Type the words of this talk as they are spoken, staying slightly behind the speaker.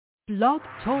Blog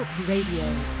Talk Radio.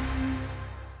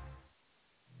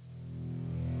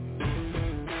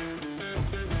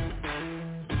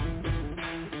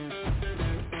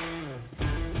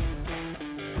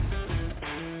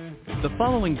 The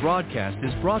following broadcast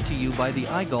is brought to you by the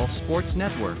iGolf Sports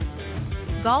Network.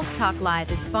 Golf Talk Live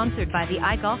is sponsored by the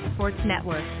iGolf Sports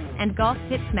Network and Golf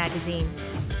Tips Magazine.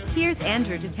 Here's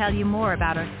Andrew to tell you more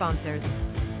about our sponsors.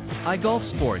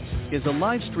 iGolf Sports is a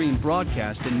live stream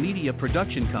broadcast and media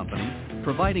production company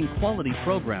providing quality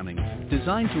programming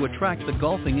designed to attract the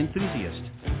golfing enthusiast.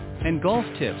 And Golf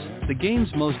Tips, the game's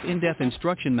most in-depth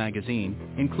instruction magazine,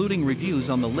 including reviews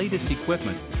on the latest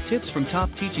equipment, tips from top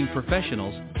teaching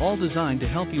professionals, all designed to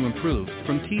help you improve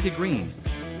from tee to green.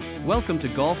 Welcome to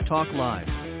Golf Talk Live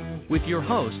with your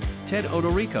host, Ted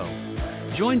Odorico.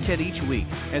 Join Ted each week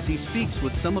as he speaks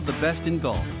with some of the best in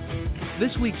golf.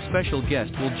 This week's special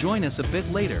guest will join us a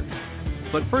bit later.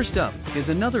 But first up is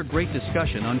another great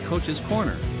discussion on Coach's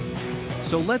Corner.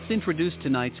 So let's introduce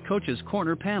tonight's Coach's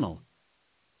Corner panel.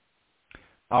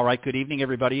 All right, good evening,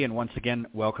 everybody, and once again,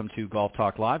 welcome to Golf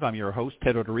Talk Live. I'm your host,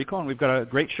 Ted Odorico, and we've got a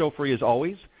great show for you as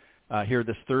always here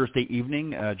this Thursday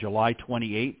evening, July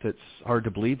 28th. It's hard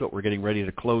to believe, but we're getting ready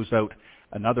to close out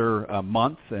another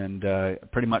month and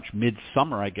pretty much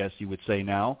midsummer, I guess you would say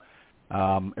now.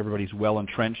 Everybody's well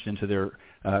entrenched into their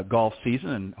golf season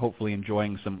and hopefully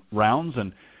enjoying some rounds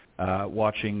and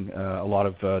watching a lot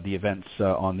of the events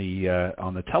on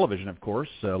the television, of course.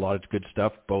 A lot of good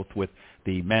stuff, both with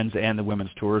the men's and the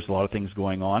women's tours, a lot of things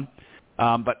going on.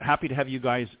 But happy to have you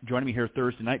guys joining me here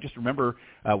Thursday night. Just remember,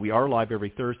 we are live every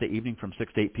Thursday evening from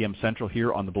 6 to 8 p.m. Central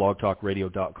here on the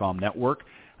blogtalkradio.com network.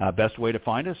 Best way to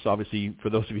find us, obviously, for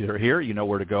those of you that are here, you know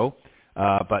where to go.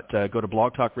 But go to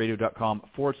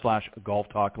blogtalkradio.com/Golf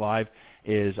Talk Live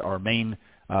is our main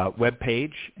web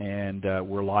page, and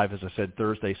we're live, as I said,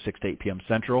 Thursday, 6 to 8 p.m.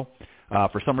 Central.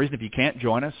 For some reason, if you can't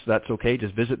join us, that's okay.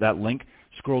 Just visit that link,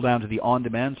 scroll down to the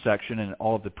on-demand section, and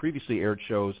all of the previously aired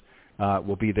shows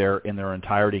will be there in their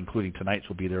entirety, including tonight's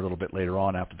will be there a little bit later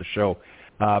on after the show.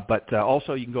 But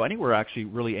also, you can go anywhere, actually,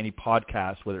 really any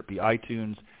podcast, whether it be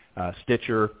iTunes,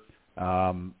 Stitcher,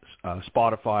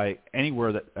 Spotify,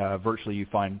 anywhere that virtually you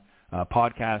find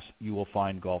podcasts, you will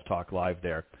find Golf Talk Live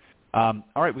there. All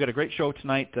right, we've got a great show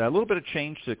tonight. A little bit of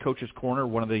change to Coach's Corner.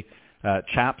 One of the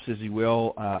chaps, as you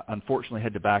will, unfortunately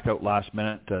had to back out last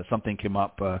minute. Something came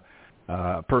up, a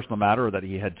personal matter that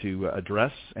he had to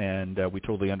address, and we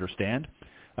totally understand.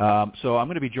 So I'm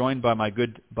going to be joined by my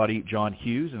good buddy John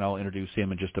Hughes, and I'll introduce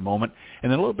him in just a moment.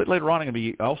 And then a little bit later on, I'm going to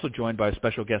be also joined by a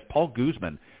special guest, Paul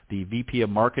Guzman, the VP of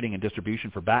Marketing and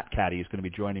Distribution for BATCADDY, is going to be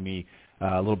joining me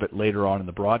a little bit later on in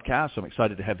the broadcast. So I'm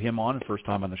excited to have him on, the first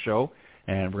time on the show.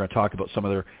 And we're going to talk about some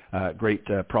of their great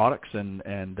products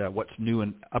and what's new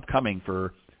and upcoming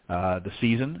for the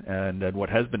season and what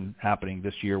has been happening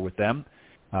this year with them.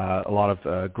 A lot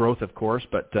of growth, of course,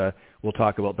 but we'll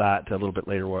talk about that a little bit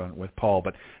later on with Paul.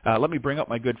 But let me bring up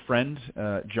my good friend,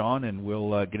 John, and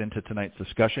we'll get into tonight's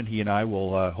discussion. He and I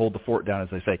will hold the fort down, as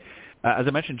I say. As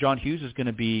I mentioned, John Hughes is going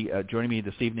to be joining me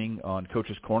this evening on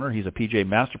Coach's Corner. He's a PGA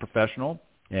Master Professional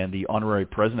and the Honorary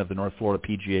President of the North Florida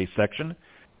PGA Section.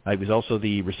 He was also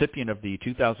the recipient of the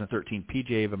 2013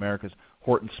 PGA of America's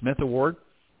Horton Smith Award.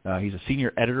 He's a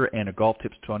senior editor and a Golf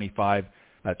Tips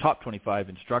top 25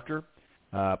 instructor.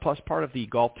 Plus part of the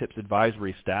Golf Tips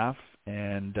advisory staff,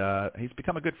 and he's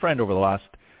become a good friend over the last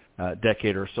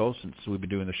decade or so since we've been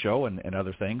doing the show and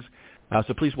other things.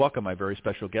 So please welcome my very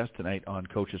special guest tonight on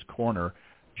Coach's Corner,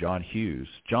 John Hughes.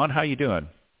 John, how you doing?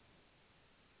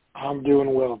 I'm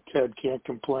doing well, Ted. Can't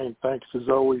complain. Thanks, as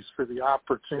always, for the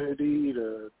opportunity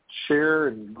to share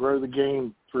and grow the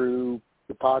game through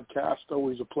the podcast.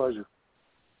 Always a pleasure.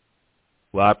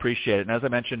 Well, I appreciate it. And as I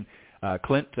mentioned,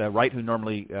 Clint Wright, who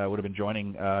normally would have been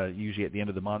joining usually at the end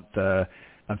of the month,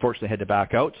 unfortunately had to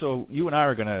back out. So you and I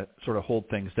are going to sort of hold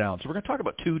things down. So we're going to talk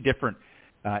about two different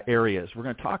areas. We're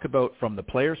going to talk about from the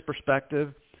player's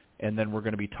perspective, and then we're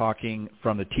going to be talking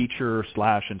from the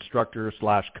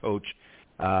teacher/instructor/coach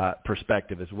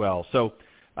perspective as well. So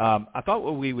I thought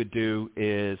what we would do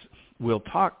is we'll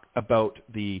talk about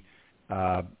the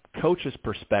coach's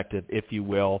perspective, if you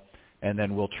will, and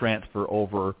then we'll transfer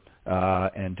over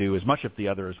and do as much of the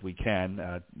other as we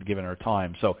can, given our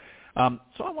time. So I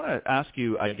want to ask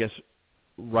you, I guess,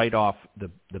 right off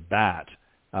the bat,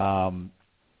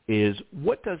 is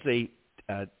what does a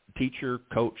teacher,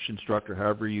 coach, instructor,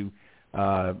 however you,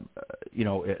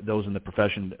 those in the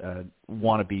profession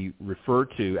want to be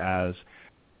referred to as,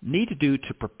 need to do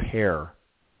to prepare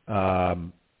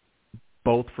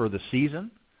both for the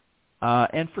season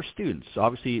and for students.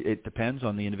 Obviously, it depends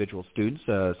on the individual students.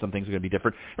 Some things are going to be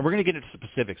different. And we're going to get into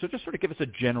specifics. So just sort of give us a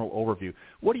general overview.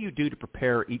 What do you do to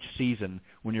prepare each season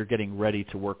when you're getting ready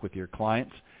to work with your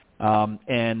clients?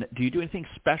 And do you do anything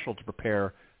special to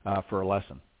prepare for a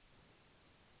lesson?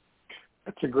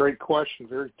 That's a great question,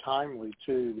 very timely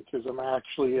too, because I'm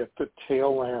actually at the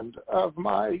tail end of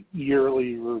my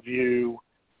yearly review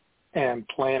and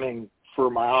planning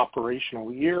for my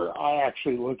operational year. I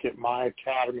actually look at my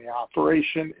academy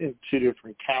operation in two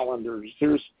different calendars.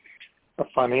 There's a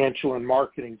financial and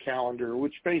marketing calendar,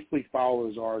 which basically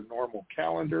follows our normal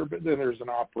calendar, but then there's an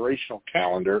operational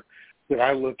calendar that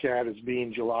I look at as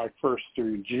being July 1st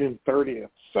through June 30th.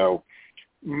 So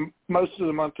most of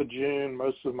the month of June,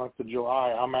 most of the month of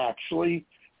July, I'm actually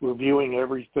reviewing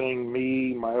everything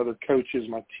me, my other coaches,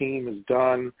 my team has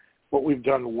done, what we've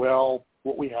done well,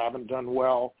 what we haven't done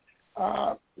well,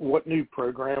 what new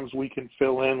programs we can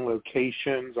fill in,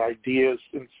 locations, ideas,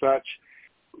 and such,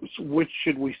 which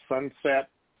should we sunset.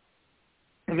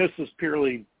 And this is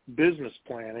purely business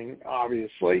planning,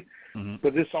 obviously,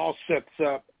 but this all sets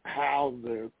up how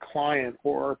the client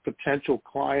or potential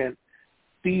client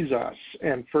sees us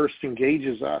and first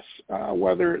engages us,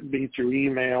 whether it be through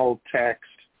email, text,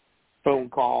 phone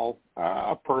call,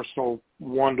 a personal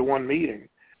one-to-one meeting.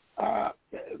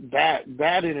 That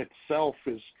in itself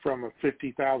is, from a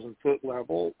 50,000-foot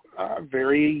level,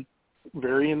 very,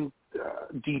 very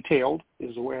detailed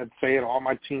is the way I'd say it. All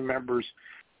my team members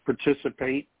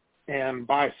participate, and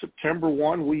by September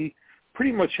 1, we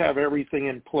pretty much have everything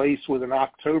in place with an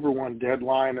October 1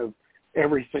 deadline of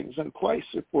everything's in place.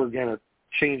 If we're going to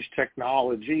change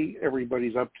technology,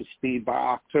 everybody's up to speed by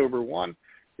October 1.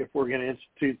 If we're going to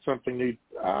institute something new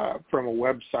from a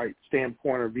website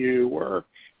standpoint of view, or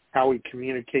how we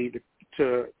communicate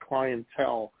to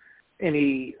clientele,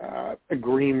 any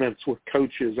agreements with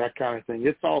coaches, that kind of thing,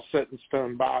 it's all set in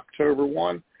stone by October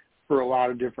 1 for a lot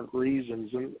of different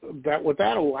reasons. And that what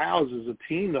that allows is a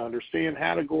team to understand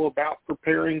how to go about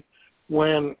preparing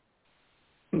when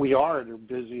we are at our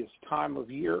busiest time of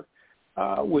year,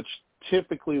 which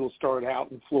typically will start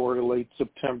out in Florida late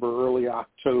September, early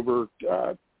October,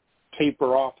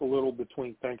 taper off a little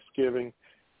between Thanksgiving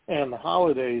and the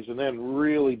holidays, and then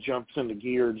really jumps into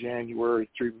gear January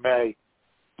through May.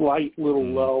 Slight little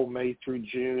low May through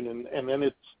June, and then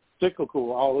it's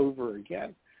cyclical all over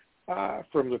again.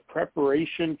 From the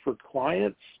preparation for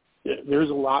clients, there's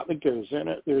a lot that goes in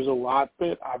it. There's a lot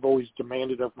that I've always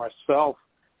demanded of myself,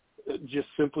 just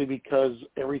simply because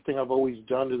everything I've always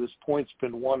done to this point has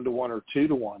been 1-to-1 or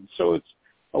 2-to-1. So it's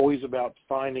always about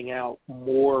finding out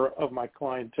more of my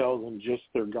clientele than just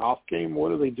their golf game. What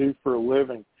do they do for a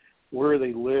living? Where do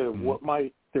they live? What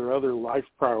might their other life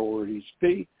priorities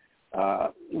be?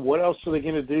 What else are they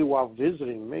going to do while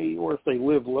visiting me? Or if they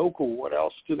live local, what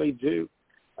else do they do?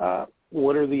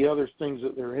 What are the other things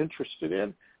that they're interested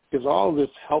in? Because all of this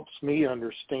helps me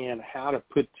understand how to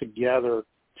put together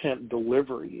tent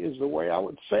delivery, is the way I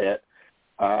would say it.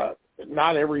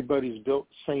 Not everybody's built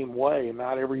the same way, and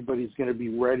not everybody's going to be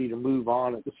ready to move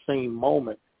on at the same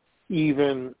moment.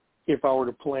 Even if I were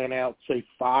to plan out, say,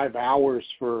 5 hours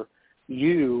for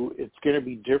you, it's going to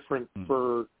be different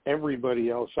for everybody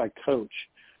else I coach.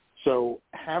 So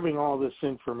having all this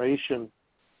information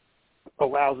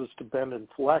allows us to bend and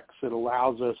flex. It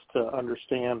allows us to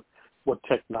understand what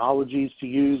technologies to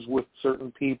use with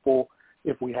certain people,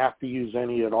 if we have to use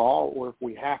any at all, or if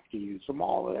we have to use them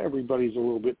all. Everybody's a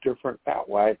little bit different that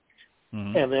way.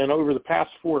 And then over the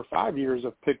past 4 or 5 years,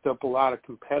 I've picked up a lot of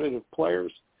competitive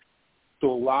players.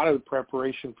 So a lot of the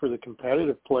preparation for the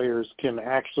competitive players can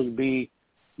actually be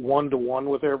 1-to-1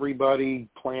 with everybody,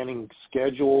 planning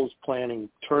schedules, planning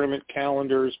tournament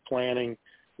calendars, planning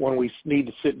when we need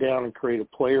to sit down and create a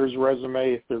player's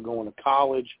resume if they're going to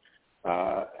college,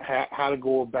 how to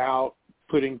go about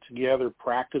putting together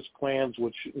practice plans,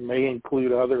 which may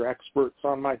include other experts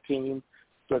on my team,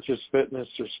 such as fitness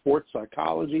or sports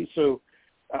psychology. So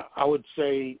I would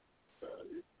say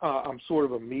I'm sort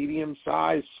of a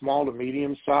medium-sized, small to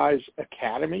medium-sized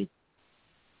academy.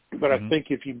 But I think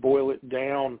if you boil it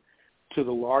down to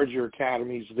the larger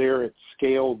academies, they're at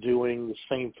scale doing the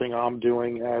same thing I'm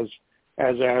doing as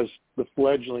the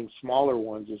fledgling smaller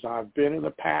ones as I've been in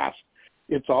the past.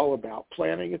 It's all about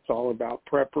planning. It's all about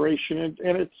preparation.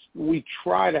 And we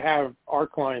try to have our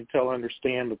clientele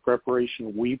understand the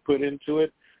preparation we put into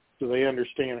it, so they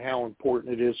understand how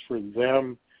important it is for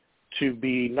them to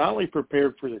be not only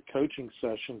prepared for their coaching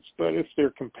sessions, but if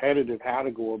they're competitive, how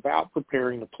to go about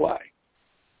preparing to play.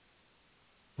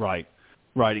 Right,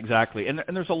 exactly. And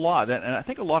there's a lot. And I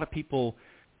think a lot of people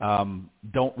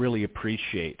don't really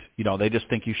appreciate, they just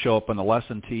think you show up on the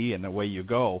lesson tee and away you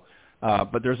go.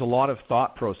 but there's a lot of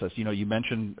thought process. You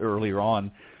mentioned earlier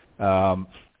on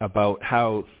about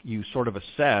how you sort of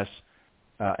assess,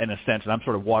 in a sense, and I'm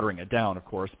sort of watering it down, of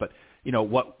course, but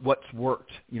what's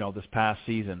worked, this past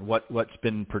season, what's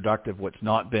been productive, what's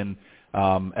not been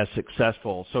as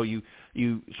successful. So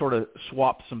you sort of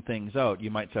swap some things out.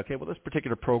 You might say, okay, well, this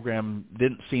particular program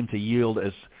didn't seem to yield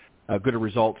as good a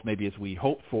results maybe as we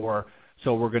hoped for,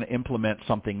 so we're going to implement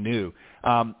something new.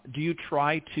 Do you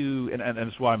try to, and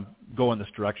that's why I'm going this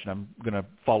direction, I'm going to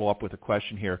follow up with a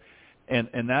question here,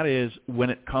 and that is, when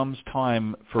it comes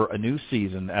time for a new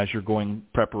season, as you're going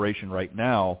preparation right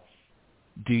now,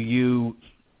 do you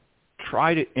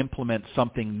try to implement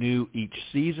something new each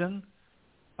season,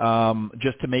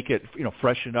 just to make it,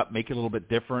 freshen up, make it a little bit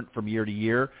different from year to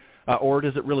year? Or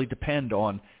does it really depend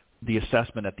on the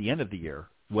assessment at the end of the year,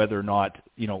 whether or not,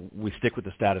 we stick with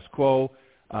the status quo,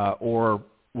 or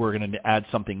we're going to add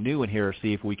something new in here,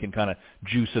 see if we can kind of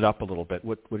juice it up a little bit?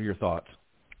 What are your thoughts?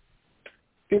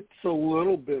 It's a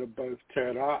little bit of both,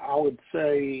 Ted. I would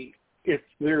say if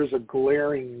there's a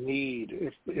glaring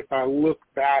need, if I look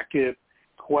back at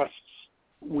quests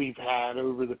we've had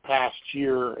over the past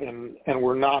year and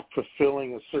we're not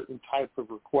fulfilling a certain type of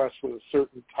request with a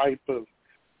certain type of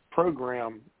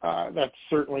program, that's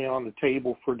certainly on the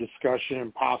table for discussion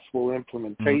and possible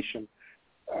implementation.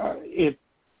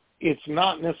 It's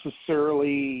not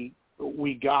necessarily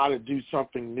we got to do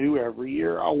something new every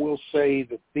year. I will say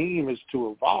the theme is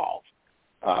to evolve.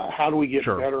 How do we get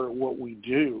better at what we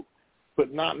do?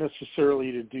 But not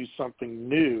necessarily to do something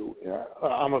new.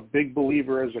 I'm a big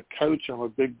believer as a coach, I'm a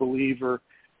big believer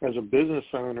as a business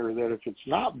owner that if it's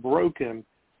not broken,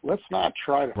 let's not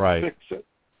try to fix it.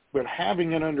 But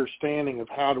having an understanding of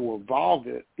how to evolve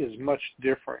it is much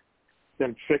different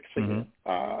than fixing it.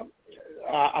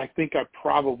 I think I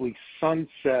probably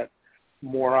sunset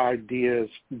more ideas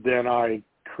than I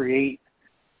create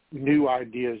new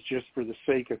ideas just for the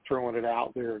sake of throwing it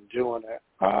out there and doing it.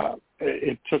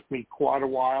 It took me quite a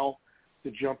while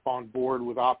to jump on board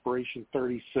with Operation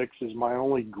 36 as my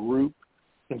only group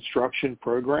instruction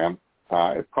program.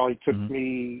 It probably took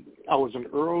me, I was an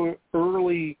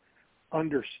early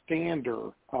understander,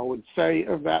 I would say,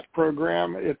 of that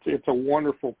program. It's a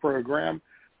wonderful program,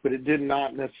 but it did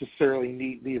not necessarily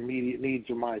meet the immediate needs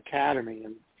of my academy.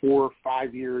 And 4 or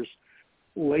 5 years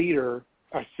later,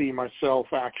 I see myself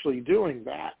actually doing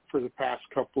that for the past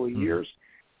couple of years.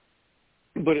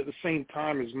 But at the same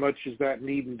time, as much as that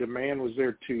need and demand was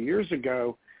there 2 years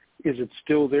ago, is it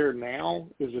still there now?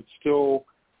 Is it still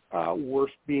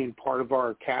worth being part of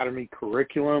our academy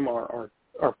curriculum, our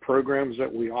programs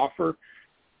that we offer?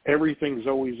 Everything's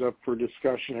always up for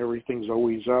discussion. Everything's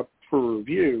always up for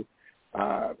review.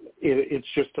 It's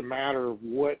just a matter of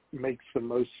what makes the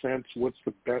most sense, what's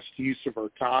the best use of our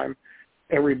time.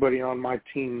 Everybody on my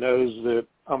team knows that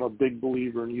I'm a big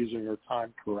believer in using our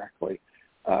time correctly,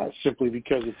 simply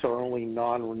because it's our only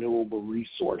non-renewable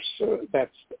resource. So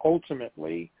that's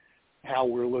ultimately how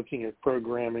we're looking at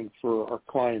programming for our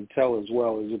clientele as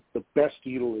well. Is it the best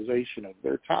utilization of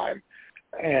their time?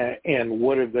 And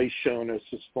what have they shown us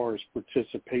as far as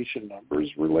participation numbers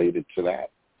related to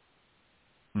that?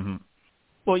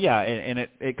 Well, yeah, and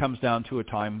it comes down to a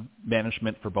time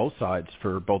management for both sides,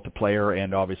 for both the player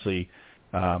and obviously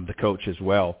the coach as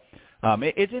well.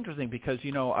 It's interesting because,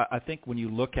 I think when you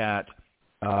look at,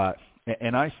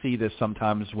 and I see this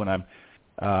sometimes when I'm,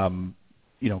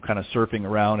 kind of surfing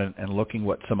around and looking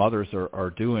what some others are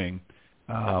doing,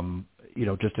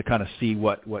 just to kind of see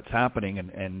what's happening.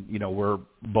 And we're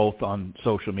both on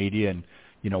social media and,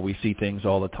 we see things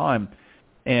all the time.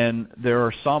 And there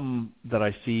are some that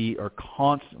I see are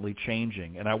constantly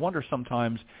changing. And I wonder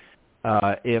sometimes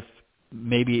if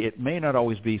maybe it may not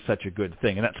always be such a good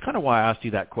thing. And that's kind of why I asked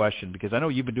you that question, because I know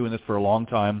you've been doing this for a long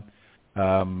time,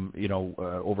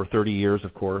 over 30 years,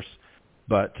 of course.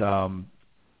 But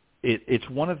it's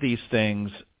one of these things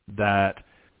that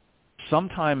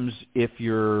sometimes if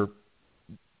you're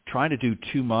trying to do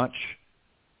too much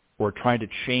or trying to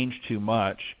change too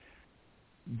much,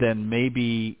 then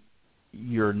maybe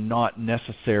you're not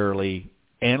necessarily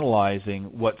analyzing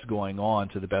what's going on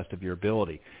to the best of your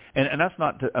ability. And that's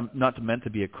not meant to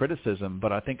be a criticism,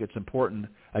 but I think it's important,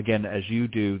 again, as you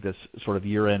do this sort of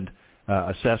year-end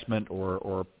assessment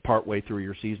or partway through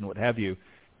your season, what have you,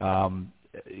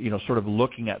 sort of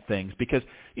looking at things. Because,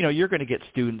 you're going to get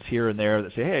students here and there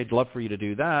that say, hey, I'd love for you to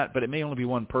do that, but it may only be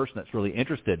one person that's really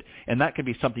interested. And that could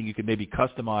be something you could maybe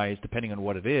customize depending on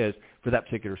what it is for that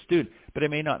particular student. But it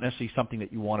may not necessarily be something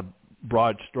that you want to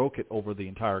broad stroke it over the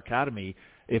entire academy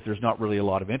if there's not really a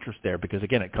lot of interest there, because,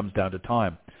 again, it comes down to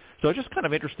time. So I'm just kind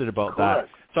of interested about that.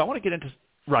 So I want to get into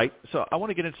Right. So I want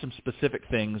to get into some specific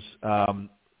things,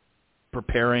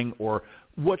 preparing or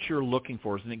what you're looking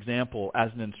for. As an example,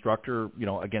 as an instructor,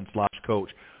 against coach,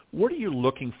 what are you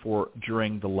looking for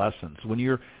during the lessons when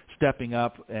you're stepping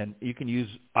up? And you can use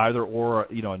either or,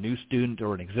 a new student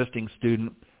or an existing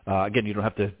student. Again, you don't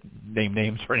have to name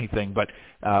names or anything, but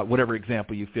whatever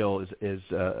example you feel is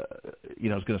going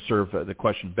to serve the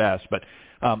question best. But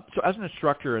so as an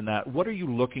instructor in that, what are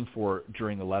you looking for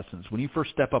during the lessons? When you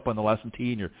first step up on the lesson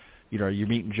tee and you're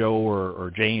meeting Joe or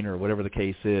Jane or whatever the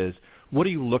case is, what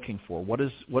are you looking for? What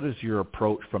is your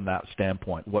approach from that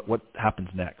standpoint? What happens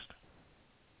next?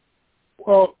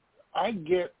 Well, I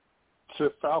get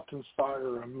to Falcons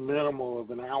Fire a minimum of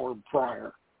an hour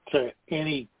prior to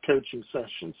any coaching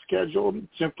session scheduled,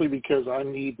 simply because I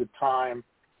need the time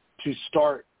to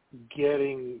start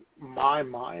getting my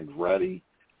mind ready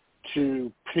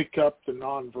to pick up the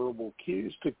nonverbal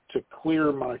cues, to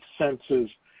clear my senses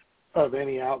of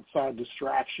any outside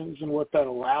distractions. And what that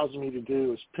allows me to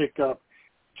do is pick up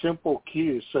simple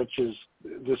cues such as,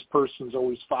 this person's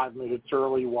always 5 minutes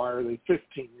early, why are they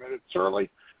 15 minutes early?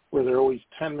 Or they're always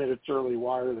 10 minutes early,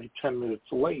 why are they 10 minutes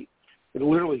late? It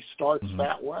literally starts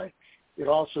that way. It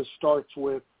also starts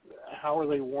with, how are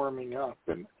they warming up,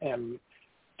 and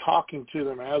talking to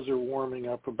them as they're warming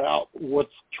up about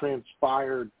what's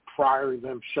transpired prior to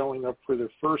them showing up for their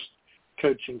first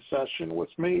coaching session with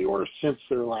me or since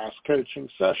their last coaching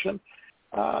session.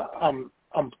 I'm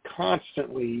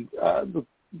constantly, the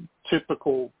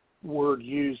typical word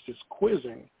used is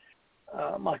quizzing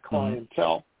my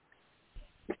clientele.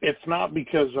 It's not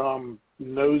because I'm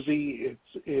nosy.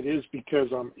 It is because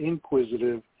I'm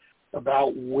inquisitive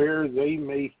about where they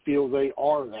may feel they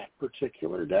are that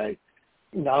particular day,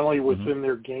 not only within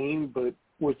their game, but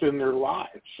within their lives.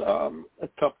 A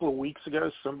couple of weeks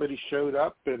ago, somebody showed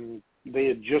up and they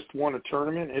had just won a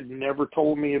tournament, had never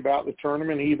told me about the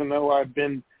tournament, even though I've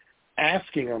been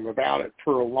asking them about it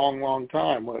for a long, long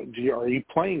time. Are you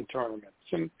playing tournaments?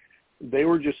 And they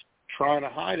were just trying to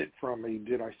hide it from me.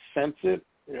 Did I sense it?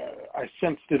 I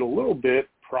sensed it a little bit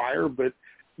prior, but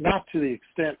not to the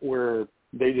extent where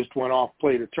they just went off,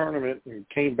 played a tournament, and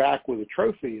came back with a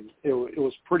trophy. It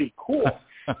was pretty cool.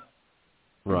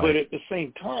 Right. But at the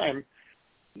same time,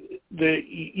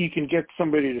 you can get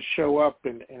somebody to show up,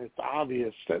 and it's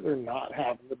obvious that they're not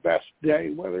having the best day,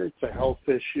 whether it's a health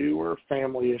issue or a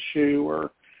family issue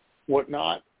or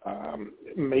whatnot.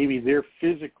 Maybe they're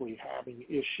physically having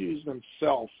issues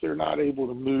themselves. They're not able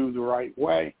to move the right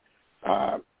way.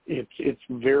 It's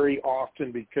very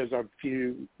often because I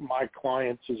view my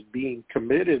clients as being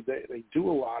committed. They do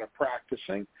a lot of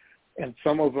practicing, and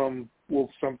some of them will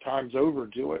sometimes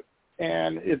overdo it.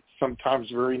 And it's sometimes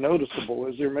very noticeable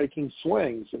as they're making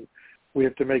swings, and we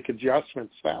have to make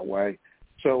adjustments that way.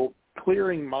 So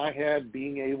clearing my head,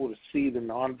 being able to see the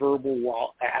nonverbal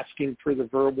while asking for the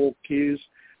verbal cues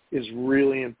is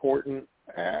really important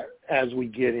as we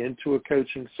get into a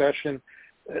coaching session.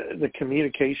 The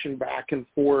communication back and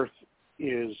forth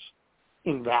is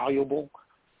invaluable,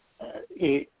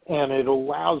 and it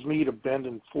allows me to bend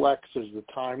and flex as the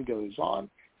time goes on.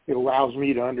 It allows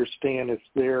me to understand if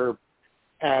they're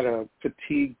at a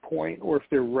fatigue point or if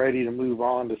they're ready to move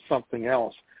on to something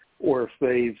else, or if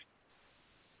they've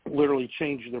literally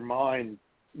changed their mind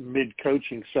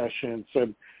mid-coaching session and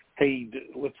said, hey,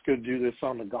 let's go do this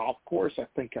on the golf course. I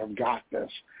think I've got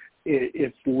this.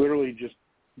 It's literally just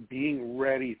being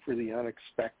ready for the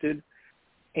unexpected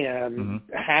and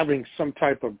having some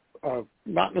type of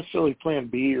not necessarily plan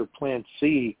B or plan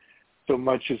C so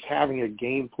much as having a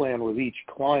game plan with each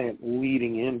client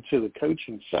leading into the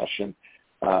coaching session.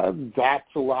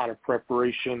 That's a lot of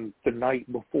preparation the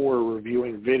night before,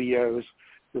 reviewing videos,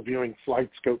 reviewing flight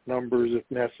scope numbers if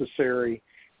necessary,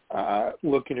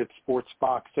 looking at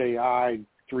SportsBox AI,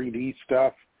 3D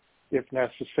stuff if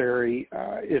necessary.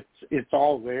 It's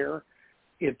all there.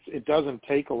 It doesn't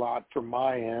take a lot from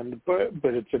my end, but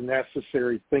it's a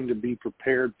necessary thing to be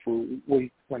prepared for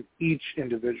when each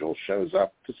individual shows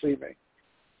up to see me.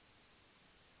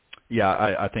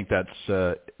 Yeah, I think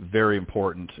that's very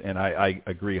important, and I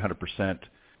agree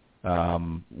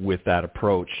 100% with that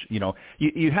approach.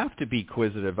 You have to be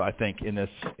inquisitive, I think, in this.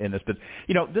 But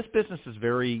this business is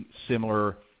very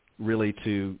similar, really,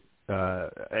 to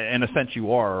in a sense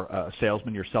you are a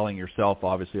salesman. You're selling yourself,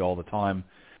 obviously, all the time.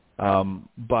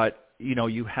 But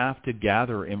you have to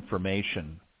gather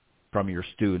information from your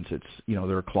students. It's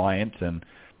they're a client, and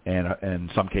in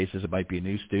some cases it might be a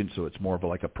new student, so it's more of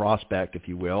like a prospect, if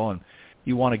you will.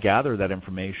 you want to gather that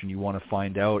information. You want to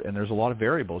find out, and there's a lot of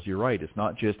variables. You're right. It's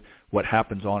not just what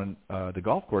happens on the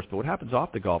golf course, but what happens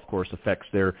off the golf course affects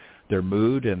their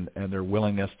mood and their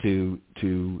willingness to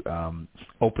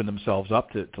open themselves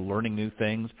up to learning new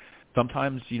things.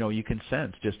 Sometimes, you can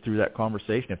sense just through that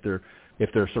conversation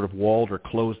if they're sort of walled or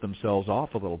closed themselves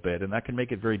off a little bit, and that can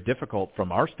make it very difficult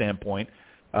from our standpoint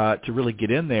to really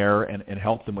get in there and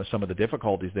help them with some of the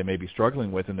difficulties they may be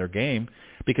struggling with in their game,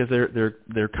 because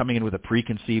they're coming in with a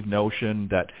preconceived notion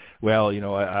that, well,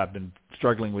 I've been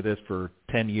struggling with this for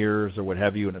 10 years or what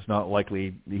have you, and it's not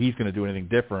likely he's going to do anything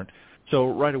different. So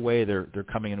right away they're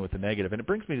coming in with a negative. And it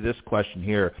brings me to this question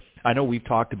here. I know we've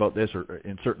talked about this,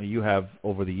 and certainly you have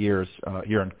over the years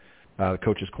here on the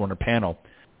Coach's Corner panel.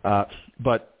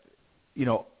 But,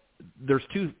 there's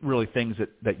two really things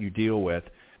that you deal with.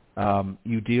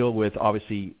 You deal with,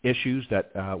 obviously, issues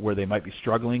that where they might be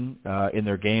struggling in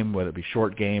their game, whether it be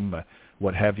short game,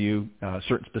 what have you,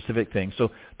 certain specific things.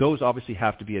 So those obviously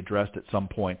have to be addressed at some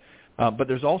point. But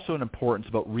there's also an importance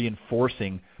about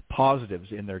reinforcing positives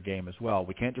in their game as well.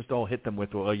 We can't just all hit them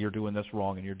with, well, you're doing this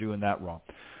wrong and you're doing that wrong.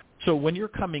 So when you're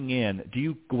coming in, do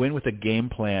you go in with a game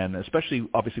plan, especially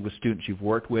obviously with students you've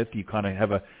worked with, you kind of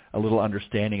have a little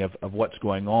understanding of what's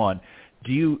going on.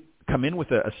 Do you come in with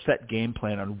a set game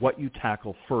plan on what you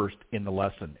tackle first in the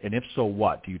lesson? And if so,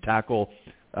 what? Do you tackle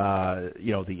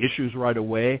the issues right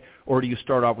away, or do you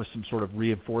start off with some sort of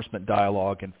reinforcement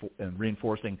dialogue and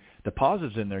reinforcing the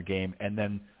positives in their game, and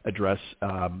then address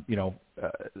some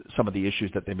of the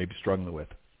issues that they may be struggling with?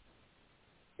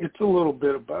 It's a little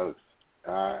bit of both.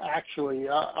 Actually,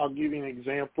 I'll give you an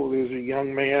example. There's a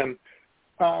young man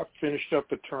finished up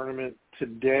a tournament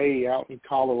today out in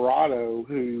Colorado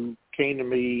who came to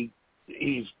me.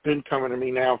 He's been coming to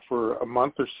me now for a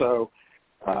month or so,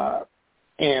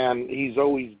 and he's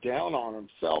always down on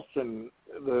himself. And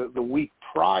the week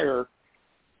prior,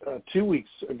 2 weeks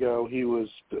ago, he was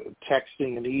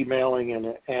texting and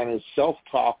emailing, and his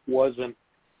self-talk wasn't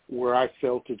where I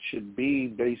felt it should be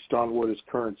based on what his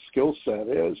current skill set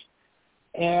is.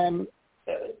 And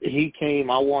he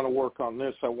came, I want to work on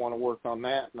this, I want to work on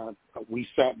that. And we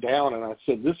sat down and I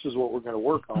said, this is what we're going to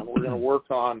work on. We're going to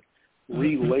work on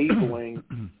relabeling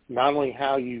not only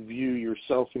how you view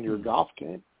yourself in your golf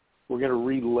game, we're going to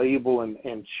relabel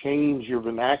and change your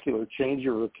vernacular, change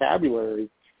your vocabulary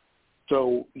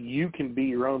so you can be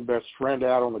your own best friend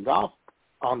out on the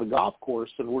golf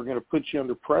course. And we're going to put you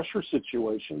under pressure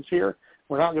situations here.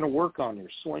 We're not going to work on your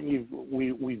swing.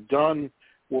 We've done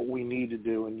what we need to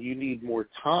do, and you need more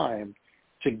time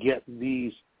to get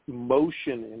these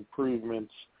motion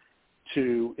improvements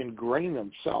to ingrain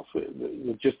themselves.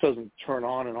 It just doesn't turn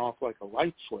on and off like a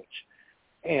light switch.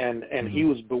 And he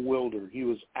was bewildered. He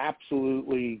was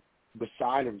absolutely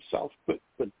beside himself. But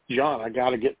John, I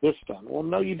got to get this done. Well,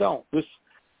 no, you don't. This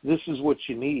is what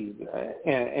you need.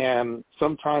 And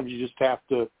sometimes you just have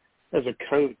to, as a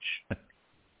coach,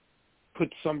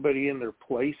 put somebody in their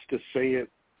place to say it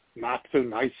not so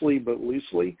nicely but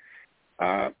loosely,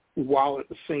 while at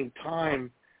the same time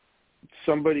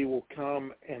somebody will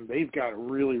come and they've got a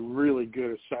really, really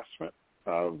good assessment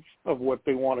of what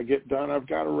they want to get done. I've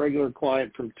got a regular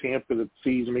client from Tampa that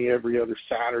sees me every other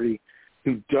Saturday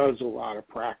who does a lot of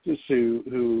practice,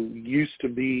 who used to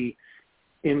be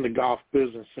in the golf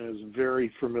business and is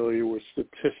very familiar with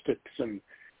statistics and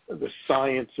the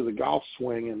science of the golf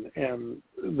swing. And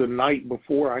the night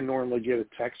before, I normally get a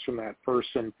text from that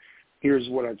person. Here's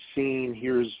what I've seen.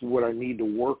 Here's what I need to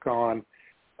work on.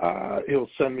 He'll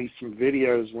send me some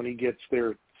videos when he gets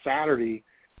there Saturday.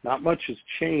 Not much has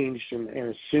changed. And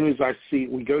as soon as I see,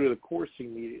 we go to the course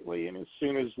immediately. And as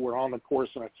soon as we're on the course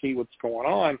and I see what's going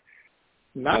on,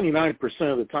 99%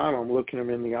 of the time I'm looking him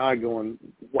in the eye going,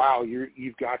 wow,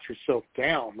 you've got yourself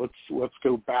down. Let's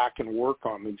go back and work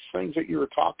on these things that you were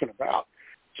talking about.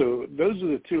 So those are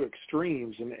the two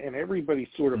extremes, and everybody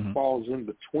sort of falls in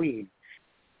between.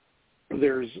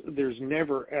 There's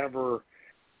never, ever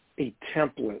a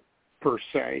template per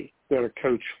se that a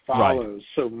coach follows,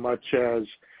 right, so much as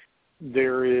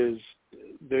there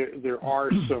are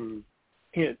some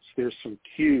hints, there's some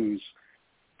cues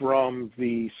from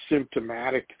the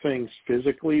symptomatic things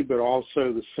physically, but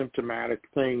also the symptomatic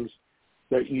things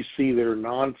that you see that are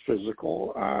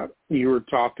non-physical. You were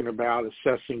talking about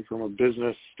assessing from a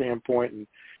business standpoint and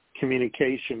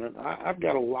communication, and I've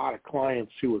got a lot of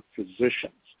clients who are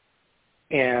physicians.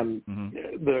 And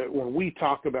when we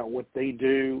talk about what they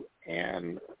do,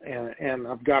 and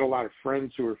I've got a lot of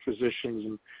friends who are physicians,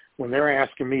 and when they're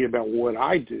asking me about what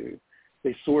I do,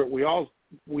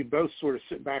 we both sort of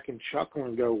sit back and chuckle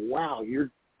and go, wow, you're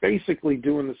basically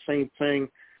doing the same thing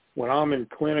when I'm in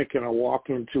clinic and I walk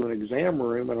into an exam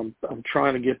room and I'm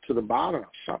trying to get to the bottom of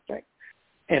something,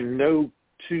 and no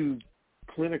two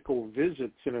clinical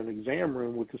visits in an exam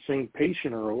room with the same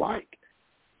patient are alike.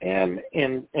 And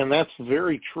that's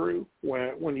very true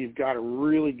when you've got a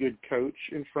really good coach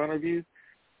in front of you.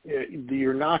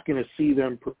 You're not going to see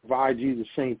them provide you the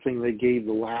same thing they gave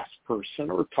the last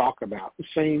person or talk about the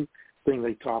same thing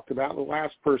they talked about the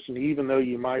last person, even though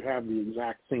you might have the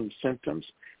exact same symptoms.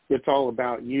 It's all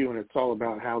about you, and it's all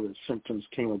about how the symptoms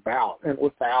came about. And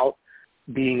without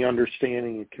being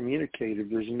understanding and communicative,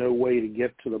 there's no way to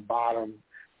get to the bottom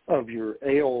of your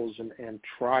ails and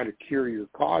try to cure your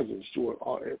causes.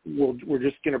 We're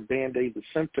just going to Band-Aid the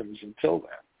symptoms until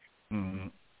then. Mm-hmm.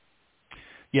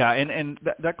 Yeah, and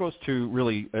that goes to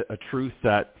really a truth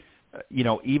that,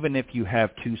 even if you have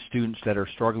two students that are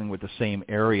struggling with the same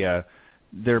area,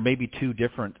 there may be two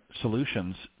different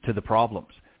solutions to the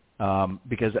problems.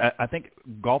 Because I think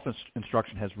golf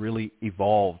instruction has really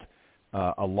evolved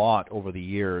a lot over the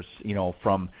years,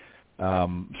 from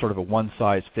sort of a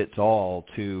one-size-fits-all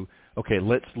to, okay,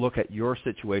 let's look at your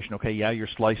situation. Okay, yeah, you're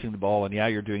slicing the ball, and yeah,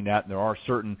 you're doing that, and there are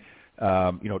certain,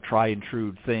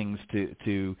 tried-and-true things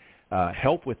to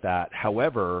help with that.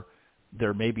 However,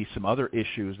 there may be some other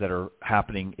issues that are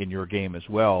happening in your game as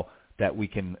well that we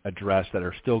can address that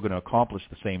are still going to accomplish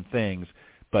the same things,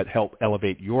 but help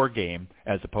elevate your game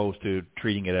as opposed to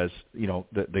treating it as,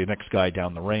 the next guy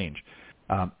down the range.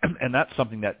 And that's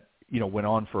something that, went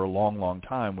on for a long, long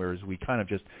time, whereas we kind of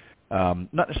just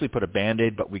not necessarily put a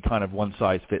Band-Aid, but we kind of one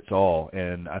size fits all.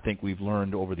 And I think we've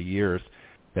learned over the years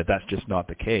that that's just not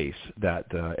the case, that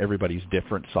everybody's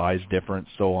different, size different,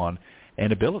 so on,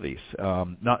 and abilities,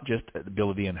 not just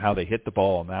ability in how they hit the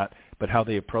ball and that, but how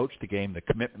they approach the game, the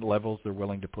commitment levels they're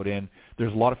willing to put in.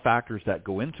 There's a lot of factors that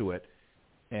go into it.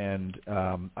 And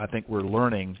I think we're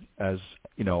learning as,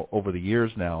 over the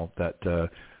years now that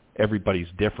everybody's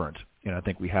different, and I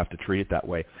think we have to treat it that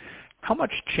way. How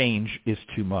much change is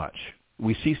too much?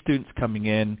 We see students coming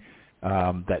in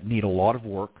that need a lot of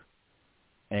work,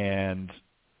 and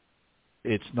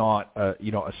it's not a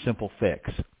simple fix.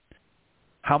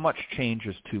 How much change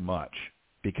is too much?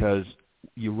 Because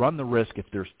you run the risk if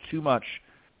there's too much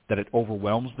that it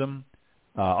overwhelms them.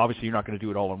 Obviously, you're not going to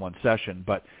do it all in one session,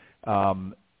 but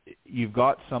you've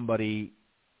got somebody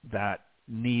that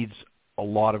needs a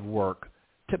lot of work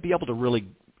to be able to really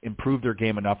improve their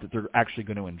game enough that they're actually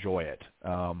going to enjoy it.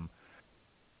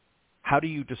 How do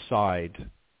you decide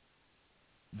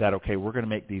that, okay, we're going to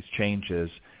make these changes,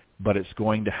 but it's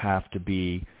going to have to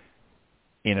be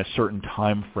in a certain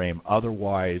time frame,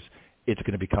 otherwise it's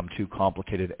going to become too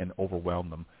complicated and overwhelm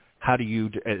them? How do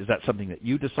you, is that something that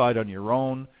you decide on your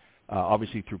own,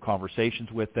 obviously through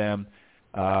conversations with them,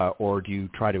 or do you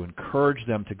try to encourage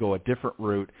them to go a different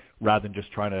route rather than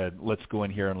just trying to, let's go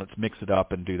in here and let's mix it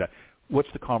up and do that? What's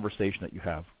the conversation that you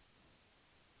have?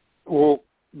 Well,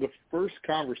 the first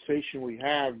conversation we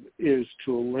have is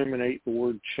to eliminate the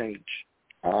word change.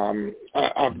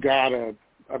 I've got an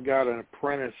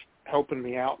apprentice helping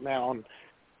me out now, and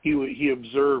he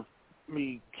observed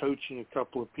me coaching a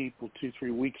couple of people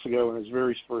 2-3 weeks ago, and his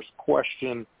very first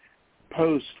question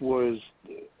post was,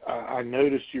 I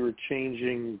noticed you were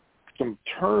changing some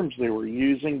terms they were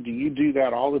using. Do you do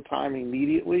that all the time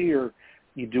immediately, or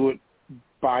you do it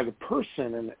by the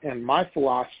person? And my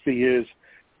philosophy is,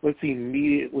 let's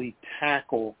immediately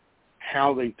tackle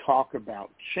how they talk about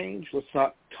change. Let's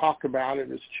not talk about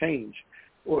it as change.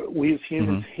 We as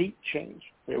humans hate change.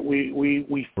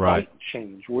 We fight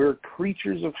change. We're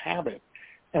creatures of habit,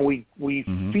 and we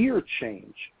fear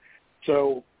change.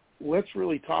 So let's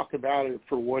really talk about it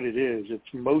for what it is. It's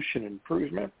motion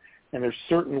improvement, and there's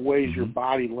certain ways your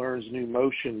body learns new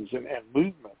motions and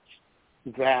movements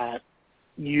that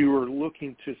you are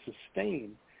looking to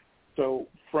sustain. So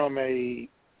from a,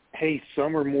 hey,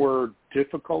 some are more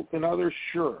difficult than others,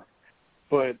 sure.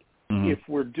 But if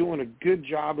we're doing a good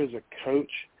job as a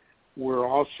coach, we're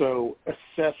also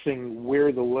assessing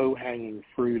where the low-hanging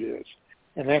fruit is.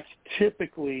 And that's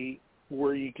typically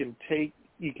where you can take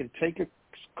a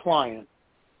client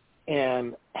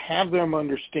and have them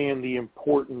understand the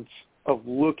importance of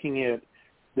looking at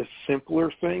the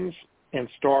simpler things and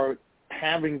start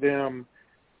having them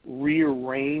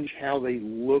rearrange how they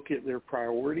look at their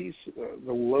priorities,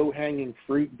 the low-hanging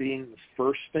fruit being the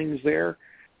first things there,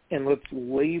 and let's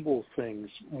label things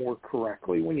more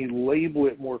correctly. When you label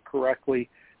it more correctly,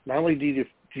 not only do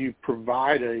you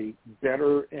provide a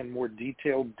better and more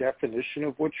detailed definition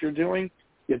of what you're doing,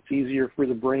 it's easier for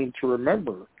the brain to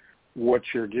remember what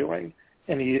you're doing.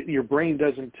 And your brain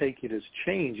doesn't take it as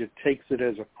change. It takes it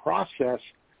as a process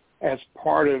as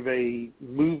part of a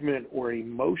movement or a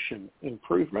motion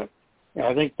improvement. And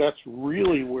I think that's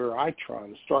really where I try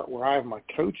to start, where I have my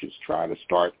coaches try to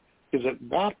start, because at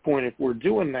that point, if we're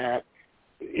doing that,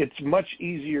 it's much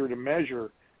easier to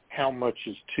measure how much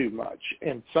is too much.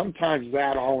 And sometimes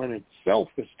that all in itself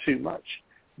is too much,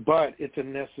 but it's a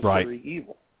necessary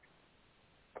evil.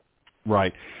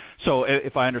 Right. So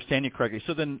if I understand you correctly,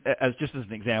 so then as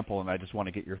an example, and I just want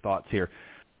to get your thoughts here,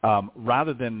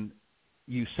 rather than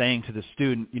you saying to the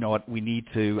student, you know what, we need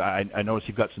to, I notice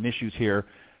you've got some issues here,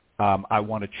 I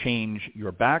want to change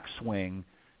your backswing,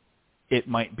 it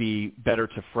might be better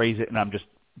to phrase it, and I'm just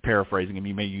paraphrasing, and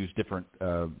you may use different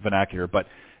vernacular, but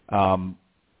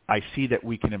I see that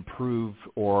we can improve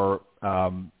or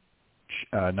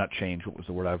not change, what was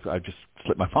the word? I've just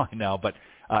slipped my mind now, but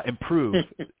improve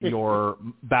your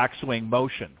backswing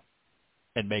motion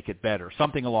and make it better,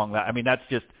 something along that. I mean, that's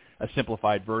just a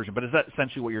simplified version, but is that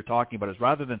essentially what you're talking about? Is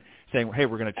rather than saying, hey,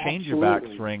 we're going to change your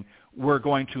backswing, we're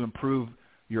going to improve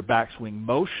your backswing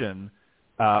motion,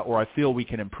 or I feel we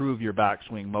can improve your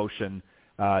backswing motion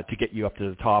to get you up to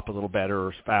the top a little better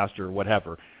or faster or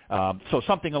whatever. So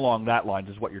something along that lines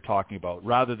is what you're talking about,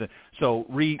 rather than so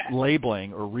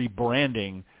relabeling or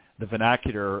rebranding the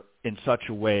vernacular in such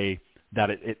a way that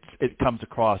it comes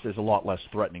across as a lot less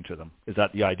threatening to them. Is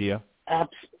that the idea?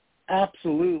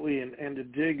 Absolutely, and to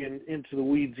dig into the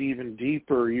weeds even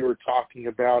deeper, you were talking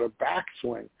about a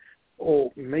backswing.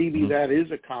 Oh, maybe that is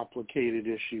a complicated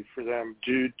issue for them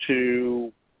due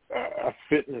to a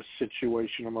fitness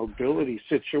situation, a mobility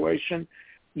situation,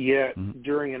 yet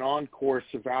during an on-course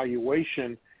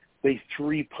evaluation, they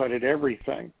three-putted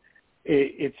everything.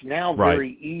 It's now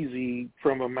very easy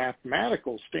from a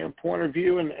mathematical standpoint of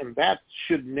view, and that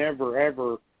should never,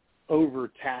 ever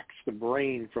overtax the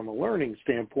brain from a learning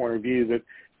standpoint of view that,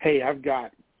 hey, I've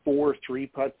got 4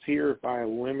 3-putts here. If I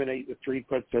eliminate the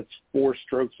 3-putts, that's 4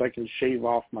 strokes I can shave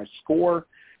off my score,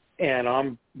 and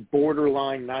I'm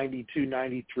borderline 92,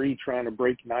 93 trying to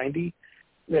break 90.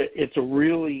 It's a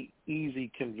really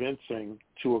easy convincing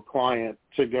to a client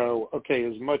to go, okay,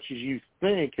 as much as you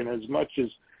think and as much as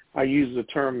I use this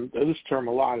term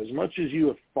a lot, as much as you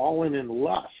have fallen in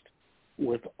lust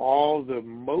with all the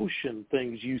motion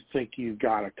things you think you've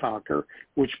got to conquer,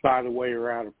 which, by the way,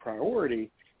 are out of priority,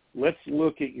 let's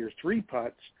look at your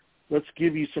 3-putts. Let's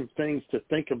give you some things to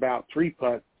think about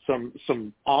 3-putt,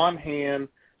 some on-hand,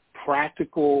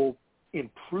 practical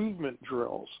improvement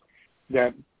drills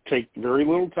that take very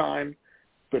little time,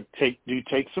 but take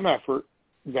some effort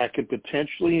that could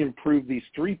potentially improve these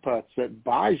 3-putts that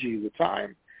buys you the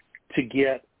time to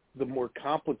get the more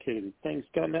complicated things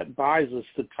done. That buys us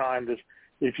the time that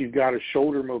if you've got a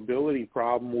shoulder mobility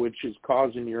problem, which is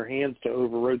causing your hands to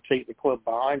over-rotate the club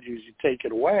behind you as you take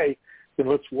it away, then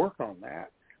let's work on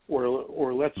that.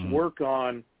 Or let's work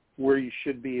on where you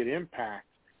should be at impact.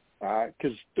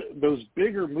 Because those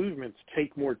bigger movements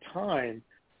take more time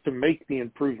to make the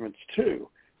improvements too.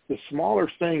 The smaller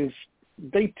things,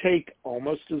 they take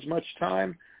almost as much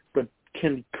time, but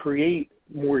can create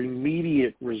more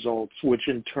immediate results, which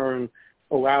in turn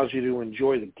allows you to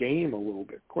enjoy the game a little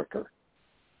bit quicker.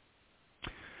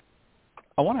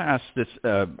 I want to ask this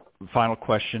final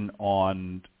question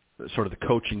on sort of the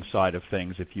coaching side of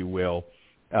things, if you will,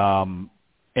 and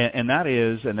that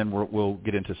is, and then we'll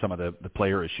get into some of the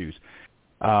player issues.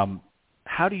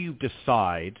 How do you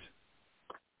decide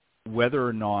whether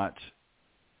or not,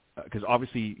 because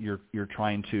obviously you're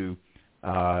trying to,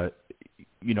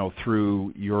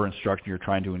 through your instruction, you're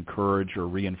trying to encourage or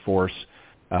reinforce,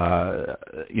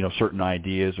 certain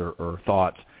ideas or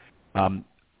thoughts.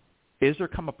 Is there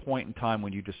come a point in time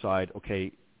when you decide,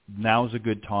 okay, now's a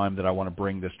good time that I want to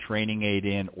bring this training aid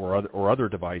in or other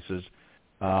devices?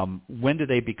 When do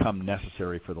they become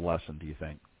necessary for the lesson, do you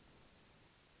think?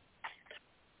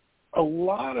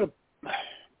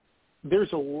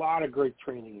 There's a lot of great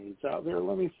training aids out there.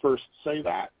 Let me first say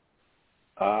that.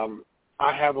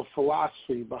 I have a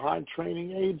philosophy behind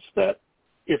training aids that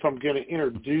if I'm going to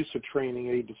introduce a training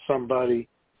aid to somebody,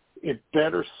 it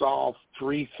better solve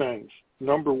 3 things.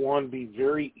 Number 1, be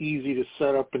very easy to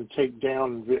set up and take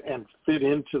down and fit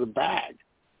into the bag.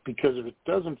 Because if it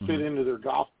doesn't fit into their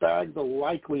golf bag, the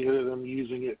likelihood of them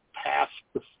using it past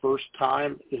the first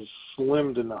time is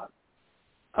slim to none.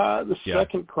 The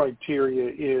second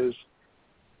criteria is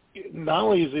not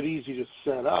only is it easy to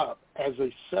set up, as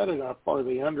they set it up, are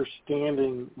they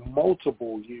understanding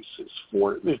multiple uses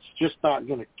for it? It's just not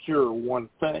going to cure one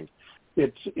thing.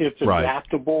 It's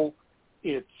adaptable.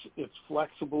 It's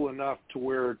flexible enough to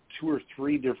where 2 or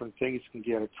 3 different things can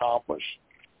get accomplished.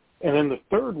 And then the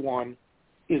third one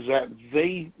is that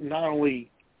they not only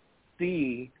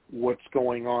see what's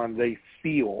going on, they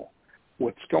feel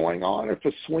what's going on. If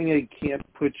a swing aid can't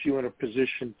put you in a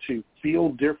position to feel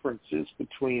differences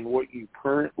between what you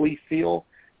currently feel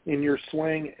in your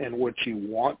swing and what you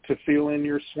want to feel in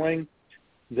your swing,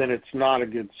 then it's not a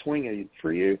good swing aid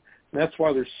for you. And that's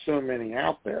why there's so many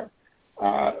out there.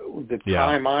 As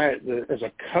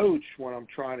a coach, when I'm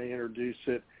trying to introduce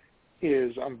it,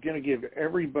 is I'm going to give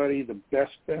everybody the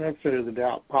best benefit of the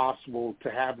doubt possible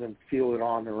to have them feel it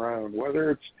on their own,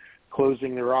 whether it's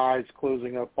closing their eyes,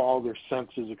 closing up all their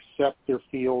senses except their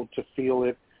field to feel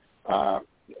it,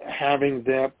 having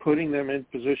them, putting them in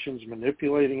positions,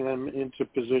 manipulating them into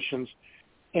positions.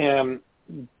 And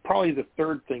probably the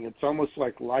third thing, it's almost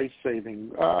like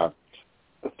life-saving, a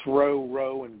throw,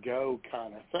 row, and go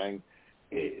kind of thing.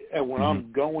 And when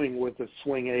I'm going with a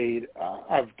swing aid,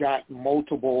 I've got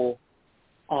multiple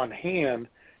on hand,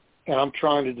 and I'm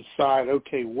trying to decide,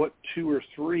 okay, what 2 or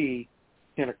 3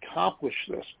 can accomplish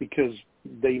this, because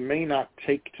they may not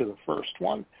take to the first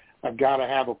one. I've got to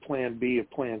have a plan B, a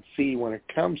plan C when it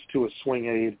comes to a swing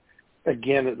aid,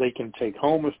 again, that they can take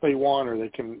home if they want, or they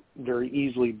can very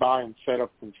easily buy and set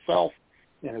up themselves,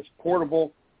 and it's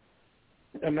portable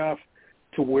enough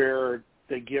to where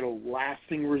they get a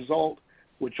lasting result,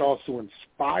 which also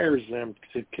inspires them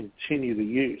to continue the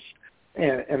use.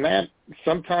 And that,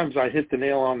 sometimes I hit the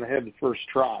nail on the head the first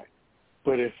try.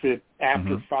 But if it,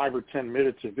 after 5 or 10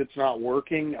 minutes, if it's not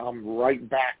working, I'm right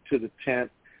back to the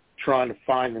tent trying to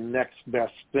find the next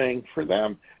best thing for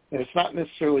them. And it's not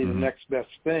necessarily the next best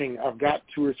thing. I've got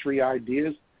 2 or 3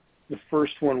 ideas. The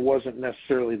first one wasn't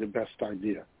necessarily the best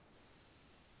idea.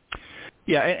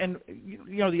 Yeah, and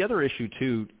the other issue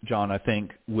too, John, I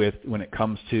think, with when it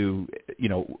comes to,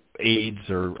 aids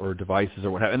or devices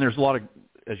or what have you, and there's a lot of,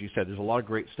 as you said, there's a lot of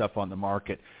great stuff on the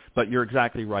market, but you're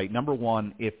exactly right. Number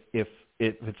one, if it's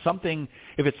something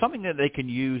that they can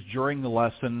use during the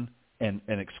lesson and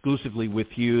exclusively with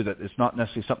you, that it's not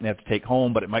necessarily something they have to take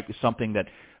home, but it might be something that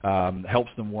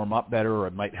helps them warm up better, or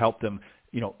it might help them,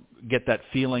 get that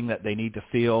feeling that they need to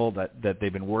feel that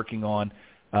they've been working on,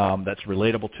 that's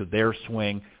relatable to their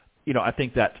swing, I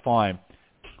think that's fine.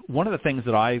 One of the things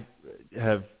that I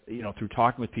have, through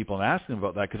talking with people and asking them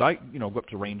about that, because I, go up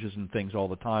to ranges and things all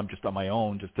the time just on my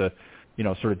own, just to,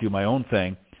 sort of do my own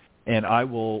thing, and I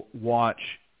will watch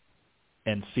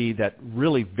and see that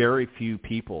really very few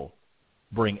people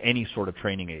bring any sort of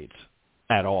training aids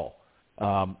at all.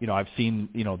 I've seen,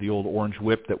 the old orange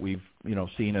whip that we've,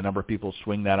 seen a number of people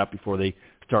swing that up before they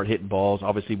start hitting balls.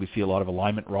 Obviously, we see a lot of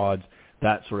alignment rods,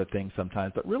 that sort of thing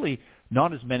sometimes, but really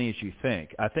not as many as you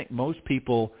think. I think most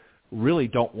people really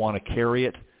don't want to carry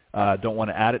it, don't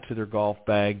want to add it to their golf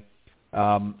bag.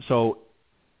 So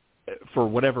for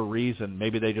whatever reason,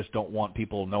 maybe they just don't want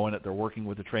people knowing that they're working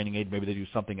with a training aid. Maybe they do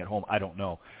something at home. I don't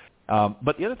know.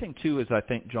 But the other thing, too, is I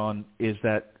think, John, is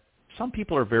that some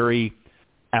people are very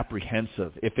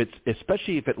apprehensive,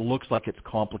 especially if it looks like it's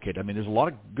complicated. I mean, there's a lot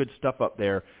of good stuff up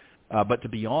there, but to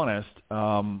be honest,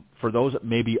 for those that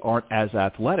maybe aren't as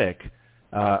athletic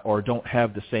or don't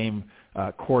have the same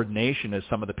coordination as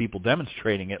some of the people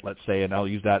demonstrating it, let's say, and I'll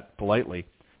use that politely,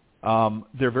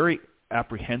 they're very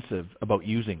apprehensive about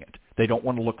using it. They don't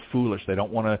want to look foolish. They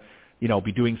don't want to,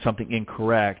 be doing something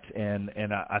incorrect,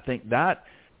 and I think that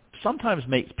sometimes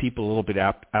makes people a little bit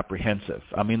apprehensive.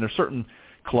 I mean, there's certain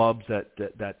clubs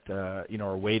that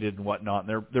are weighted and whatnot,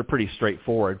 and they're pretty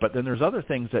straightforward. But then there's other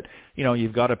things that,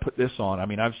 you've got to put this on. I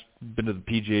mean, I've been to the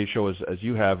PGA show as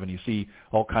you have, and you see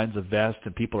all kinds of vests,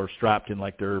 and people are strapped in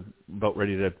like they're about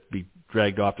ready to be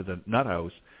dragged off to the nut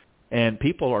house. And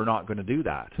people are not going to do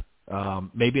that.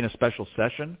 Maybe in a special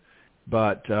session,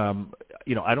 but,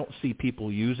 I don't see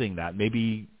people using that.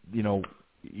 Maybe,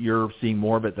 you're seeing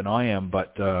more of it than I am,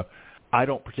 but I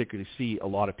don't particularly see a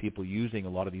lot of people using a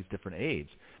lot of these different aids.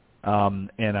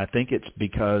 And I think it's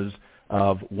because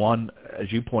of, one,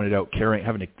 as you pointed out,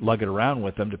 having to lug it around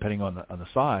with them depending on the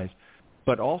size,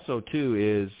 but also,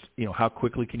 two, is, how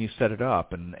quickly can you set it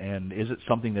up, and is it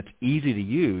something that's easy to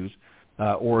use,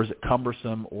 or is it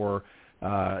cumbersome, or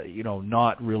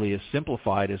not really as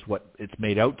simplified as what it's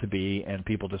made out to be, and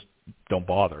people just don't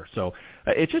bother. So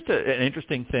it's just an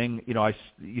interesting thing.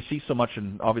 You see so much,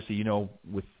 and obviously,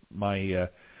 with my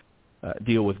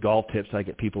deal with golf tips, I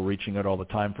get people reaching out all the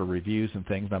time for reviews and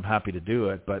things, and I'm happy to do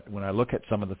it. But when I look at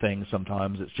some of the things,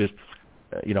 sometimes it's just,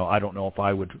 I don't know if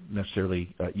I would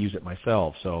necessarily use it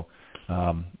myself. So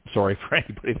sorry for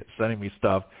anybody that's sending me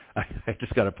stuff. I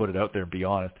just got to put it out there and be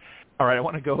honest. All right, I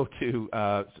want to go to,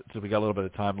 so we got a little bit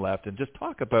of time left, and just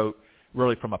talk about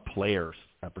really from a player's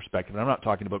perspective. And I'm not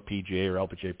talking about PGA or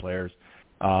LPGA players.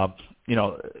 The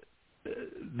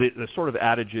sort of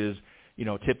adage is,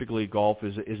 typically golf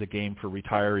is a game for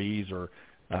retirees or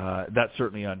That's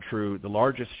certainly untrue. The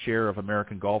largest share of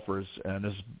American golfers, and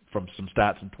this is from some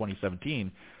stats in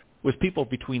 2017, was people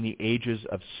between the ages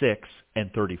of 6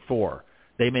 and 34.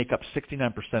 They make up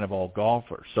 69% of all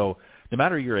golfers. So no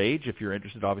matter your age, if you're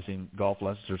interested, obviously, in golf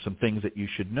lessons, there's some things that you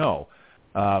should know.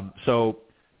 I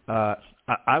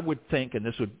would think, and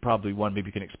this would probably one maybe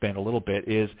you can expand a little bit,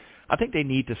 is I think they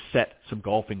need to set some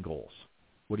golfing goals.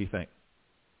 What do you think?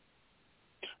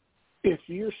 If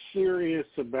you're serious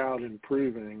about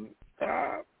improving,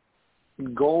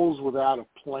 goals without a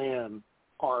plan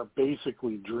are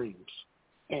basically dreams.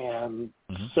 And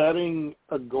setting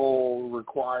a goal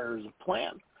requires a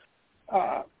plan.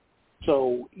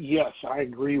 So, yes, I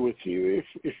agree with you.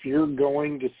 If you're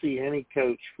going to see any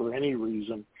coach for any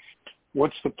reason,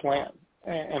 what's the plan?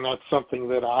 And that's something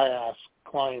that I ask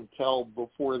clientele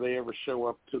before they ever show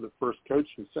up to the first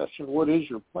coaching session. What is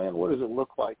your plan? What does it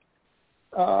look like?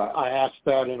 I ask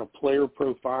that in a player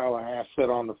profile. I ask that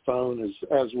on the phone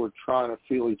as we're trying to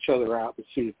feel each other out to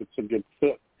see if it's a good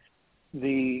fit.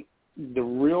 The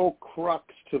real crux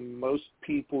to most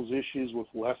people's issues with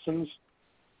lessons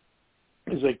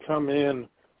is they come in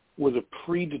with a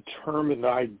predetermined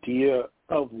idea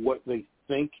of what they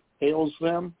think ails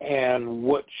them and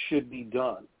what should be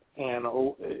done. And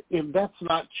if that's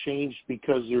not changed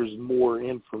because there's more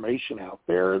information out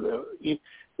there,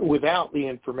 without the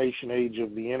information age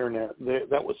of the internet,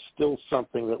 that was still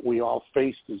something that we all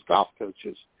faced as golf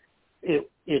coaches.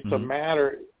 It's a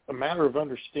matter of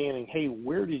understanding, hey,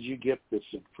 where did you get this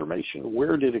information?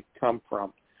 Where did it come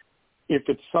from? If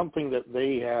it's something that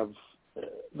they have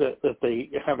that they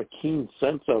have a keen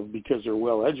sense of because they're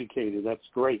well educated, that's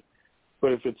great.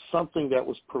 But if it's something that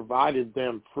was provided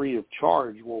them free of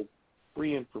charge, well,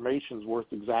 free information is worth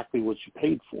exactly what you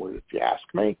paid for it, if you ask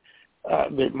me.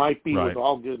 It might be with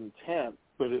all good intent,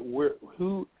 but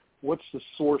what's the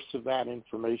source of that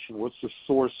information? What's the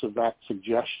source of that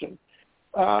suggestion?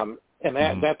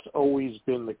 And that's always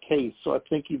been the case. So I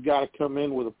think you've got to come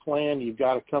in with a plan. You've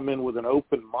got to come in with an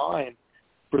open mind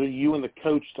for you and the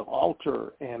coach to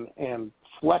alter and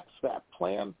flex that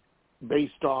plan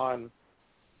based on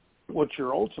what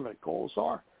your ultimate goals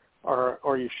are.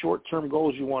 Are your short-term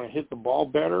goals you want to hit the ball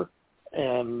better,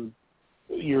 and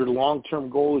your long-term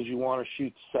goal is you want to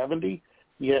shoot 70,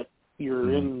 yet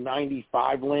you're in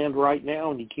 95 land right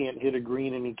now and you can't hit a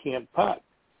green and you can't putt?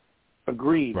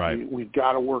 Agreed. Right. We've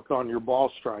got to work on your ball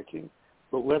striking.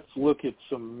 But let's look at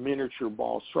some miniature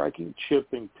ball striking,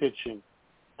 chipping, pitching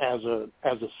as a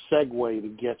segue to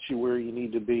get you where you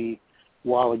need to be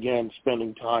while, again,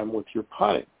 spending time with your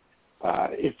putting.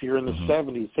 If you're in the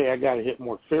 70s, say, I got to hit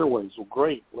more fairways. Well,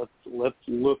 great. Let's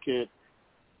look at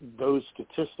those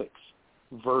statistics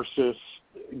versus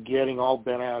getting all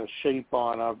bent out of shape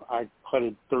on I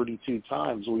putted 32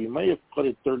 times. Well, you may have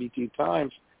putted 32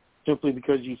 times simply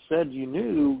because you said you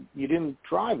knew you didn't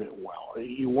drive it well.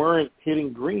 You weren't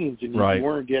hitting greens and you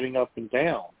weren't getting up and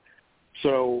down.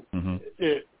 So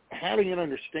having an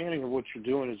understanding of what you're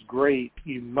doing is great.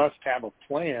 You must have a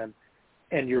plan,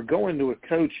 and you're going to a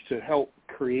coach to help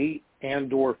create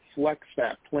and or flex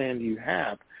that plan you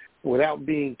have. Without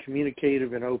being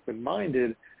communicative and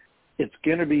open-minded, it's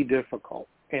going to be difficult.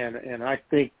 And I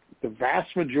think the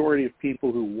vast majority of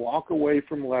people who walk away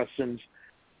from lessons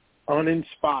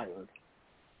uninspired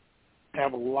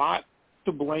have a lot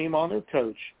to blame on their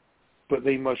coach, but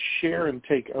they must share and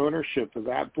take ownership of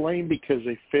that blame because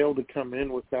they failed to come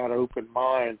in with that open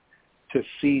mind to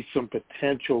see some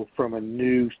potential from a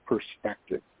new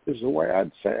perspective, is the way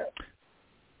I'd say it.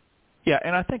 Yeah,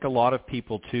 and I think a lot of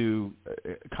people, too,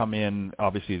 come in,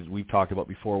 obviously, as we've talked about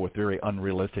before, with very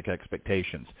unrealistic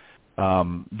expectations.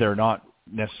 They're not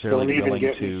necessarily willing to... Don't even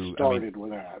get me started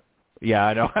with that. Yeah,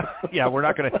 I know. Yeah, we're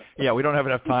not going to. Yeah, we don't have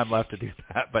enough time left to do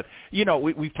that. But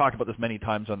we've talked about this many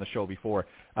times on the show before,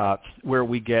 where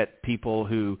we get people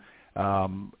who,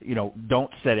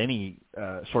 don't set any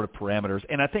sort of parameters,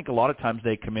 and I think a lot of times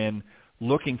they come in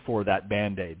looking for that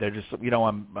Band-Aid. They're just,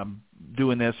 I'm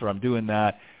doing this or I'm doing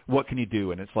that. What can you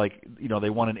do? And it's like, they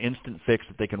want an instant fix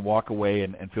that they can walk away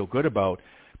and feel good about.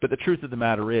 But the truth of the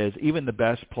matter is, even the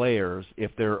best players,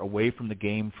 if they're away from the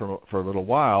game for a little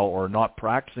while or not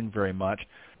practicing very much,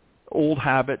 old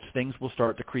habits, things will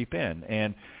start to creep in.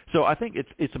 And so I think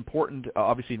it's important,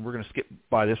 obviously, and we're going to skip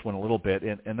by this one a little bit,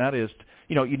 and that is,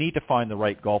 you need to find the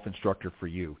right golf instructor for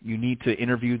you. You need to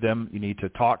interview them. You need to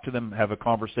talk to them, have a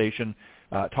conversation,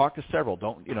 talk to several.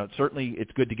 Certainly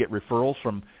it's good to get referrals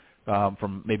from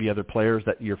maybe other players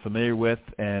that you're familiar with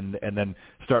and then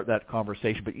start that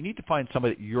conversation. But you need to find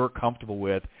somebody that you're comfortable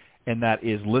with and that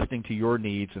is listening to your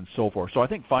needs and so forth. So I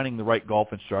think finding the right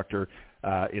golf instructor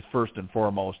is first and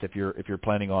foremost if you're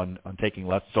planning on taking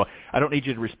lessons. So I don't need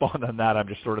you to respond on that. I'm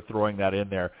just sort of throwing that in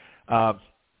there.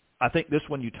 I think this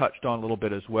one you touched on a little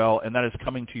bit as well, and that is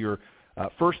coming to your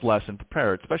first lesson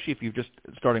prepared, especially if you're just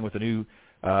starting with a new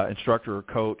instructor or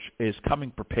coach, is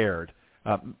coming prepared.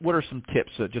 What are some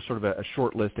tips, just sort of a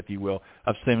short list, if you will,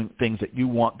 of some things that you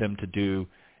want them to do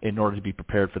in order to be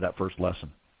prepared for that first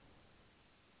lesson?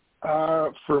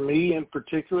 For me in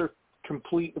particular,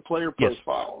 complete the player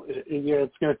profile. Yes.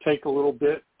 It's going to take a little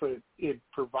bit, but it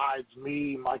provides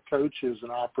me, my coaches,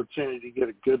 an opportunity to get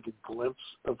a good glimpse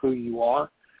of who you are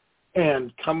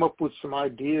and come up with some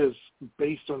ideas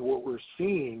based on what we're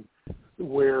seeing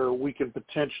where we can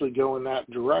potentially go in that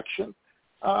direction.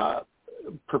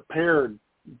 Prepared,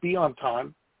 be on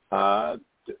time,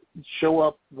 show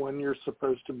up when you're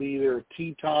supposed to be there.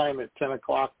 Tee time at 10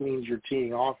 o'clock means you're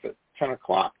teeing off at 10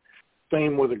 o'clock.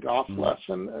 Same with a golf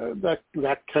lesson.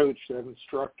 That coach, that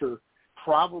instructor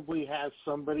probably has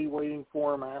somebody waiting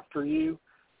for him after you.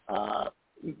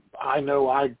 I know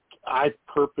I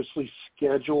purposely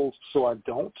schedule so I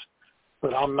don't,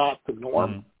 but I'm not the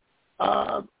norm.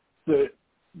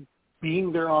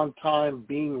 Being there on time,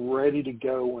 being ready to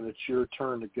go when it's your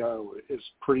turn to go is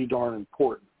pretty darn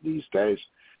important these days.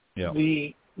 Yeah.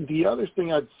 The other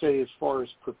thing I'd say as far as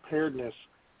preparedness,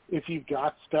 if you've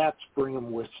got stats, bring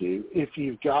them with you. If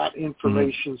you've got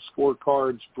information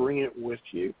scorecards, bring it with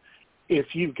you.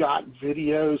 If you've got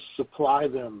videos, supply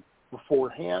them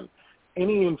beforehand.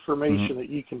 Any information that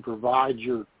you can provide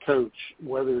your coach,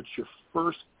 whether it's your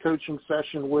first coaching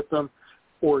session with them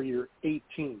or your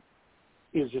 18th,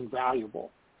 is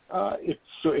invaluable.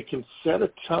 So it can set a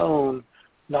tone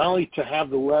not only to have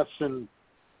the lesson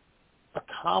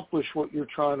accomplish what you're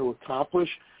trying to accomplish,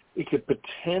 it could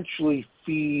potentially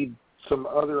feed some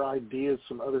other ideas,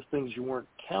 some other things you weren't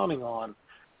counting on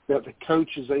that the coach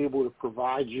is able to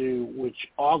provide you, which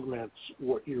augments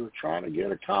what you were trying to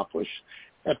get accomplished.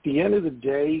 At the end of the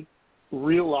day,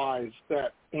 realize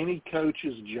that any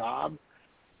coach's job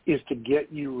is to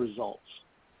get you results.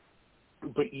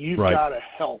 But you've got to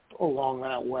help along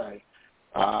that way.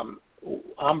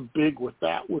 I'm big with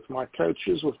that with my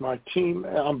coaches, with my team.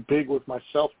 I'm big with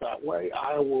myself that way.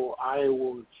 I will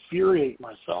infuriate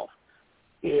myself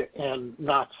and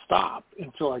not stop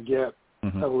until I get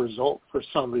a result for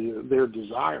somebody that they're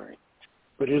desiring.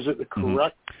 But is it the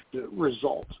correct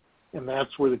result? And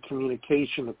that's where the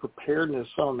communication, the preparedness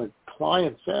on the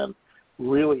client's end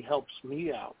really helps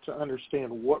me out to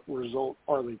understand what result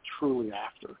are they truly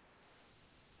after.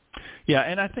 Yeah,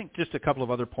 and I think just a couple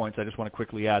of other points I just want to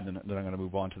quickly add, and then I'm going to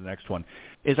move on to the next one,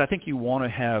 is I think you want to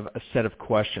have a set of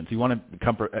questions. You want to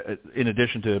come, in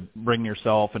addition to bringing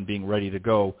yourself and being ready to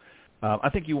go, I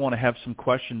think you want to have some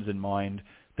questions in mind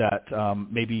that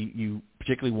maybe you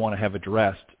particularly want to have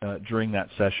addressed during that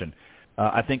session.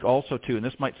 I think also, too, and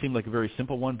this might seem like a very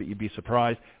simple one, but you'd be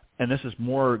surprised, and this is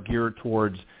more geared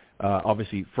towards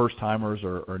obviously first-timers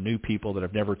or new people that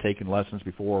have never taken lessons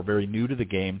before or very new to the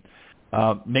game.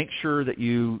 Make sure that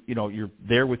you're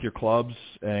there with your clubs,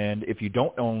 and if you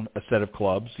don't own a set of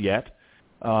clubs yet,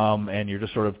 and you're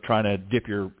just sort of trying to dip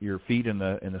your feet in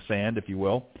the sand, if you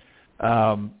will,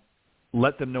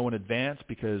 let them know in advance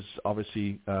because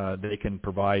obviously they can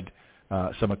provide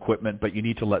some equipment, but you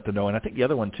need to let them know. And I think the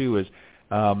other one too is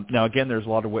now again, there's a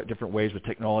lot of different ways with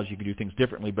technology you can do things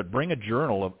differently, but bring a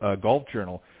journal, a golf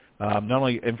journal, not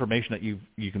only information that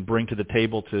you can bring to the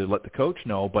table to let the coach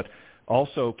know, but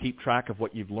also keep track of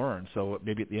what you've learned. So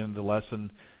maybe at the end of the lesson,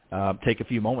 take a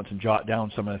few moments and jot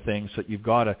down some of the things that you've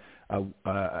got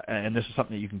and this is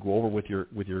something that you can go over with your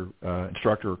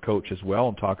instructor or coach as well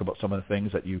and talk about some of the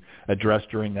things that you addressed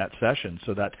during that session.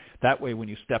 So that way when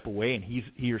you step away and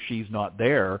he or she's not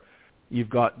there, you've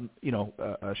got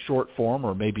a short form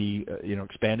or maybe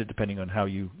expanded depending on how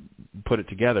you put it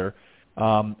together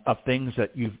of things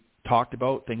that you've talked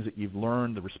about, things that you've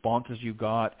learned, the responses you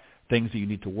got, things that you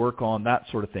need to work on, that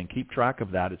sort of thing. Keep track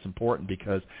of that. It's important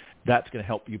because that's going to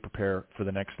help you prepare for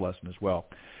the next lesson as well.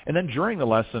 And then during the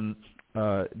lesson,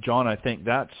 John, I think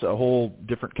that's a whole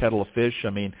different kettle of fish. I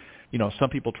mean, some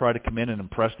people try to come in and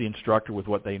impress the instructor with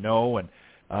what they know, and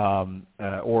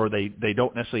or they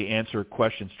don't necessarily answer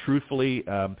questions truthfully,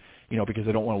 because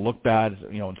they don't want to look bad.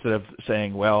 Instead of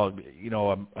saying, well,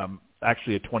 I'm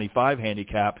actually a 25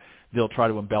 handicap, they'll try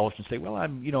to embellish and say, well,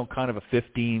 I'm, kind of a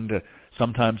 15 to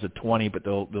sometimes a 20, but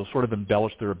they'll sort of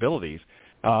embellish their abilities.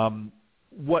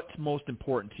 What's most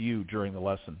important to you during the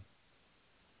lesson?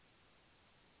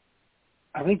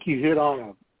 I think you hit on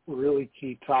a really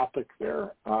key topic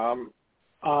there.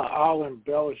 I'll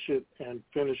embellish it and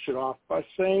finish it off by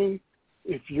saying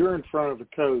if you're in front of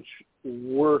a coach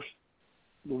worth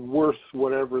worth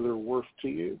whatever they're worth to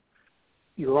you.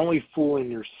 You're only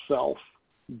fooling yourself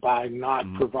by not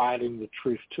providing the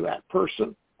truth to that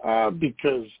person,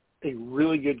 because a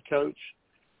really good coach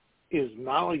is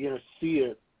not only going to see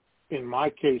it. In my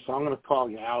case, I'm going to call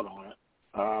you out on it.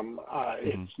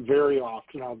 It's very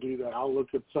often I'll do that. I'll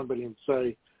look at somebody and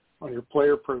say, on your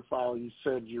player profile, you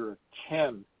said you're a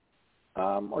 10.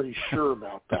 Are you sure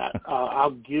about that?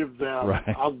 I'll give them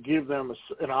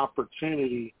an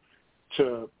opportunity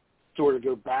to sort of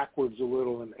go backwards a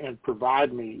little and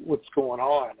provide me what's going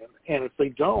on. And if they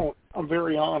don't, I'm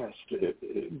very honest.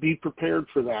 Be prepared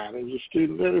for that. As a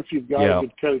student, if you've got a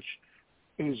good coach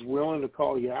who's willing to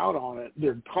call you out on it,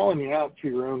 they're calling you out for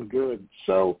your own good.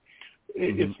 So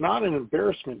it's not an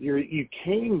embarrassment. You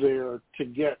came there to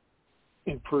get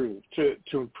improved, to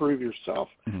improve yourself.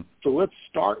 So let's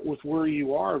start with where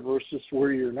you are versus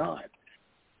where you're not.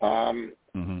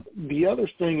 The other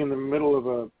thing in the middle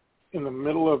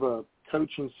of a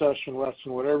coaching session,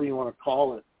 lesson, whatever you want to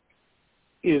call it,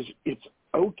 is it's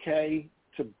okay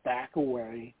to back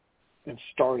away and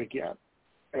start again.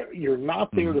 You're not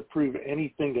there to prove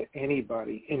anything to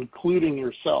anybody, including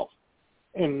yourself.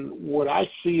 And what I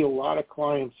see a lot of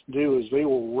clients do is they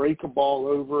will rake a ball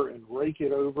over and rake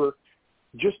it over,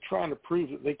 just trying to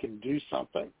prove that they can do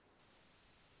something.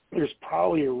 There's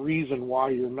probably a reason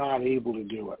why you're not able to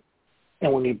do it.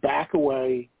 And when you back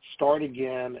away, start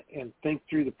again, and think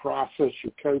through the process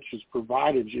your coach has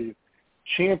provided you,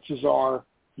 chances are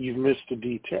you've missed a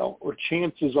detail, or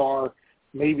chances are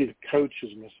maybe the coach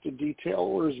has missed a detail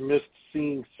or has missed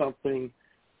seeing something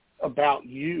about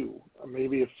you,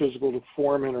 maybe a physical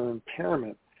deformity or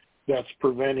impairment that's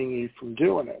preventing you from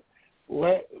doing it.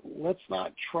 Let's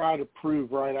not try to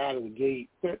prove right out of the gate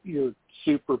that you're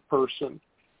super person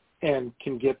and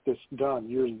can get this done.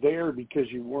 You're there because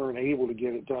you weren't able to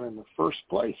get it done in the first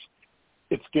place.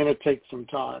 It's going to take some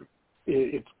time.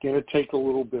 It's going to take a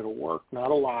little bit of work,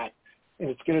 not a lot, and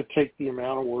it's going to take the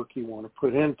amount of work you want to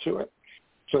put into it.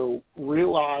 So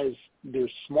realize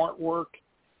there's smart work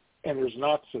and there's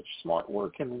not such smart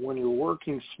work. And when you're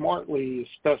working smartly,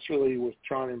 especially with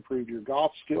trying to improve your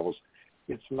golf skills,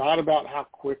 it's not about how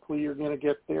quickly you're going to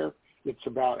get there. It's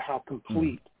about how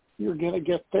complete you're going to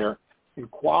get there. And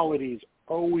quality is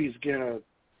always going to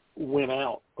win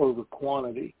out over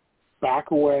quantity.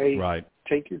 Back away. Right.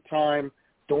 Take your time.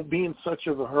 Don't be in such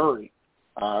of a hurry.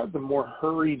 The more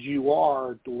hurried you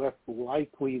are, the less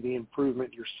likely the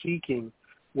improvement you're seeking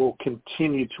will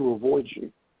continue to avoid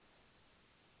you.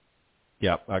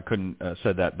 Yeah, I couldn't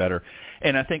said that better.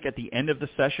 And I think at the end of the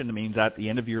session, it means at the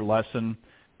end of your lesson,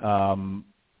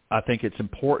 I think it's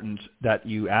important that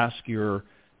you ask your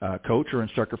coach or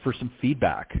instructor for some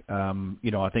feedback.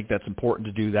 I think that's important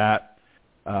to do that.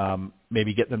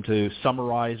 Maybe get them to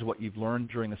summarize what you've learned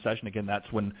during the session. Again, that's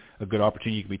when a good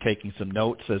opportunity. You can be taking some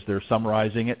notes as they're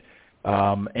summarizing it.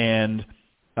 And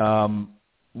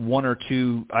one or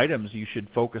two items you should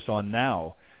focus on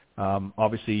now.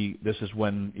 Obviously, this is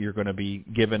when you're going to be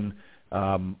given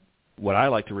what I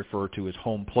like to refer to as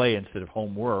home play instead of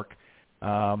homework.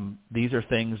 These are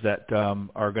things that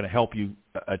are going to help you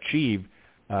achieve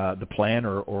the plan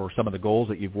or some of the goals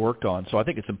that you've worked on. So I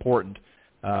think it's important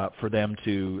for them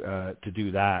to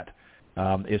do that,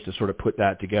 is to sort of put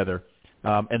that together.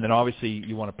 And then obviously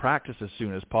you want to practice as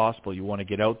soon as possible. You want to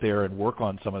get out there and work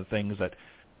on some of the things that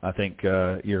I think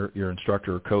your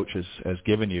instructor or coach has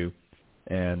given you,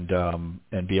 and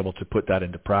be able to put that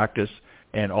into practice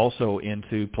and also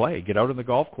into play. Get out on the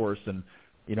golf course, and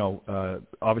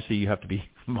obviously you have to be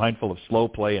mindful of slow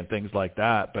play and things like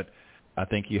that. But I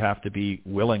think you have to be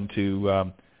willing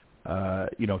to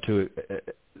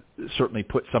certainly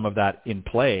put some of that in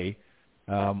play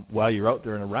while you're out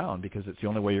there and around, because it's the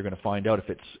only way you're going to find out if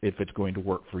it's going to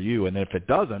work for you. And if it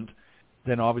doesn't,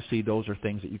 then obviously those are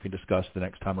things that you can discuss the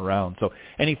next time around. So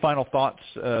any final thoughts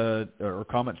or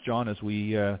comments, John, as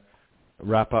we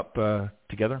wrap up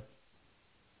together?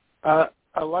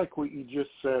 I like what you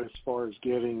just said as far as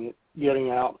getting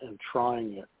out and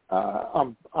trying it.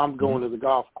 I'm going to the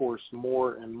golf course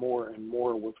more and more and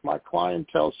more with my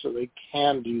clientele so they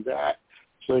can do that,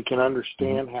 so they can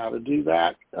understand how to do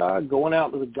that. Going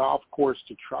out to the golf course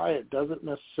to try it doesn't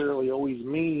necessarily always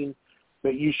mean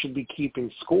that you should be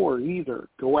keeping score either.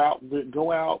 Go out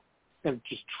and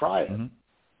just try it.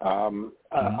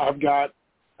 I've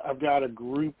got a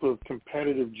group of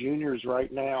competitive juniors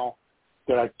right now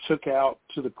that I took out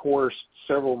to the course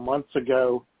several months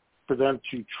ago for them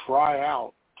to try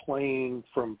out playing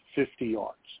from 50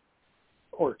 yards,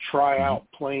 or try out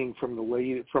playing from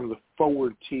the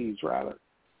forward tees rather.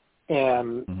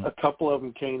 And a couple of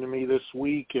them came to me this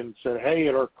week and said, "Hey,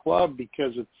 at our club,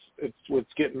 because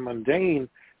it's getting mundane.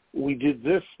 We did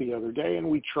this the other day, and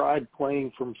we tried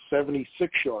playing from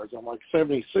 76 yards. I'm like,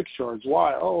 76 yards?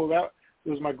 Why? Oh, that it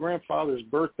was my grandfather's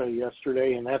birthday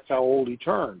yesterday, and that's how old he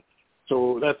turned.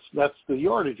 So that's the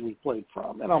yardage we played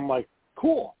from. And I'm like,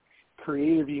 cool.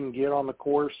 Creative you can get on the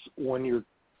course when you're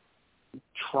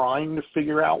trying to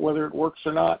figure out whether it works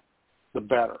or not, the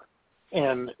better.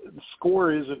 And the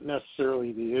score isn't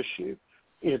necessarily the issue.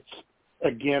 It's,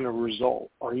 again, a result.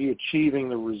 Are you achieving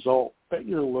the result that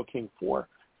you're looking for?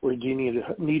 Or do you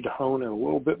need to hone it a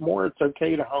little bit more? It's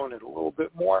okay to hone it a little bit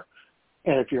more.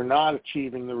 And if you're not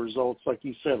achieving the results, like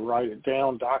you said, write it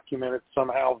down, document it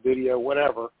somehow, video,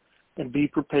 whatever, and be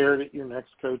prepared at your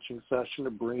next coaching session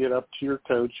to bring it up to your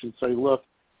coach and say, look,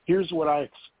 here's what I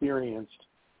experienced.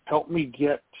 Help me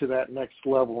get to that next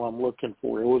level I'm looking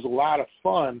for. It was a lot of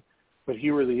fun, but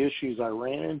here are the issues I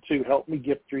ran into. Help me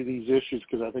get through these issues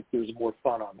because I think there's more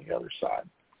fun on the other side.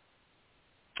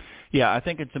 Yeah, I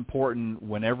think it's important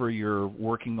whenever you're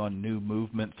working on new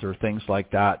movements or things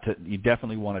like that, you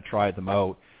definitely want to try them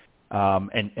out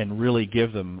and really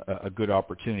give them a good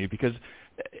opportunity, because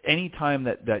any time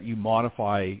that you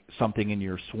modify something in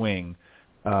your swing,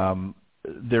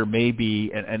 there may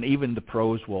be, and even the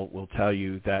pros will tell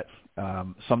you that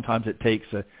sometimes it takes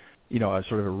a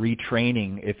sort of a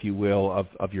retraining, if you will,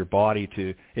 of your body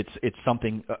to, it's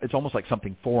something, it's almost like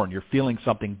something foreign. You're feeling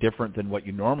something different than what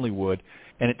you normally would,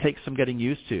 and it takes some getting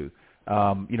used to.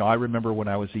 I remember when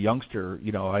I was a youngster,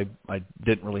 I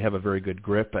didn't really have a very good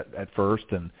grip at first,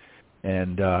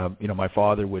 and my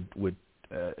father would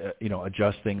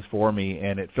adjust things for me,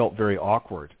 and it felt very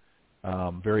awkward,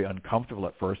 very uncomfortable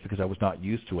at first because I was not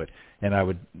used to it. And I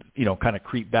would, kind of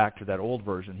creep back to that old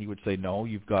version. He would say, no,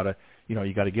 you've got to,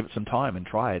 you got to give it some time and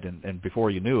try it. And before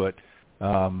you knew it,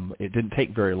 it didn't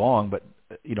take very long, but,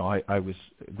 I was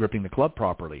gripping the club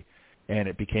properly, and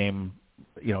it became,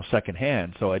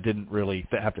 secondhand. So I didn't really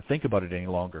have to think about it any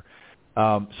longer.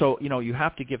 So, you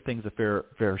have to give things a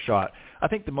fair shot. I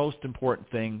think the most important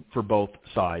thing for both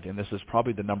sides, and this is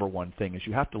probably the number one thing, is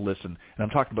you have to listen. And I'm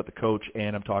talking about the coach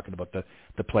and I'm talking about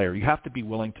the player. You have to be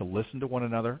willing to listen to one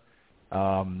another.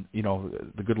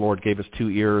 The good Lord gave us 2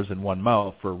 ears and 1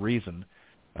 mouth for a reason.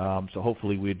 So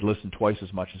hopefully we'd listen twice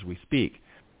as much as we speak.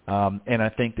 And I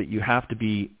think that you have to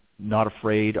be not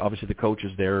afraid. Obviously the coach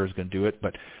is there, is going to do it,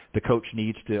 but the coach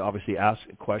needs to obviously ask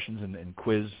questions and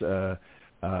quiz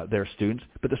their students,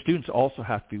 but the students also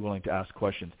have to be willing to ask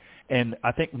questions. And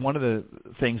I think one of the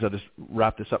things, I'll just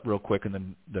wrap this up real quick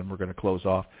and then we're going to close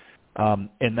off,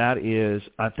 and that is,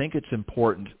 I think it's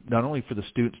important not only for the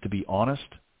students to be honest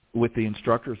with the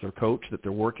instructors or coach that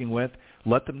they're working with,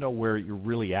 let them know where you're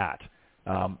really at.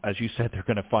 As you said, they're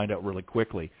going to find out really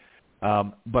quickly.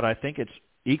 But I think it's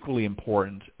equally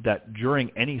important that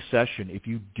during any session, if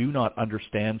you do not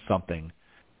understand something,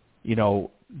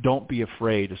 don't be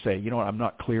afraid to say, I'm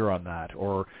not clear on that,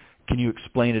 or can you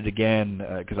explain it again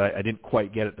because I didn't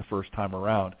quite get it the first time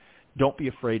around. Don't be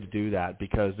afraid to do that,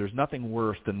 because there's nothing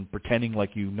worse than pretending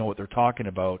like you know what they're talking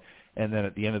about, and then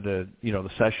at the end of the the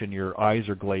session your eyes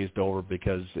are glazed over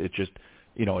because it just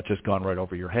it's just gone right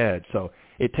over your head. So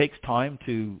it takes time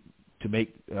to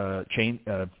make change.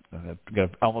 I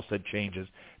almost said changes,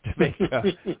 to make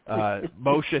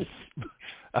motion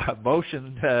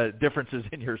differences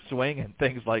in your swing and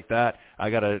things like that. I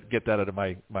got to get that out of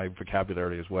my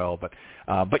vocabulary as well.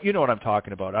 But you know what I'm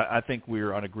talking about. I think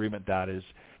we're on agreement that is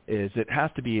it has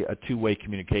to be a two-way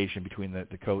communication between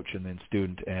the coach and the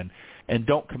student, and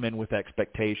don't come in with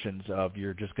expectations of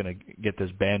you're just going to get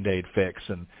this Band-Aid fix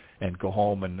and go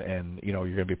home and you're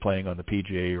going to be playing on the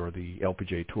PGA or the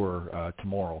LPGA Tour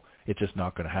tomorrow. It's just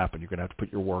not going to happen. You're going to have to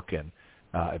put your work in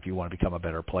if you want to become a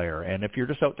better player. And if you're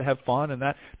just out to have fun, and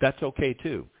that's okay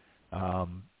too.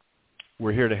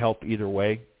 We're here to help either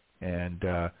way,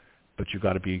 but you've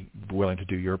got to be willing to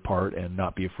do your part and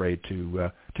not be afraid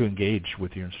to engage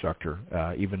with your instructor,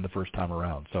 even the first time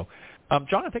around. So,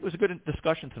 John, I think it was a good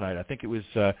discussion tonight. I think it was,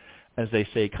 as they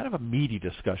say, kind of a meaty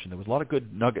discussion. There was a lot of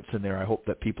good nuggets in there I hope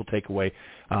that people take away.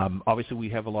 Obviously, we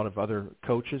have a lot of other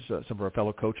coaches, some of our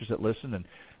fellow coaches that listen, and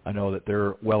I know that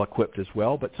they're well-equipped as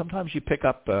well. But sometimes you pick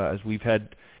up, as we've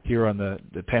had here on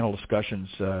the panel discussions,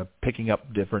 picking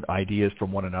up different ideas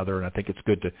from one another, and I think it's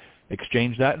good to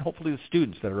exchange that. And hopefully the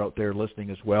students that are out there listening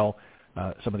as well,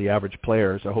 some of the average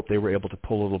players, I hope they were able to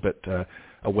pull a little bit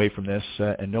away from this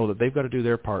and know that they've got to do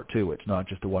their part too. It's not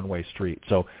just a one-way street.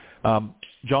 So,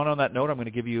 John, on that note, I'm going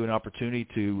to give you an opportunity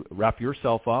to wrap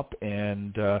yourself up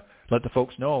and let the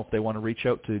folks know if they want to reach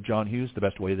out to John Hughes, the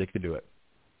best way they can do it.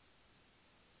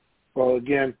 Well,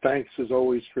 again, thanks as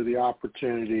always for the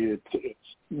opportunity. It's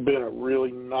been a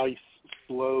really nice,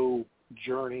 slow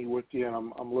journey with you, and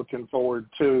I'm looking forward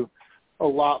to a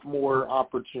lot more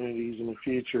opportunities in the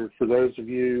future. For those of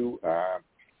you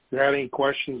who had any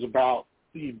questions about,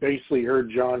 you basically heard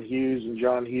John Hughes and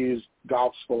John Hughes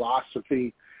Golf's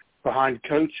philosophy behind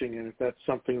coaching, and if that's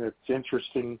something that's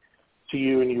interesting to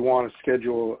you and you want to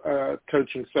schedule a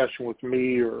coaching session with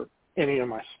me or any of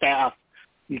my staff,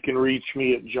 you can reach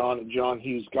me at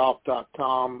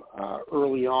john@johnhughesgolf.com.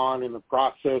 Early on in the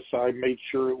process, I made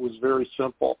sure it was very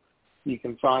simple. You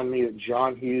can find me at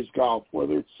John Hughes Golf,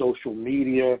 whether it's social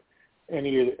media,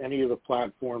 any of the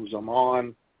platforms I'm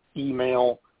on,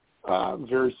 email.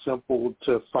 Very simple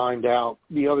to find out.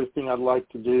 The other thing I'd like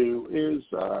to do is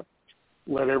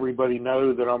let everybody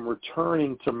know that I'm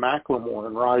returning to Macklemore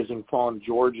in Rising Fawn,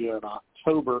 Georgia in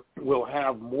October. We'll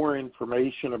have more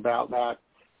information about that.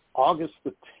 August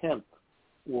the 10th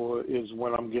is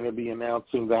when I'm going to be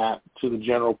announcing that to the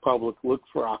general public. Look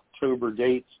for October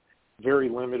dates, very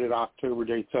limited October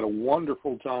dates. Had a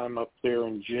wonderful time up there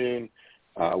in June.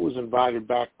 I was invited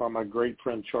back by my great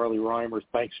friend Charlie Reimer.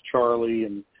 Thanks, Charlie,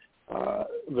 and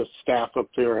the staff up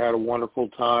there had a wonderful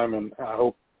time, and I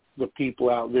hope the people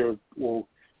out there will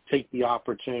take the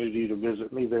opportunity to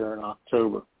visit me there in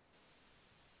October.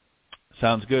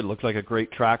 Sounds good. Looks like a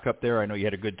great track up there. I know you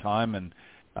had a good time, and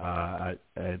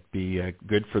it'd be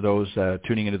good for those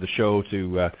tuning into the show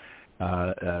to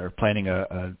are planning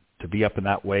to be up in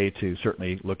that way to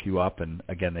certainly look you up. And,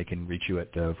 again, they can reach you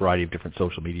at a variety of different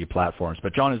social media platforms.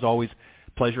 But, John, as always,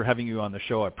 pleasure having you on the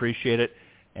show. I appreciate it.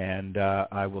 And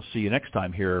I will see you next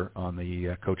time here on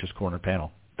the Coach's Corner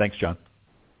panel. Thanks, John.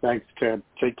 Thanks, Ted.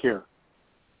 Take care.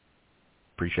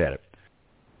 Appreciate it.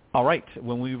 All right.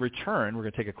 When we return, we're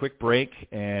going to take a quick break,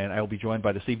 and I will be joined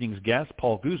by this evening's guest,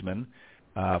 Paul Guzman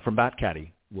from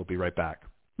BATCADDY. We'll be right back.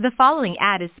 The following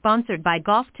ad is sponsored by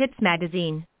Golf Tips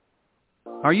Magazine.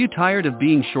 Are you tired of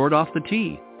being short off the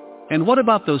tee? And what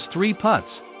about those 3 putts?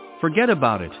 Forget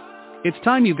about it. It's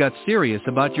time you got serious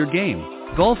about your game.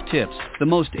 Golf Tips, the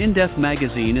most in-depth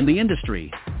magazine in the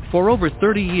industry. For over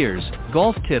 30 years,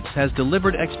 Golf Tips has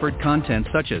delivered expert content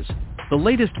such as the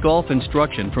latest golf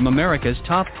instruction from America's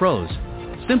top pros,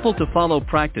 simple-to-follow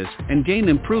practice and game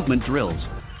improvement drills,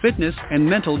 fitness and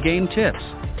mental game tips,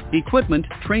 equipment,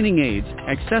 training aids,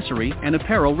 accessory and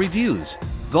apparel reviews,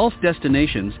 golf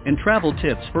destinations and travel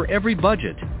tips for every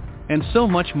budget, and so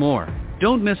much more.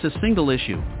 Don't miss a single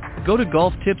issue. Go to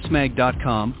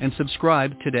golftipsmag.com and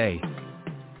subscribe today.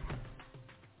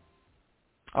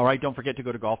 All right, don't forget to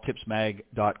go to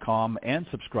golftipsmag.com and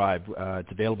subscribe.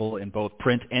 It's available in both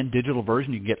print and digital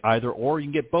version. You can get either or you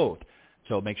can get both.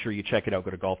 So make sure you check it out.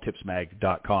 Go to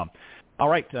golftipsmag.com. All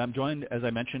right, I'm joined, as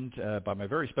I mentioned, by my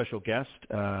very special guest.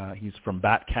 He's from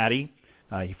BATCADDY.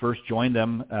 He first joined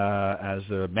them as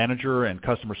a manager and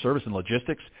customer service and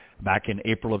logistics back in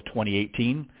April of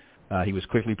 2018. He was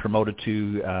quickly promoted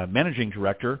to managing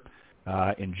director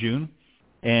in June.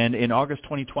 And in August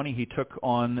 2020, he took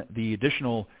on the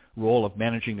additional role of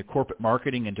managing the corporate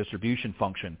marketing and distribution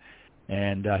function.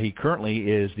 And he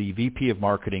currently is the VP of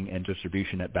Marketing and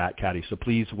Distribution at BATCADDY. So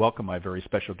please welcome my very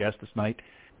special guest this night,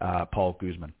 Paul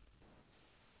Guzman.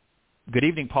 Good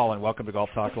evening, Paul, and welcome to Golf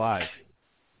Talk Live.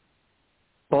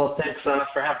 Well, thanks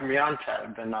for having me on, Ted.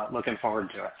 I've been looking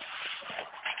forward to it.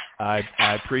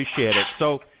 I appreciate it.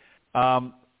 So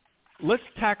let's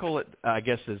tackle it, I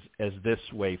guess, as this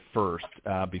way first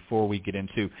before we get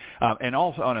into, and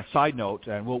also on a side note,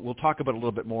 and we'll talk about it a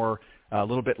little bit more a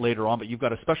little bit later on, but you've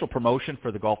got a special promotion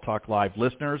for the Golf Talk Live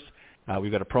listeners.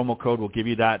 We've got a promo code. We'll give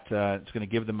you that. It's going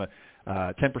to give them a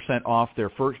 10% off their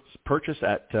first purchase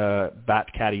at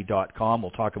BATCADDY.com.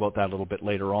 We'll talk about that a little bit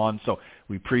later on. So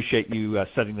we appreciate you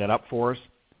setting that up for us.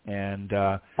 And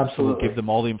we'll give them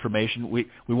all the information. We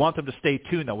want them to stay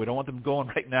tuned, though. We don't want them going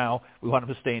right now. We want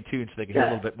them to stay in tune so they can hear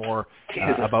a little bit more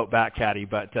about BATCADDY.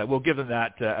 But we'll give them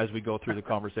that as we go through the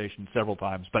conversation several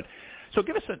times. But so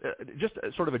give us just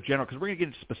sort of a general, because we're going to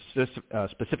get into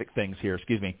specific things here,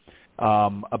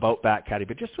 about BATCADDY.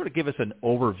 But just sort of give us an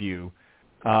overview.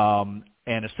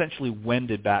 And essentially, when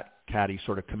did BATCADDY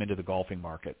sort of come into the golfing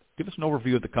market? Give us an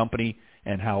overview of the company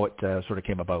and how it sort of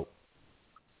came about.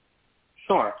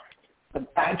 Sure.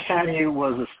 BATCADDY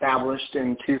was established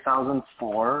in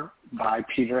 2004 by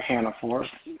Peter Hannaford,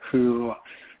 who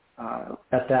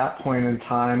at that point in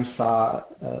time saw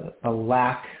a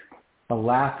lack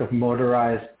of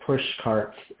motorized push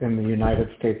carts in the United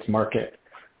States market.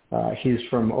 He's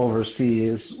from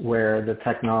overseas where the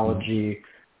technology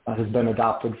has been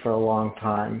adopted for a long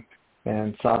time,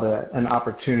 and saw an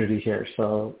opportunity here.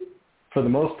 So for the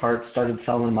most part, started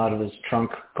selling them out of his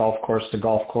trunk, golf course to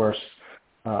golf course,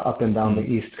 up and down the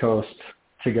East Coast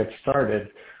to get started.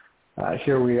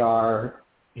 Here we are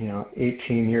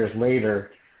 18 years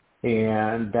later,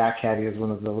 and BATCADDY is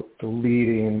one of the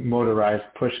leading motorized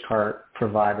push cart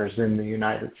providers in the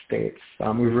United States.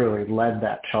 We've really led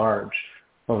that charge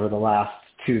over the last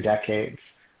 2 decades.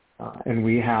 And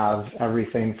we have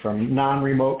everything from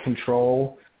non-remote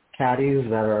control caddies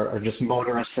that are just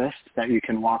motor assist that you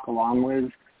can walk along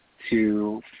with,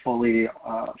 to fully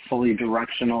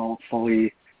directional,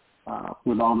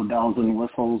 with all the bells and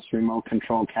whistles, remote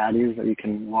control caddies that you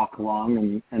can walk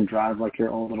along and drive like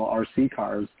your old little RC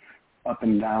cars up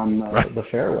and down the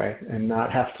fairway and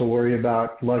not have to worry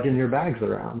about lugging your bags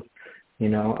around.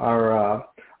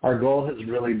 Our goal has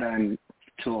really been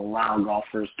to allow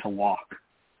golfers to walk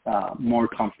more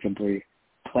comfortably,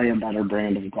 play a better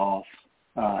brand of golf,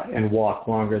 and walk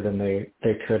longer than they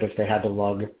could if they had to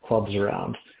lug clubs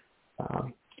around.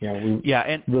 We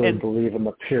really believe in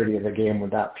the purity of the game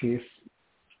with that piece.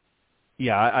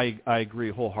 Yeah, I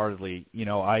agree wholeheartedly.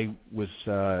 I was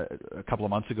a couple of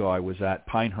months ago, I was at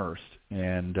Pinehurst,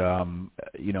 and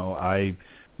I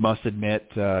must admit,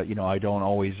 I don't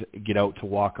always get out to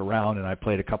walk around, and I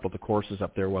played a couple of the courses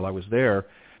up there while I was there,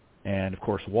 and of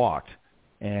course walked.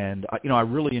 And I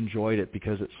really enjoyed it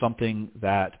because it's something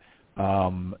that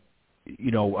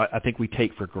I think we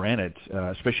take for granted,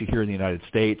 especially here in the United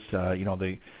States.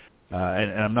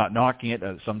 And I'm not knocking it.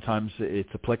 Sometimes it's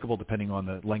applicable depending on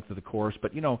the length of the course.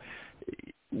 But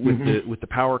with the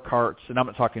power carts, and I'm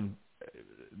not talking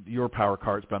your power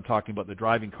carts, but I'm talking about the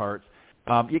driving carts.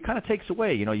 It kind of takes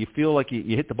away. You feel like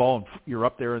you hit the ball and you're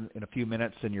up there in a few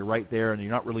minutes, and you're right there, and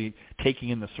you're not really taking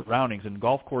in the surroundings. And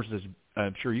golf courses,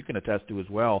 I'm sure you can attest to as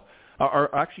well,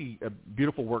 are actually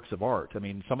beautiful works of art. I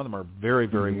mean, some of them are very,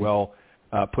 very well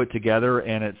put together,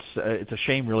 and it's a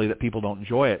shame really that people don't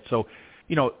enjoy it. So,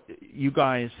 you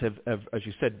guys have, as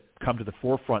you said, come to the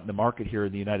forefront in the market here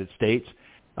in the United States,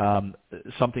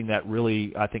 something that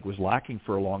really I think was lacking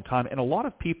for a long time. And a lot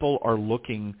of people are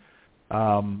looking,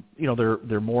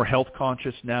 they're more health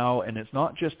conscious now, and it's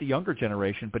not just the younger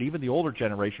generation, but even the older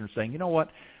generation are saying, you know what,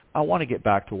 I want to get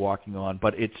back to walking on,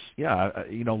 but it's,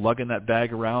 lugging that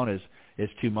bag around is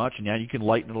too much, and you can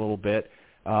lighten it a little bit.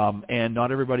 And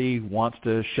not everybody wants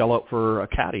to shell out for a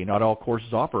caddy. Not all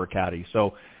courses offer a caddy.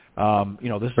 So,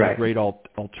 this is a great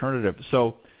alternative.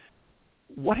 So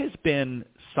what has been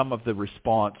some of the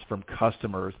response from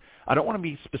customers? I don't want to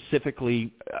be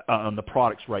specifically on the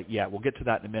products right yet. We'll get to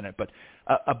that in a minute. But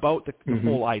about the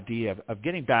whole idea of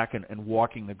getting back and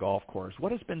walking the golf course,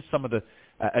 what has been some of the,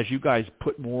 as you guys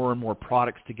put more and more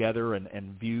products together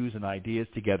and views and ideas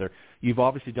together, you've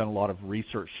obviously done a lot of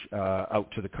research out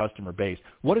to the customer base.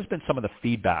 What has been some of the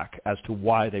feedback as to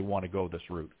why they want to go this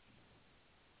route?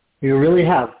 You really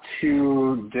have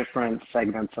 2 different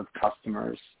segments of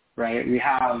customers, right? We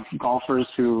have golfers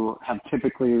who have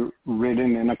typically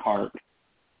ridden in a cart,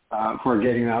 who are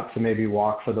getting out to maybe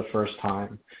walk for the first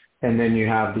time. And then you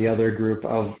have the other group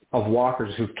of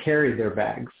walkers who've carried their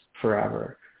bags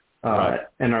forever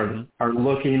and are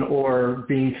looking or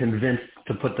being convinced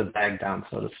to put the bag down,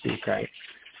 so to speak, right?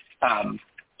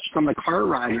 From the cart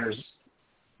riders,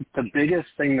 the biggest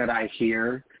thing that I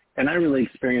hear, and I really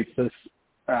experienced this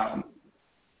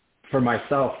for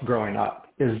myself growing up,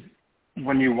 is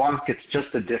when you walk, it's just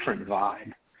a different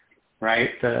vibe, right?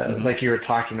 Like you were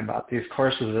talking about, these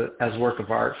courses as work of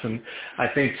art. And I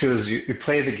think, too, as you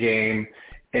play the game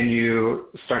and you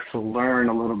start to learn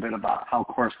a little bit about how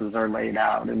courses are laid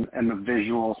out and the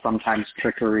visual, sometimes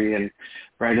trickery, and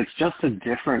right, it's just a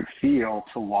different feel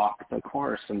to walk the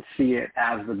course and see it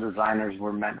as the designers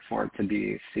were meant for it to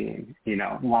be seen.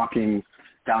 Walking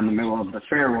down the middle of the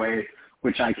fairway,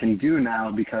 which I can do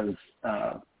now because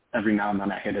every now and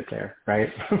then I hit it there, right?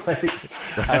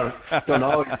 I don't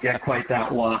always get quite that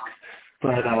walk,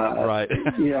 but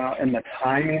and the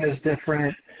timing is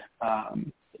different.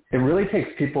 It really takes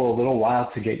people a little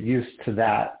while to get used to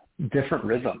that different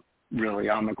rhythm, really,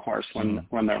 on the course when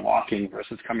they're walking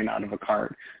versus coming out of a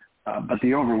cart. But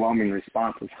the overwhelming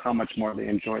response is how much more they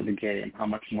enjoy the game, how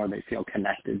much more they feel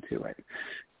connected to it.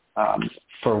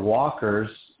 For walkers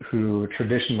who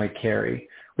traditionally carry,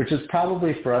 which is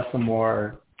probably for us a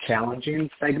more challenging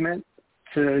segment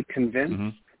to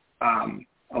convince.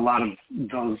 A lot of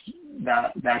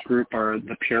that group are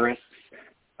the purists,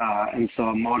 and so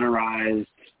a motorized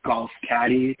golf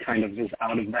caddy kind of is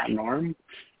out of that norm.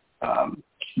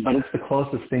 But it's the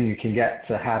closest thing you can get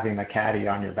to having a caddy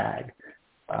on your bag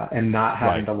and not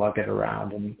having to lug it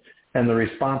around. And the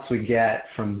response we get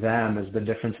from them is the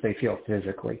difference they feel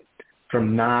physically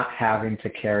from not having to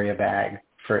carry a bag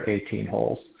for 18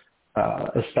 holes,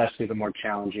 especially the more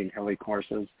challenging hilly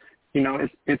courses.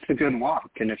 it's a good walk.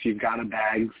 And if you've got a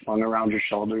bag slung around your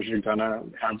shoulders, you're going to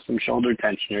have some shoulder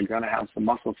tension. You're going to have some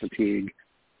muscle fatigue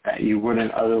that you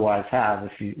wouldn't otherwise have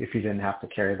if you didn't have to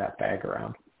carry that bag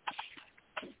around.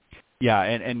 Yeah,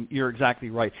 and you're exactly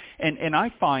right. And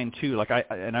I find too,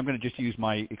 and I'm going to just use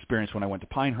my experience when I went to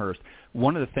Pinehurst.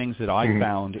 One of the things that I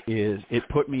found is it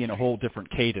put me in a whole different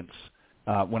cadence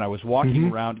when I was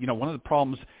walking around. One of the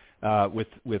problems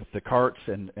with the carts,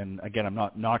 and again, I'm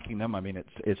not knocking them. I mean,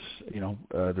 it's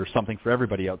there's something for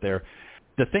everybody out there.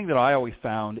 The thing that I always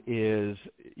found is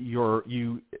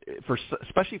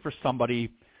especially for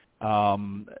somebody.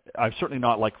 I'm certainly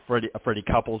not like Freddie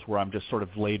Couples, where I'm just sort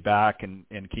of laid back and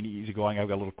easygoing. I've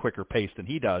got a little quicker pace than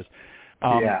he does.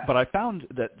 But I found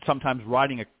that sometimes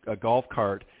riding a golf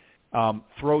cart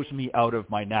throws me out of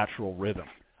my natural rhythm.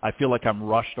 I feel like I'm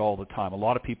rushed all the time. A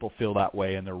lot of people feel that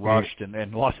way, and they're rushed, and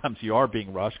a lot of times you are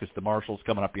being rushed because the marshal's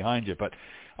coming up behind you. But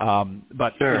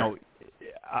sure.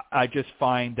 I just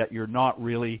find that you're not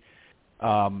really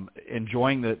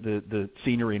enjoying the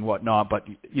scenery and whatnot, but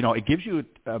it gives you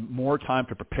more time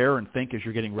to prepare and think as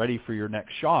you're getting ready for your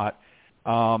next shot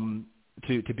to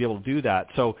be able to do that.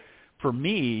 So for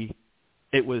me,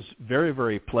 it was very,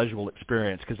 very pleasurable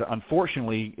experience because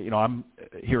unfortunately, I'm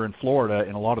here in Florida,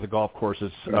 and a lot of the golf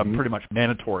courses pretty much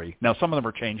mandatory. Now some of them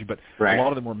are changing, but a lot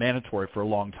of them were mandatory for a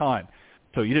long time.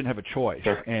 So you didn't have a choice.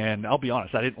 Sure. And I'll be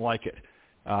honest, I didn't like it.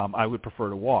 I would prefer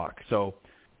to walk.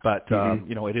 But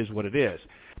it is what it is.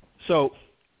 So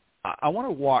I want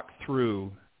to walk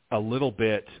through a little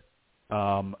bit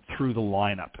through the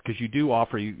lineup because you do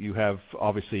offer, you have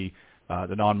obviously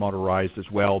the non-motorized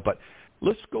as well, but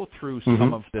let's go through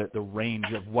some of the range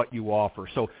of what you offer.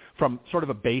 So from sort of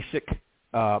a basic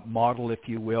model, if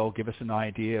you will, give us an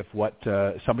idea of what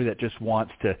somebody that just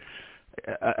wants to,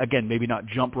 again, maybe not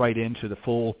jump right into the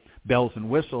full bells and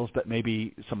whistles, but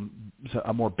maybe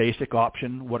a more basic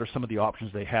option. What are some of the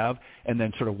options they have? And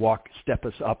then sort of step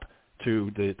us up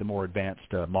to the more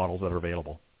advanced models that are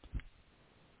available.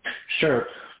 Sure.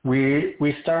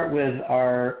 We start with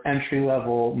our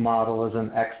entry-level model as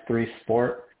an X3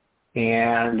 Sport.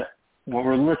 And what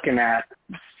we're looking at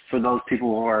for those people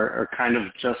who are kind of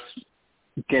just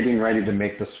getting ready to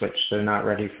make the switch, they're not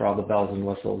ready for all the bells and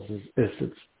whistles, is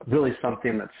it's really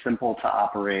something that's simple to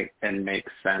operate and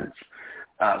makes sense.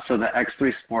 So the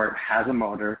X3 Sport has a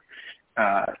motor.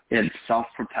 It's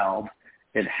self-propelled.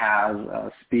 It has a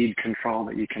speed control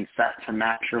that you can set to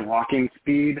match your walking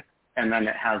speed, and then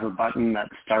it has a button that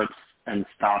starts and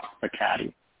stops the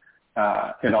caddy.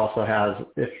 It also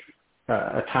has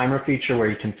a timer feature where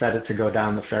you can set it to go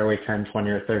down the fairway 10, 20,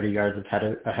 or 30 yards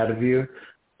ahead of you.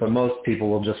 But most people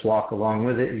will just walk along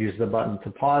with it, use the button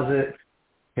to pause it,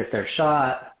 hit their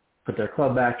shot, put their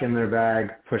club back in their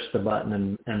bag, push the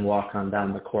button, and walk on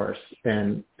down the course.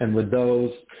 And with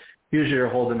those, usually you're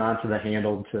holding onto the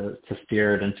handle to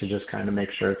steer it and to just kind of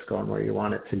make sure it's going where you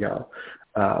want it to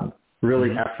go.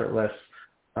 Really effortless.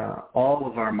 All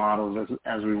of our models,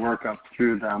 as we work up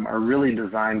through them, are really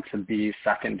designed to be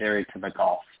secondary to the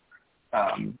golf.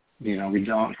 We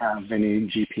don't have any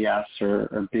GPS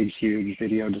or big, huge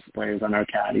video displays on our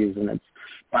caddies, and it's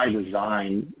by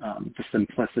design the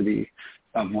simplicity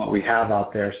of what we have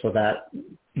out there so that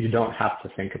you don't have to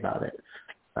think about it.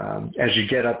 As you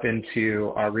get up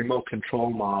into our remote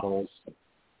control models,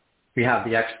 we have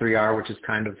the X3R, which is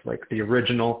kind of like the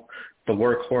original, the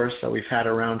workhorse that we've had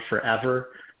around forever.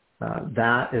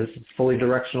 That is fully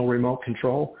directional remote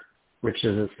control, which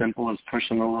is as simple as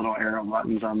pushing the little arrow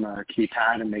buttons on the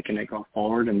keypad and making it go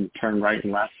forward and turn right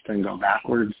and left and go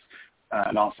backwards.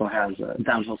 It also has a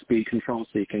downhill speed control,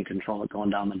 so you can control it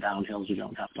going down the downhills. You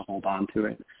don't have to hold on to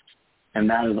it. And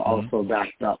that is also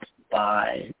backed up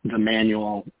by the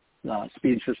manual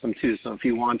speed system, too. So if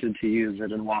you wanted to use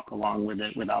it and walk along with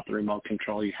it without the remote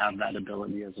control, you have that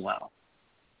ability as well.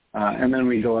 And then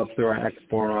we go up through our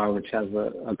X4R, which has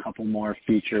a couple more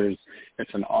features.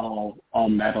 It's an all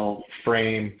metal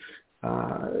frame.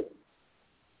 And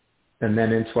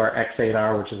then into our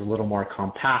X8R, which is a little more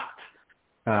compact,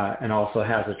 and also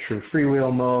has a true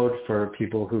freewheel mode for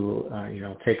people who,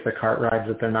 take the cart rides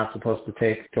that they're not supposed to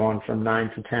take, going from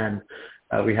 9 to 10.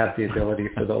 We have the ability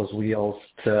for those wheels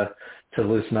to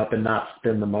loosen up and not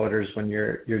spin the motors when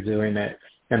you're doing it.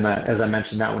 And as I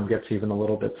mentioned, that one gets even a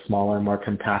little bit smaller and more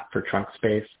compact for trunk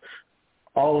space.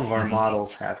 All of our models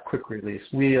have quick release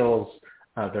wheels.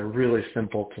 They're really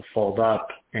simple to fold up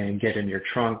and get in your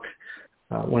trunk.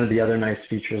 One of the other nice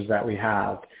features that we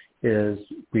have is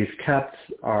we've kept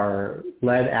our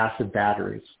lead acid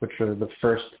batteries, which are the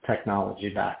first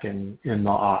technology back in the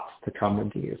aughts to come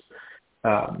with these.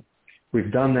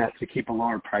 we've done that to keep a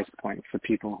lower price point for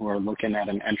people who are looking at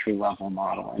an entry-level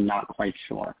model and not quite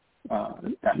sure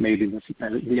that maybe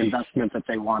the investment that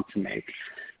they want to make.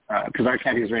 Because our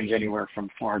caddies range anywhere from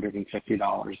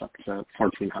 $450 up to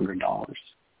 $1,400,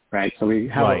 right? So we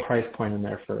have a price point in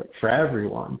there for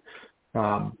everyone.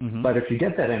 But if you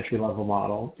get that entry-level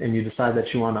model and you decide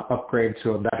that you want to upgrade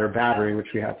to a better battery, which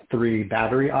we have 3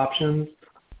 battery options,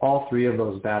 all 3 of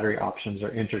those battery options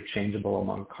are interchangeable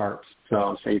among carts.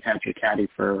 So say you've had your caddy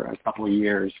for a couple of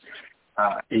years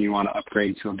and you want to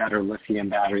upgrade to a better lithium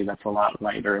battery that's a lot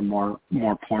lighter and more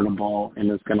portable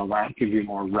and is going to give you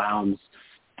more rounds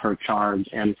per charge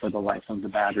and for the life of the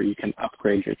battery, you can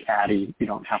upgrade your caddy. You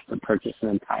don't have to purchase an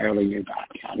entirely new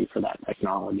BATCADDY for that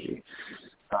technology.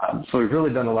 So we've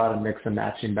really done a lot of mix and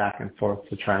matching back and forth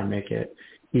to try and make it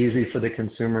easy for the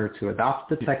consumer to adopt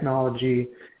the technology,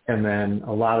 and then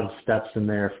a lot of steps in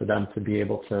there for them to be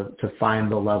able to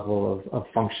find the level of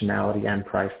functionality and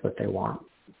price that they want.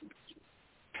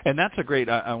 And that's a great,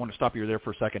 I want to stop you there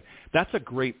for a second. That's a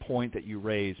great point that you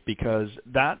raised, because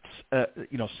that's,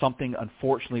 something,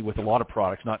 unfortunately, with a lot of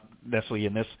products, not necessarily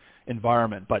in this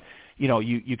environment, but,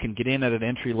 you can get in at an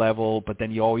entry level, but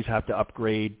then you always have to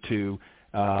upgrade to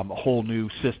a whole new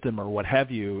system or what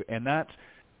have you. And that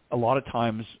a lot of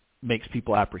times makes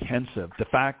people apprehensive. The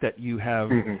fact that you have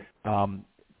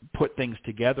put things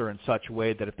together in such a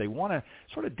way that if they want to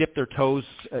sort of dip their toes,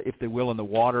 if they will, in the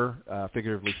water,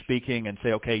 figuratively speaking, and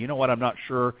say, okay, you know what, I'm not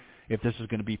sure if this is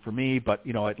going to be for me, but,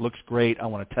 it looks great, I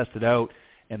want to test it out,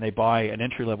 and they buy an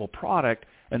entry-level product,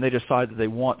 and they decide that they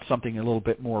want something a little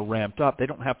bit more ramped up, they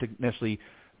don't have to necessarily,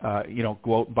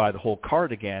 go out and buy the whole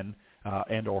cart again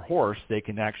and or horse. They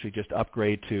can actually just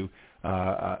upgrade to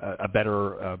a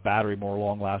better battery, more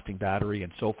long-lasting battery,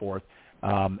 and so forth.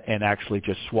 And actually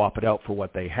just swap it out for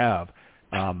what they have,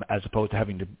 as opposed to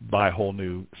having to buy a whole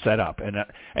new setup.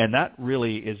 And that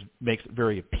really makes it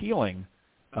very appealing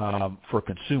for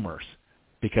consumers,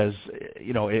 because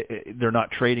they're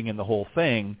not trading in the whole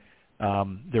thing.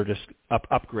 They're just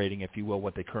upgrading, if you will,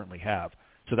 what they currently have.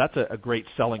 So that's a great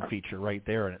selling feature right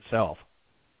there in itself.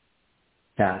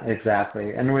 Yeah,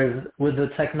 exactly. And with the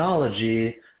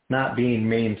technology not being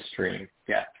mainstream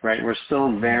yet, right? We're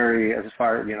still very, as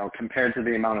far, compared to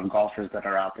the amount of golfers that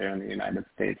are out there in the United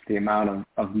States, the amount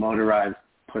of motorized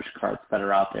push carts that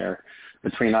are out there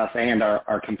between us and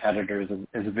our competitors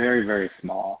is very, very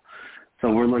small.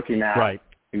 So we're looking at,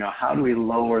 how do we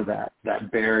lower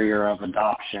that barrier of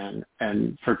adoption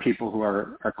and for people who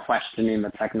are questioning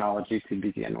the technology to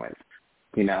begin with.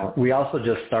 We also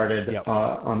just started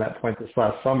on that point this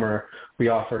last summer. We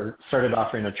started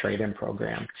offering a trade-in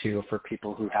program too for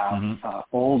people who have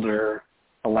older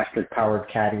electric-powered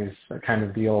caddies, kind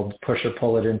of the old push or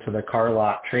pull it into the car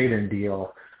lot trade-in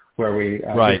deal, where we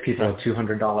give people a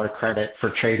 $200 credit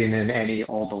for trading in any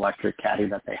old electric caddy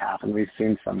that they have, and we've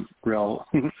seen some real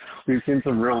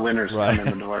winners come in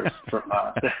the doors from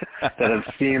that have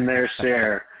seen their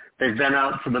share. They've been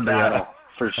out to the battle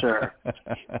for sure.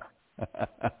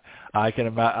 I can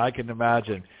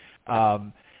imagine.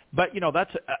 But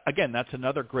that's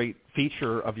another great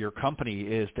feature of your company,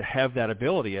 is to have that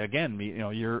ability. Again,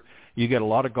 you get a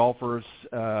lot of golfers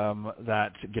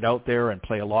that get out there and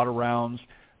play a lot of rounds.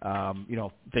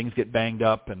 Things get banged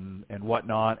up and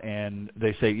whatnot, and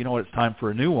they say, it's time for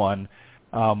a new one.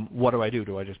 What do I do?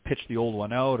 Do I just pitch the old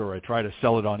one out, or I try to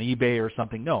sell it on eBay or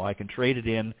something? No, I can trade it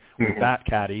in with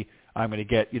BATCADDY. I'm going to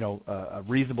get a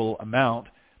reasonable amount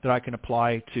that I can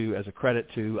apply to as a credit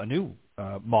to a new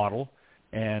model,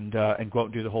 and go out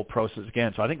and do the whole process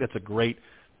again. So I think that's a great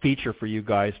feature for you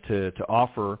guys to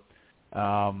offer,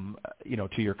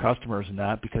 to your customers, and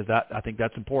that, because I think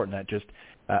that's important. That just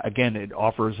again, it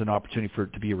offers an opportunity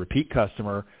to be a repeat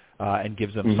customer, and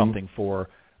gives them something for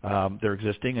their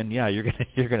existing. And you're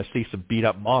gonna see some beat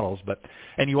up models,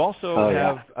 and you also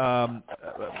have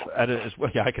as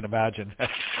well. Yeah, I can imagine.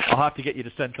 I'll have to get you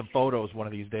to send some photos one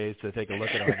of these days to take a look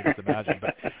at them. I can just imagine.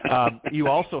 But you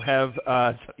also have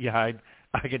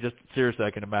I can just seriously,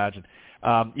 I can imagine.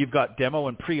 You've got demo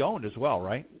and pre-owned as well,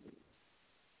 right?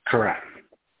 Correct.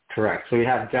 So we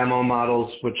have demo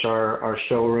models, which are our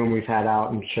showroom we've had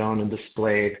out and shown and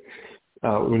displayed.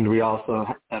 And we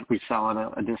sell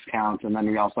at a discount, and then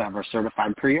we also have our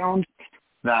certified pre-owned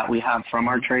that we have from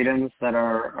our trade-ins that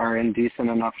are in decent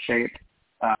enough shape,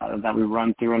 that we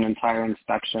run through an entire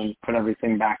inspection, put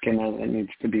everything back in there that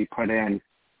needs to be put in,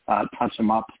 touch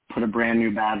them up, put a brand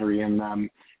new battery in them,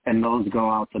 and those go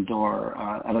out the door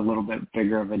at a little bit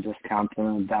bigger of a discount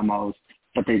than the demos,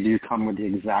 but they do come with the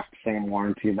exact same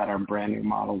warranty that our brand new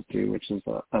models do, which is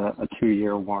a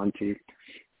 2-year warranty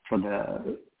for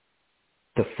the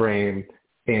frame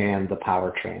and the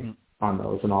powertrain. on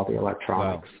those and all the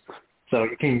electronics. Wow. So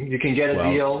you can get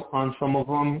a deal on some of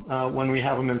them when we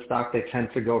have them in stock. They tend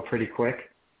to go pretty quick.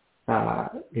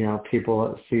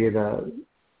 People see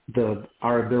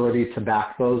our ability to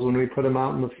back those when we put them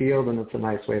out in the field, and it's a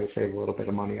nice way to save a little bit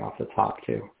of money off the top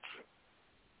too.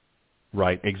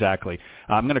 Right, exactly.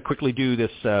 I'm going to quickly do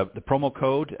this, the promo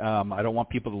code. I don't want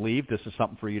people to leave. This is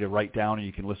something for you to write down and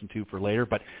you can listen to for later.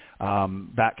 But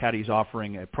BATCADDY is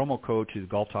offering a promo code to the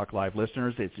Golf Talk Live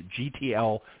listeners. It's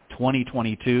GTL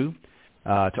 2022.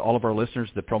 To all of our listeners,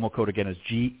 the promo code again is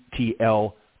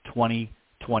GTL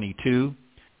 2022.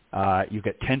 You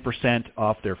get 10%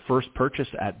 off their first purchase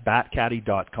at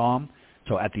BATCADDY.com.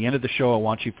 So at the end of the show, I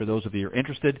want you, for those of you who are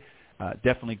interested,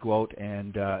 definitely go out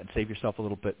and save yourself a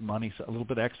little bit money, a little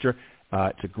bit extra.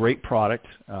 It's a great product,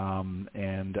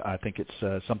 and I think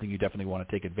it's something you definitely want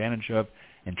to take advantage of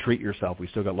and treat yourself. We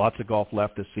still got lots of golf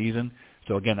left this season.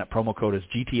 So again, that promo code is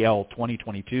GTL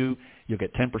 2022. You'll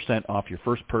get 10% off your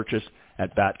first purchase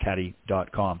at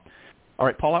BATCADDY.com. All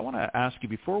right, Paul, I want to ask you,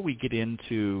 before we get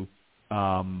into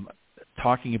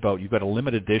talking about, you've got a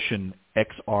limited edition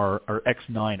XR or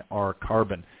X9R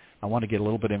Carbon. I want to get a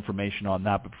little bit of information on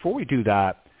that. But before we do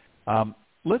that,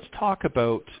 let's talk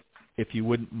about, if you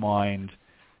wouldn't mind,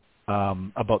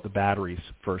 about the batteries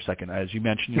for a second. As you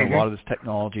mentioned, a lot of this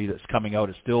technology that's coming out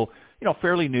is still,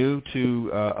 fairly new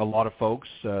to a lot of folks.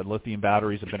 Lithium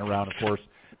batteries have been around, of course,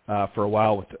 for a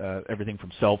while with everything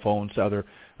from cell phones to other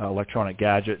electronic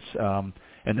gadgets.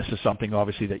 And this is something,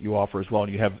 obviously, that you offer as well.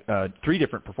 And you have 3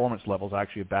 different performance levels,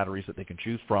 actually, of batteries that they can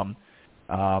choose from,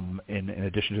 in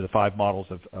addition to the 5 models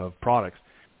of products.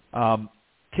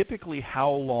 Typically, how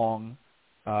long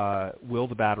will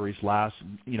the batteries last,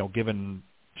 given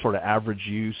sort of average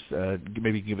use?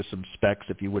 Maybe give us some specs,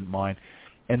 if you wouldn't mind.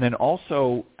 And then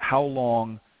also, how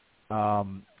long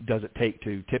does it take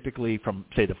to typically, from,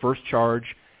 say, the first charge,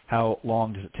 how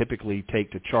long does it typically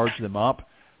take to charge them up?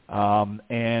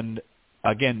 And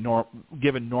again,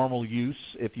 given normal use,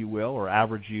 if you will, or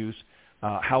average use,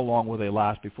 how long will they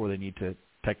last before they need to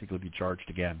technically be charged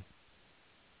again?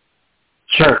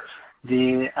 Sure.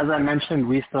 As I mentioned,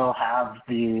 we still have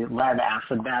the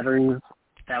lead-acid batteries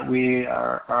that we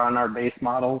are on our base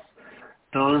models.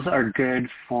 Those are good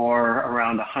for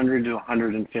around 100 to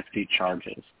 150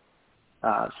 charges.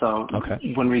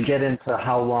 When we get into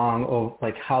how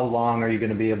long are you going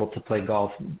to be able to play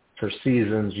golf for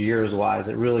seasons, years-wise,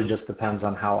 it really just depends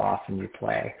on how often you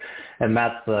play. And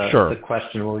that's the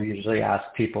question we'll usually ask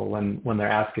people when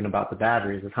they're asking about the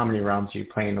batteries, is how many rounds do you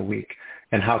play in a week?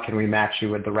 And how can we match you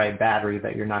with the right battery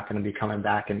that you're not going to be coming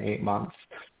back in 8 months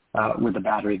with a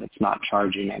battery that's not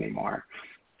charging anymore?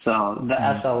 So the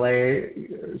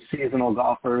SLA seasonal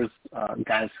golfers,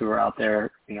 guys who are out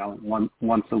there,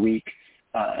 once a week,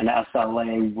 an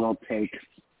SLA will take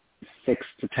 6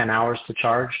 to 10 hours to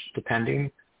charge, depending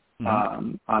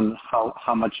on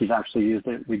how much you've actually used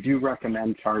it. We do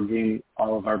recommend charging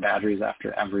all of our batteries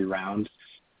after every round.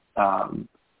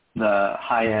 The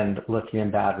high-end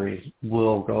lithium batteries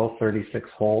will go 36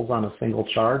 holes on a single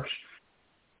charge.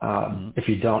 If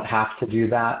you don't have to do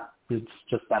that, it's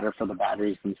just better for the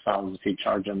batteries themselves if you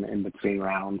charge them in between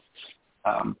rounds.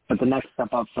 But the next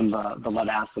step up from the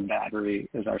lead-acid battery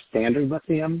is our standard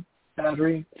lithium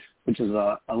battery, which is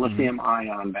a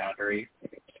lithium-ion battery,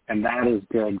 and that is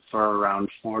good for around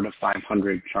 400 to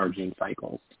 500 charging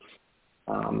cycles.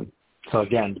 So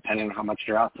again, depending on how much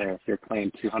you're out there, if you're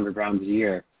playing 200 rounds a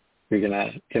year, you're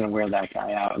gonna wear that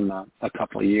guy out in a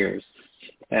couple of years,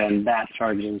 and that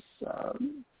charges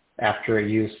after a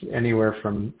use anywhere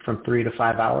from 3 to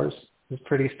 5 hours is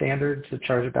pretty standard to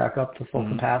charge it back up to full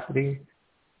capacity.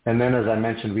 And then, as I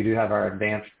mentioned, we do have our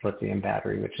advanced lithium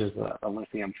battery, which is a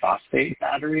lithium phosphate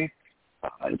battery.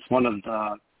 It's one of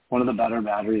the better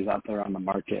batteries out there on the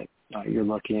market. You're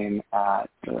looking at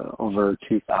over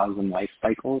 2,000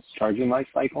 charging life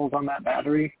cycles on that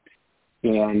battery,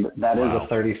 and that is a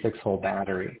 36-hole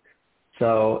battery.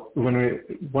 So one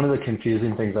of the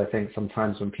confusing things I think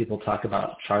sometimes when people talk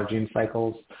about charging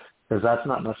cycles is that's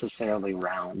not necessarily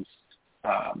rounds.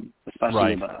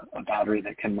 Especially with a battery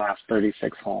that can last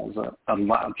 36 holes.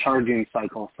 A charging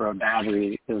cycle for a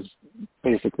battery is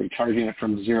basically charging it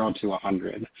from 0 to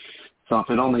 100. So if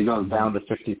it only goes down to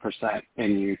 50%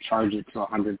 and you charge it to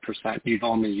 100%, you've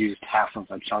only used half of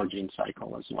a charging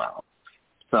cycle as well.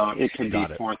 So it could be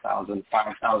 4,000,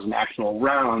 5,000 actual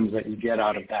rounds that you get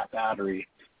out of that battery.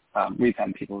 We've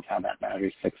had people who've had that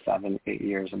battery 6, 7, 8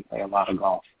 years and play a lot of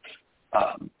golf.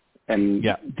 And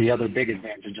the other big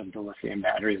advantage of the lithium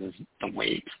batteries is the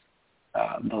weight.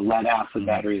 The lead-acid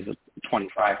battery is a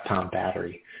 25-pound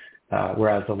battery.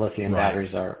 whereas the lithium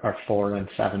batteries are 4 and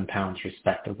 7 pounds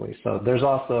respectively. So there's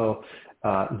also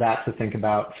that to think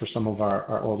about for some of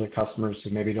our older customers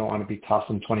who maybe don't want to be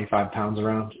tossing 25 pounds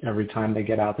around every time they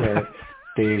get out there.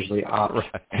 They usually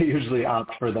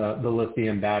opt for the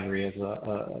lithium battery as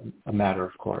a matter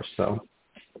of course. So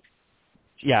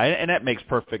yeah, and that makes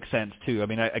perfect sense too. I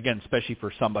mean, again, especially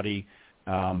for somebody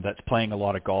that's playing a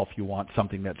lot of golf, you want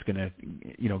something that's going to,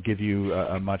 give you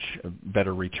a much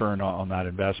better return on that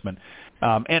investment.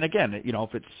 And again,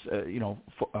 if it's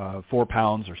 4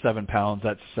 pounds or 7 pounds,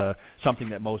 that's something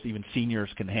that most even seniors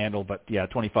can handle. But yeah,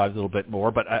 25 is a little bit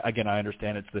more. But again, I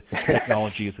understand it's the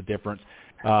technology is the difference.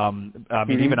 I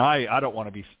mean, even I don't want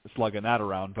to be slugging that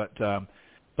around. But no,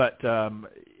 that's a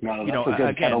good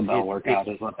again, kettlebell workout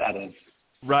is what that is.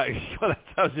 Right. Well, that's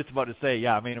what I was just about to say.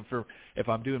 Yeah, I mean, if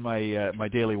I'm doing my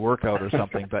daily workout or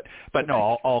something, but no,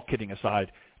 all kidding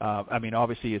aside, I mean,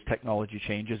 obviously as technology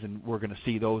changes, and we're going to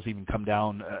see those even come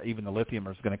down. Even the lithium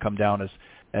is going to come down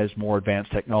as more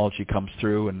advanced technology comes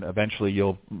through, and eventually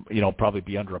you'll probably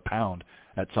be under a pound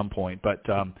at some point. But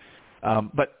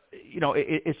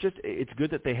it's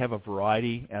good that they have a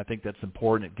variety, and I think that's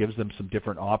important. It gives them some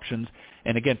different options.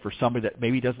 And again, for somebody that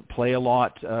maybe doesn't play a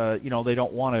lot, they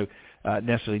don't want to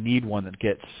necessarily need one that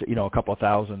gets, a couple of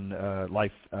thousand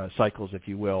life cycles, if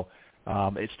you will.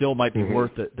 It still might be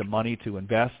worth the money to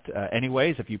invest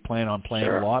anyways if you plan on playing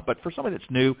a lot. But for somebody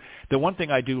that's new, the one thing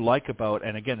I do like about,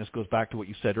 and again, this goes back to what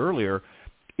you said earlier,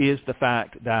 is the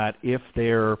fact that if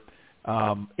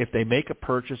they make a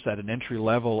purchase at an entry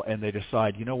level and they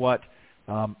decide, you know what,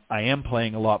 I am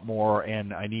playing a lot more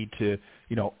and I need to,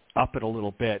 up it a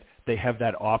little bit, they have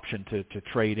that option to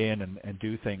trade in and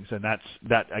do things. And that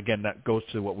goes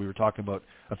to what we were talking about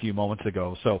a few moments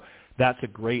ago. So that's a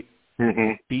great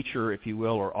feature, if you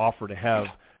will, or offer to have,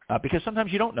 because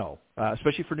sometimes you don't know,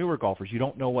 especially for newer golfers, you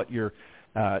don't know what you're,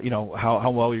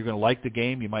 how well you're going to like the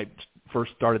game. You might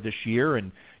first started this year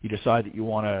and you decide that you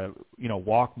want to,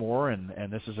 walk more and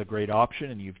this is a great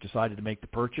option and you've decided to make the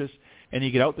purchase and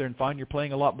you get out there and find you're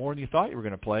playing a lot more than you thought you were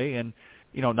going to play. And,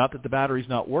 not that the battery's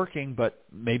not working, but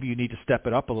maybe you need to step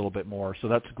it up a little bit more. So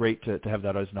that's great to have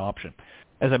that as an option.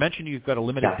 As I mentioned, you've got a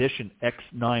limited edition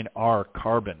X9R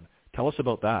Carbon. Tell us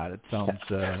about that. It sounds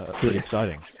pretty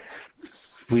exciting.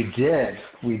 We did.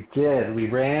 We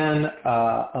ran,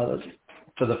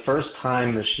 for the first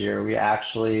time this year, we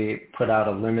actually put out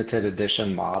a limited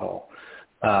edition model,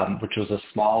 which was a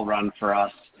small run for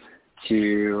us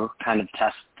to kind of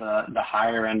test the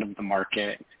higher end of the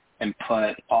market and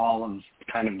put all of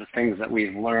kind of the things that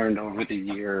we've learned over the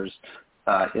years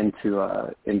into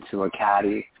a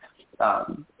caddy.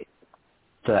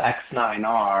 The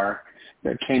X9R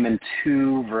came in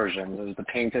 2 versions. There was the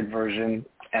painted version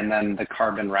and then the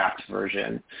carbon wrapped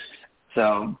version.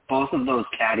 So both of those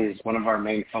caddies, one of our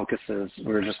main focuses,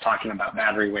 we were just talking about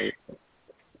battery weight,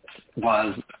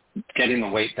 was getting the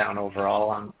weight down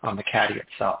overall on the caddy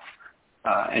itself.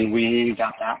 And we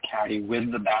got that caddy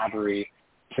with the battery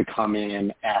to come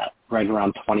in at right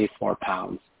around 24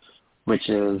 pounds, which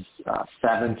is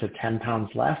 7 to 10 pounds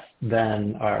less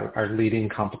than our leading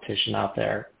competition out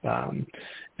there. And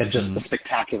just a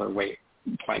spectacular weight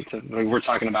point. We're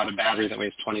talking about a battery that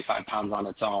weighs 25 pounds on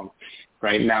its own.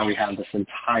 Right now we have this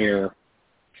entire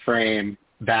frame,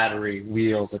 battery,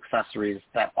 wheels, accessories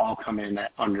that all come in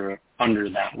at under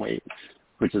that weight,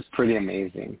 which is pretty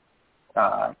amazing.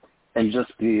 And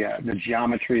just the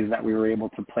geometries that we were able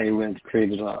to play with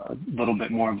created a little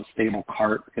bit more of a stable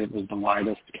cart. It was the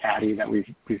widest caddy that we've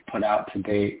put out to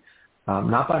date.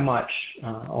 Not by much,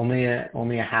 only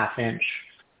a half inch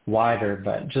wider,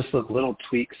 but just the little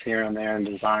tweaks here and there in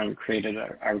design created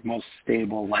our most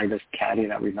stable, lightest caddy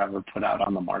that we've ever put out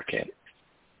on the market.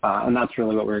 And that's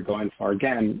really what we were going for.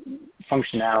 Again,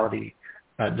 functionality,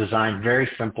 design, very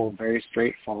simple, very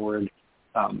straightforward.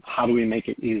 How do we make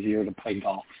it easier to play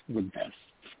golf with this?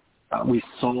 We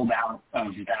sold out of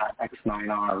that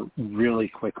X9R really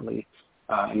quickly.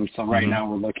 And so right now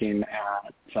we're looking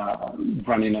at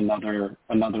running another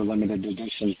limited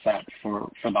edition set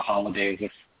for the holidays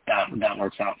if that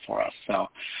works out for us. So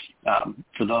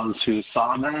for those who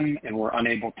saw them and were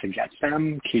unable to get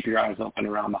them, keep your eyes open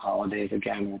around the holidays.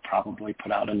 Again, we'll probably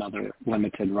put out another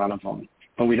limited run of them.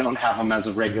 But we don't have them as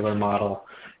a regular model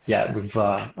yet. We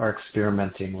are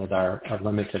experimenting with our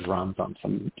limited runs on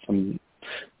some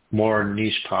more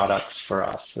niche products for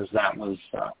us, as that was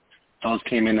those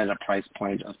came in at a price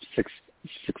point of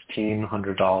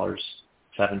 $1,600,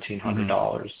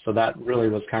 $1,700. So that really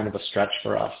was kind of a stretch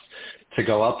for us to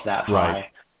go up that high.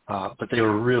 But they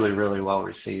were really, really well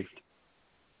received.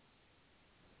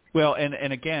 Well,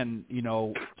 and again,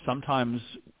 sometimes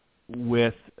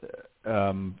with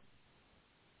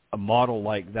a model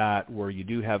like that where you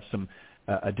do have some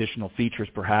additional features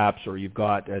perhaps, or you've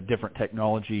got different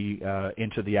technology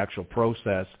into the actual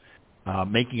process,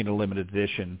 making it a limited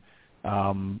edition,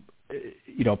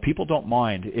 people don't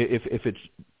mind if it's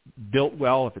built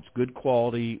well, if it's good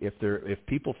quality, if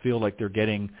people feel like they're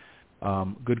getting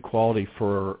good quality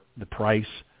for the price,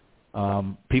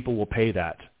 people will pay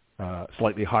that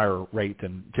slightly higher rate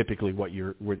than typically what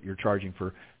you're charging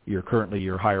for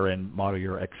your higher end model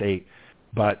year X8.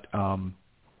 But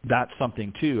that's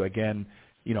something too. Again,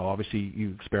 obviously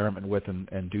you experiment with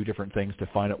and do different things to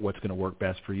find out what's going to work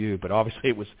best for you. But obviously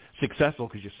it was successful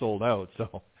because you sold out.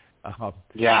 So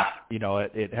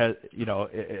it has,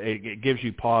 it gives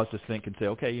you pause to think and say,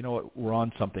 okay, you know what, we're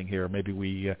on something here. Maybe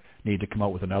we need to come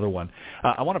out with another one.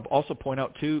 I want to also point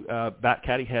out too,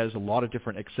 BATCADDY has a lot of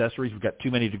different accessories. We've got too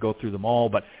many to go through them all,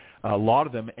 but a lot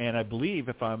of them. And I believe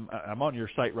if I'm on your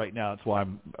site right now, that's why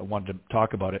I wanted to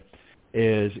talk about it,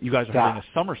 is you guys are having a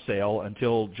summer sale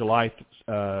until July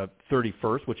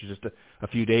 31st, which is just a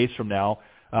few days from now.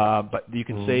 But you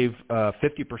can save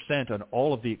 50% on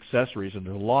all of the accessories, and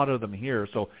there's a lot of them here.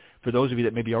 So for those of you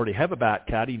that maybe already have a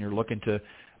BATCADDY and you're looking to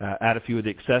add a few of the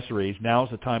accessories, now's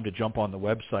the time to jump on the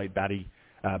website,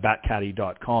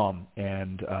 BATCADDY.com,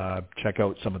 and check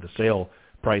out some of the sale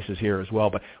prices here as well.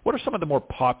 But what are some of the more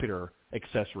popular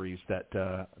accessories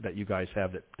that you guys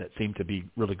have that seem to be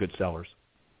really good sellers?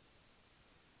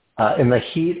 In the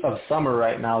heat of summer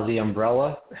right now, the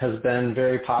umbrella has been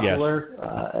very popular.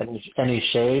 Yes. Any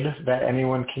shade that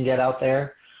anyone can get out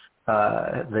there.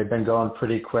 They've been going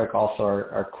pretty quick. Also,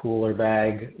 our cooler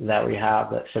bag that we have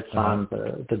that fits on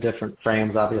the different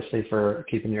frames, obviously, for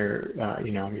keeping your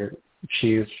your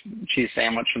cheese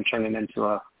sandwich from turning into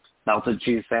a melted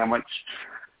cheese sandwich.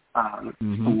 The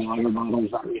water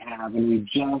bottles that we have, and we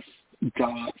just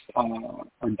got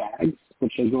our bags,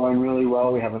 which are going really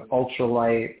well. We have an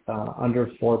ultralight, under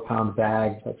 4-pound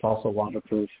bag that's also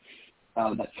waterproof,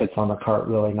 that fits on the cart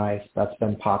really nice. That's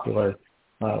been popular.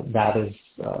 That is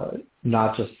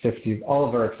not just 50. All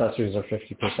of our accessories are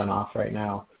 50% off right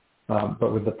now.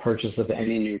 But with the purchase of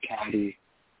any new caddy,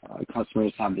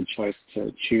 customers have the choice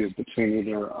to choose between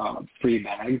either a free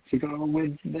bag to go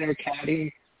with their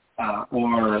caddy,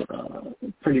 or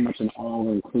pretty much an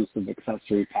all-inclusive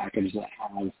accessory package that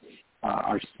has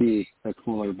our seat, the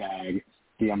cooler bag,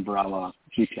 the umbrella,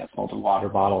 GPS holder, water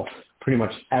bottle. Pretty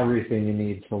much everything you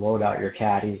need to load out your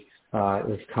caddy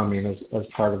is coming as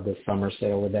part of this summer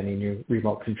sale with any new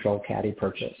remote control caddy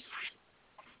purchase.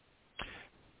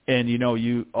 And,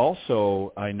 you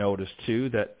also, I noticed too,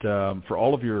 that for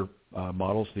all of your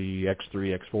models, the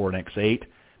X3, X4, and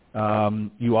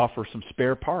X8, you offer some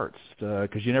spare parts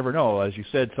because you never know. As you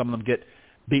said, some of them get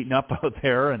beaten up out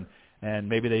there and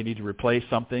maybe they need to replace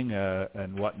something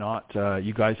and whatnot.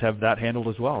 You guys have that handled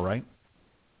as well, right?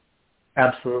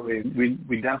 Absolutely.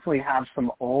 We definitely have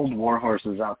some old war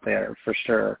horses out there for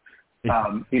sure.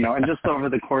 And just over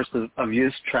the course of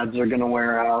use, treads are going to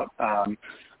wear out.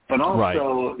 But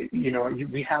also,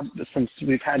 we have, since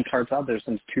we've had carts out there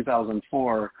since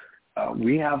 2004,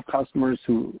 we have customers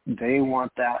who they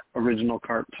want that original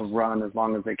cart to run as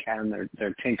long as they can.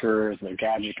 They're tinkerers, they're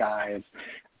gadget guys.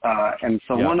 And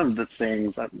so one of the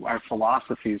things that our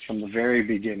philosophies from the very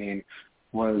beginning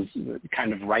was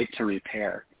kind of right to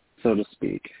repair, so to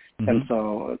speak. And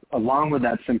so along with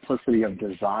that simplicity of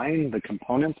design, the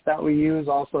components that we use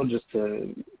also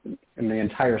and the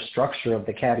entire structure of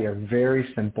the caddy are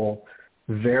very simple,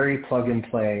 very plug and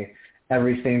play.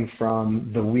 Everything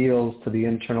from the wheels to the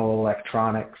internal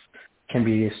electronics can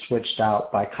be switched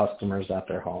out by customers at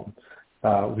their home.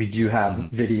 We do have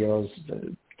videos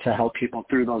to help people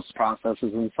through those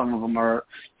processes, and some of them are,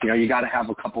 you got to have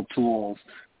a couple tools.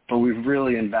 But we've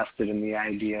really invested in the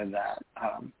idea that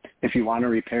if you want to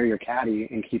repair your caddy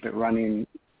and keep it running,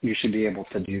 you should be able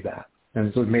to do that.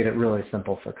 And so we've made it really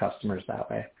simple for customers that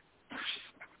way.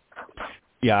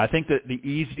 Yeah, I think that the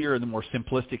easier and the more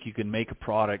simplistic you can make a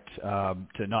product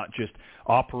to not just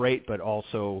operate, but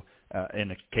also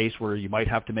in a case where you might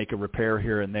have to make a repair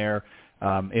here and there,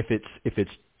 if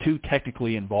it's too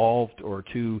technically involved or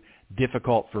too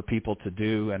difficult for people to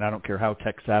do, and I don't care how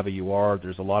tech savvy you are,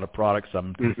 there's a lot of products.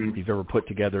 If you've ever put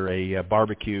together a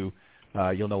barbecue,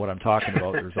 you'll know what I'm talking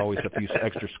about. There's always a few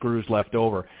extra screws left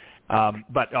over.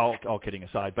 But all kidding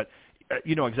aside, but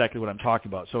you know exactly what I'm talking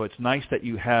about. So it's nice that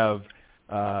you have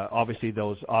obviously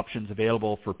those options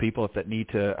available for people if that need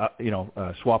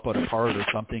to swap out a part or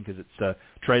something because it's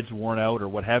treads worn out or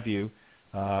what have you.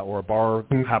 Or a bar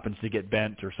happens to get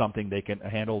bent or something they can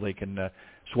handle, they can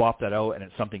swap that out, and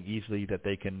it's something easily that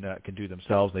they can do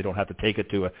themselves. They don't have to take it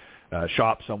to a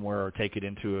shop somewhere or take it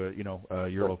into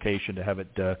your location to have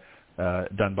it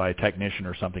done by a technician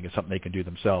or something. It's something they can do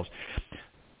themselves.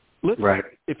 Right.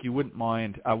 If you wouldn't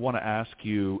mind, I want to ask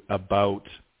you about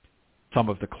some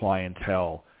of the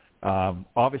clientele.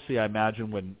 Obviously, I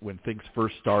imagine when things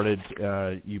first started,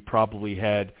 you probably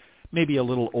had maybe a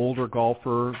little older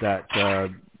golfer that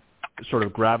sort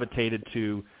of gravitated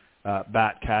to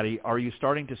BATCADDY. Are you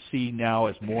starting to see now,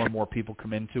 as more and more people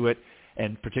come into it,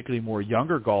 and particularly more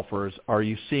younger golfers, are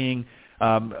you seeing,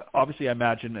 obviously I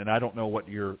imagine, and I don't know what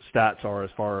your stats are as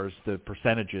far as the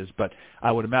percentages, but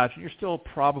I would imagine you're still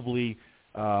probably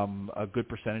a good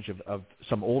percentage of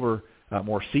some older,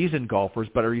 more seasoned golfers,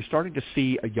 but are you starting to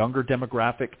see a younger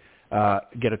demographic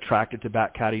get attracted to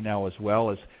BATCADDY now as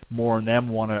well, as more of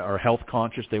them are health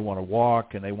conscious, they want to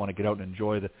walk, and they want to get out and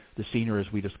enjoy the scenery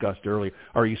as we discussed earlier?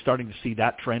 Are you starting to see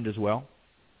that trend as well?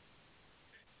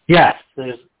 Yes,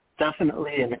 there's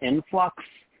definitely an influx,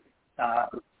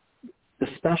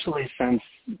 especially since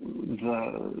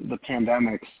the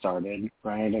pandemic started,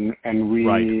 right? And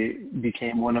we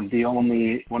became one of the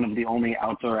only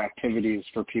outdoor activities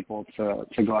for people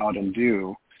to go out and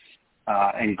do.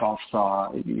 And golf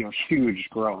saw huge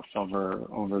growth over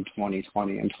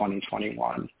 2020 and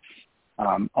 2021.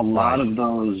 A lot of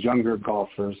those younger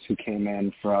golfers who came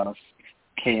in for us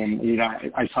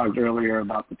I talked earlier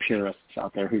about the purists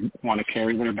out there who want to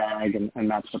carry their bag and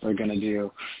that's what they're going to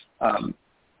do.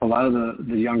 A lot of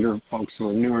the younger folks who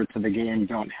are newer to the game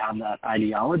don't have that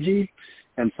ideology,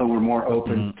 and so we're more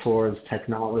open towards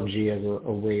technology as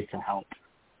a way to help.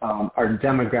 Our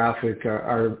demographic,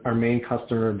 our main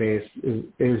customer base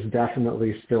is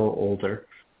definitely still older,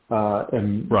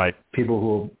 and people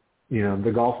who,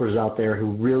 the golfers out there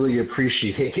who really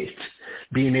appreciate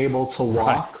being able to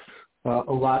walk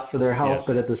a lot for their health,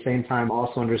 but at the same time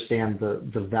also understand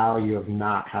the value of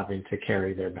not having to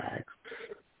carry their bags.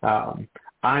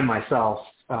 I myself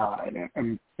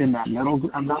am in that middle.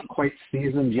 I'm not quite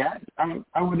seasoned yet,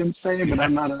 I wouldn't say, but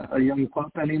I'm not a young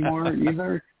pup anymore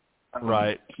either.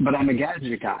 But I'm a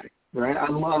gadget guy, right? I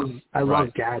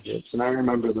love gadgets, and I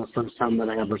remember the first time that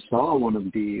I ever saw one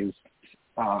of these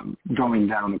going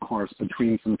down the course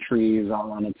between some trees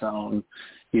all on its own,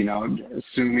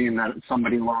 assuming that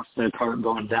somebody lost their cart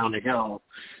going down a hill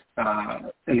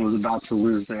and was about to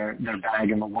lose their bag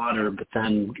in the water, but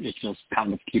then it just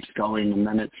kind of keeps going, and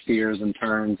then it steers and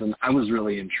turns, and I was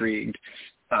really intrigued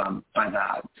by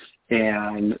that.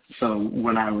 And so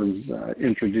when I was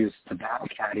introduced to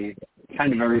BATCADDY,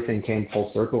 kind of everything came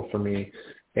full circle for me.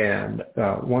 And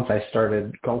once I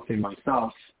started golfing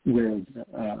myself with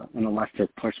an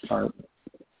electric push cart,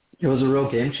 it was a real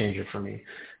game changer for me,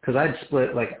 because I'd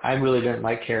split, I really didn't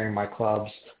like carrying my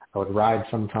clubs. I would ride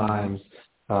sometimes.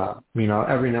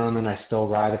 Every now and then I still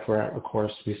ride if we're at a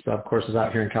course. We still have courses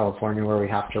out here in California where we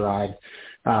have to ride.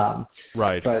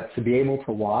 But to be able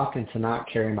to walk and to not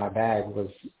carry my bag was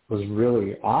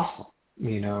really awesome,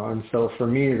 And so for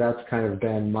me, that's kind of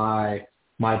been my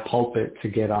pulpit to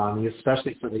get on,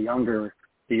 especially for the younger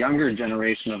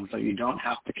generation of that you don't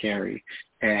have to carry,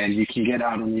 and you can get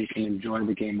out and you can enjoy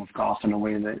the game of golf in a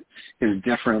way that is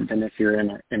different than if you're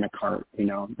in a cart.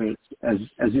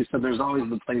 As you said, there's always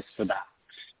the place for that.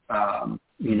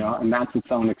 And that's its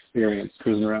own experience,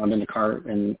 cruising around in a cart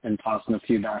and tossing a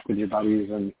few back with your buddies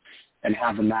and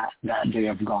having that day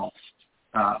of golf.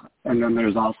 And then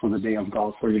there's also the day of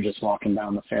golf where you're just walking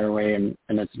down the fairway and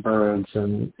it's birds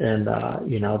and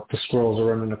the squirrels are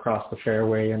running across the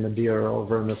fairway and the deer are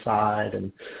over on the side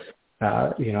and,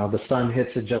 the sun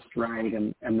hits it just right.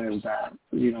 And there's that,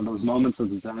 those moments of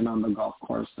zen on the golf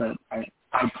course that I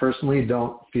personally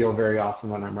don't feel very often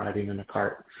when I'm riding in a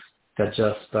cart, that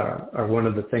just are one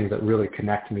of the things that really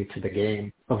connect me to the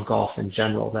game of golf in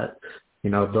general. That,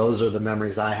 those are the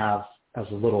memories I have as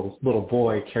a little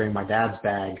boy carrying my dad's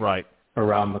bag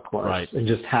around the course and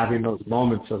just having those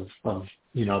moments of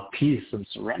peace and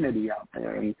serenity out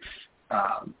there, and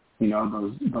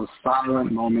those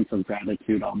silent moments of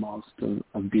gratitude almost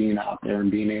of being out there and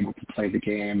being able to play the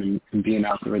game and being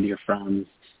out there with your friends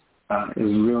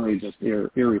is really just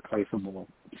irreplaceable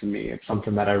to me. It's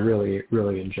something that I really,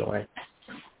 really enjoy.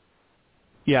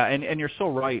 Yeah, and you're so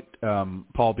right,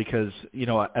 Paul, because,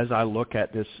 as I look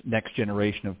at this next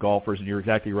generation of golfers, and you're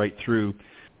exactly right, through,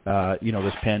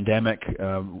 this pandemic,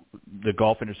 the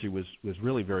golf industry was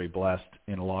really very blessed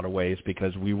in a lot of ways,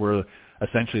 because we were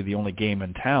essentially the only game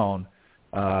in town.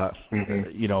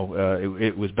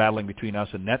 It was battling between us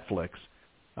and Netflix.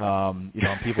 And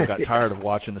people got tired of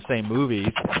watching the same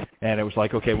movies, and it was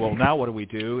like, okay, well, now what do we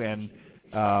do? And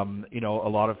a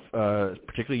lot of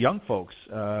particularly young folks,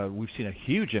 we've seen a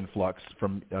huge influx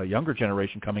from a younger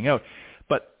generation coming out.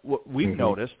 But what we've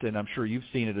noticed, and I'm sure you've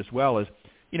seen it as well, is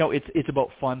it's about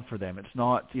fun for them. It's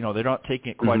not, they're not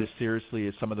taking it quite as seriously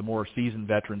as some of the more seasoned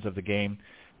veterans of the game,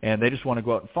 and they just want to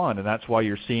go out and fun. And that's why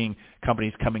you're seeing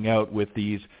companies coming out with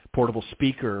these portable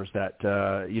speakers that,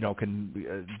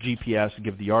 can GPS and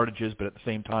give the yardages, but at the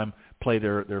same time play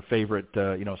their favorite,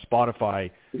 Spotify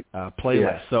playlist.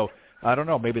 Yeah. So I don't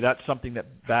know, maybe that's something that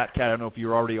BATCADDY, I don't know if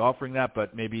you're already offering that,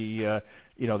 but maybe,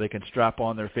 they can strap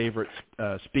on their favorite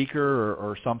speaker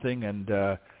or something and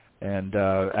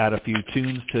add a few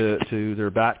tunes to their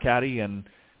BATCADDY,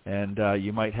 and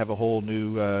you might have a whole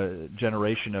new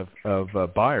generation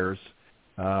of buyers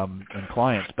and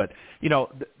clients. But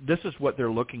this is what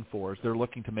they're looking for. Is they're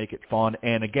looking to make it fun,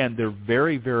 and again, they're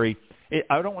very, very.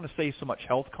 I don't want to say so much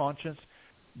health conscious,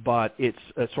 but it's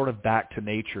sort of back to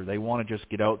nature. They want to just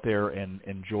get out there and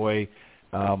enjoy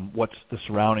what's the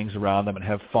surroundings around them and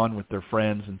have fun with their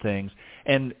friends and things.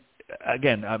 And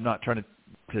again, I'm not trying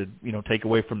to take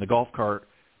away from the golf cart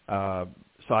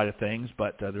side of things,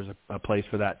 but there's a place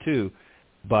for that too.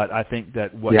 But I think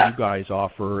that what you guys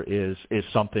offer is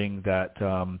something that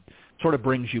sort of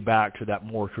brings you back to that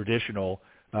more traditional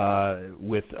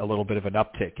with a little bit of an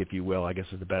uptick, if you will, I guess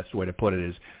is the best way to put it,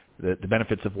 is the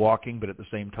benefits of walking, but at the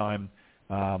same time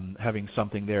having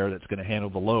something there that's going to handle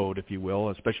the load, if you will,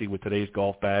 especially with today's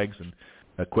golf bags and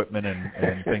equipment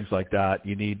and things like that.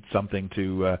 You need something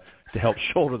to help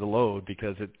shoulder the load,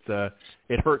 because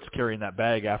it hurts carrying that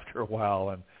bag after a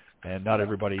while, and not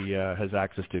everybody has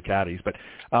access to caddies. But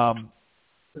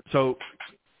so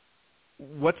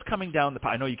what's coming down the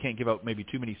pipe? I know you can't give out maybe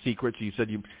too many secrets. You said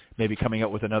you may be coming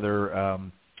out with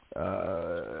another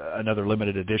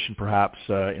limited edition perhaps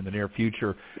in the near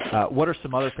future. What are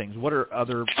some other things? What are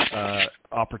other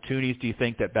opportunities do you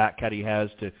think that BATCADDY has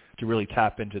to really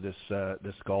tap into this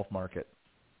golf market?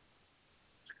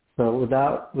 So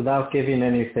without giving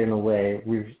anything away,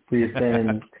 we've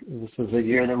been this is a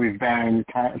year that we've been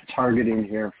kind of targeting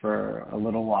here for a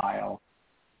little while.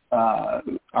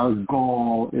 Our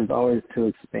goal is always to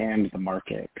expand the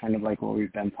market, kind of like what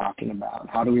we've been talking about.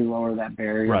 How do we lower that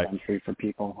barrier of entry for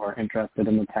people who are interested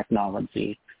in the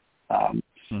technology?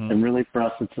 And really for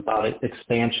us, it's about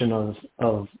expansion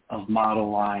of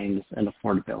model lines and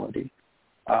affordability.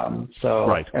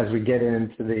 As we get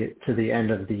into the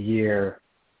end of the year,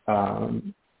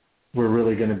 we're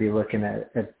really going to be looking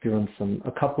at doing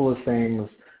a couple of things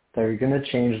that are going to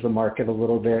change the market a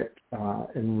little bit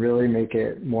and really make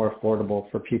it more affordable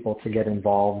for people to get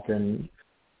involved in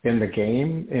the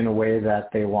game in a way that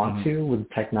they want to, with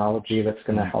technology that's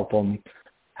going to help them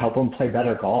play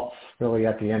better golf, really,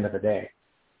 at the end of the day.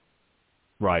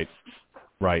 Right,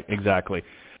 exactly.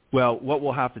 Well, what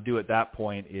we'll have to do at that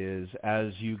point is,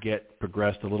 as you get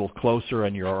progressed a little closer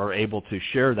and you're able to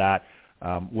share that,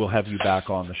 we'll have you back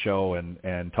on the show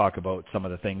and talk about some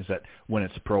of the things that when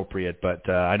it's appropriate. But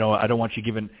I don't want to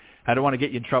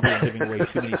get you in trouble and giving away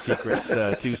too many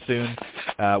secrets too soon.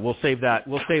 We'll save that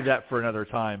for another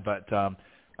time. But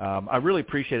I really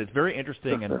appreciate it. It's very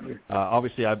interesting, and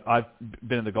obviously I've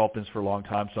been in the golf business for a long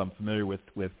time, so I'm familiar with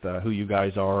who you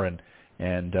guys are and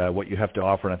what you have to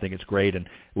offer, and I think it's great. And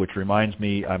which reminds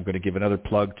me, I'm going to give another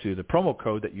plug to the promo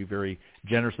code that you very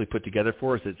generously put together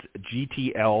for us. It's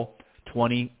GTL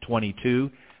 2022.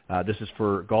 This is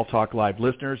for Golf Talk Live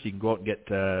listeners. You can go out and get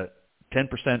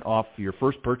 10% off your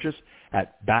first purchase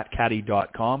at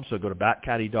BATCADDY.com. So go to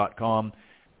BATCADDY.com,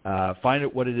 find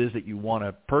out what it is that you want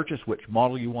to purchase, which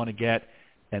model you want to get,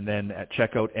 and then at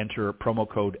checkout enter promo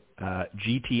code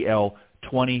GTL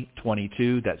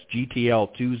 2022. That's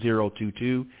GTL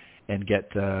 2022, and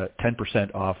get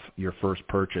 10% off your first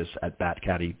purchase at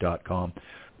BATCADDY.com.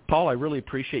 Paul, I really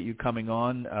appreciate you coming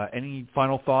on. Any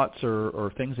final thoughts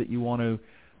or things that you want to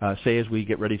say as we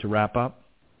get ready to wrap up?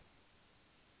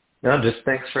 No, just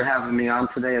thanks for having me on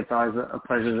today. It's always a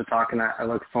pleasure to talk, and I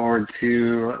look forward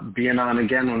to being on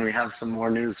again when we have some more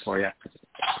news for you.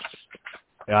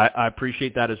 I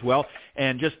appreciate that as well.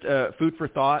 And just food for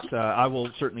thought, I will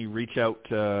certainly reach out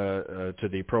to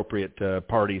the appropriate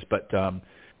parties, but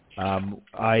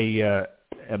I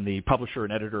am the publisher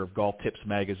and editor of Golf Tips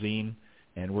Magazine,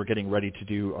 and we're getting ready to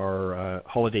do our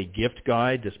holiday gift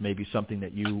guide. This may be something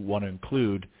that you want to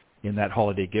include in that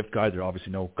holiday gift guide. There's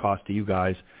obviously no cost to you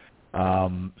guys.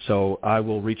 So I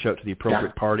will reach out to the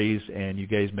appropriate parties, and you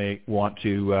guys may want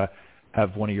to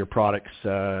have one of your products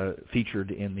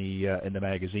featured in the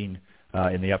magazine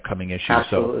in the upcoming issue.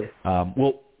 Absolutely.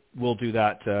 So we'll do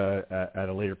that at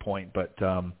a later point. But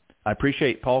I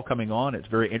appreciate Paul coming on. It's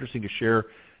very interesting to share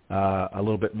a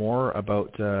little bit more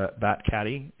about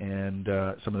BATCADDY and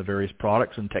some of the various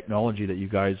products and technology that you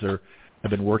guys have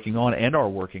been working on and are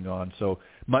working on. So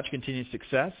much continued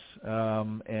success,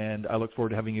 and I look forward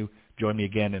to having you join me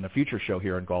again in a future show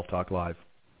here on Golf Talk Live.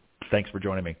 Thanks for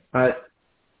joining me. All right.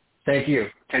 Thank you.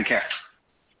 Take care.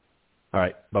 All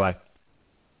right. Bye-bye.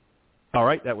 All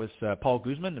right. That was Paul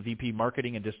Guzman, the VP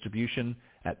Marketing and Distribution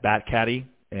at BATCADDY.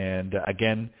 And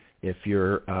again, if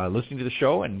you're listening to the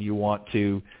show and you want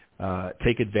to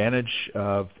take advantage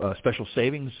of special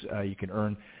savings, you can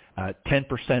earn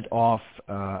 10% off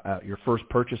your first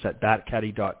purchase at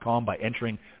BATCADDY.com by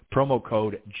entering promo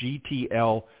code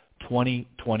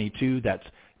GTL2022. That's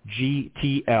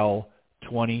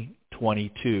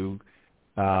GTL2022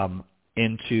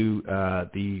 into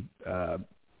the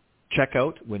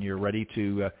checkout when you're ready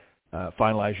to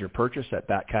finalize your purchase at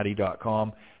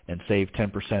BATCADDY.com and save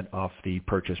 10% off the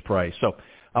purchase price. So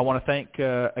I want to thank,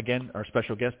 again, our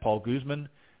special guest, Paul Guzman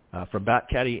from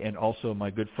BATCADDY, and also my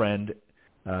good friend,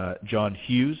 John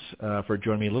Hughes, for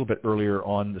joining me a little bit earlier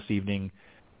on this evening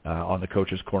on the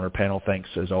Coach's Corner panel. Thanks,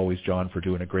 as always, John, for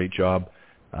doing a great job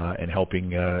and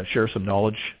helping share some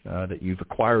knowledge that you've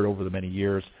acquired over the many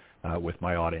years with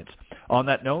my audience. On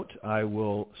that note, I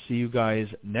will see you guys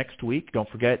next week. Don't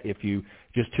forget, if you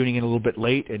just tuning in a little bit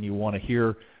late and you want to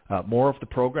hear more of the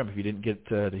program, if you didn't get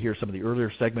to hear some of the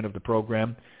earlier segment of the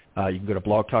program, you can go to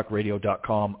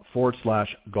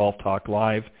blogtalkradio.com/Golf Talk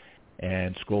Live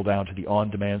and scroll down to the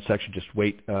on-demand section. Just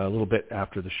wait a little bit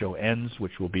after the show ends,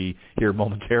 which will be here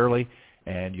momentarily,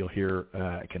 and you'll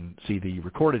can see the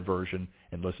recorded version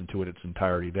and listen to it in its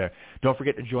entirety there. Don't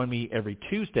forget to join me every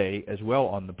Tuesday as well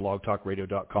on the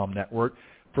blogtalkradio.com network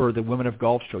for the Women of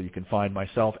Golf show. You can find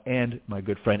myself and my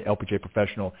good friend LPGA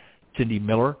professional Cindy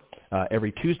Miller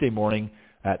every Tuesday morning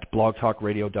at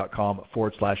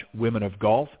blogtalkradio.com/Women of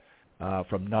Golf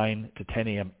from 9 to 10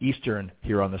 a.m. Eastern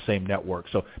here on the same network.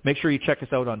 So make sure you check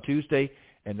us out on Tuesday,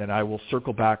 and then I will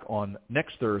circle back on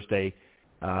next Thursday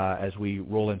as we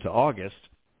roll into August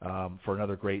for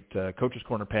another great Coach's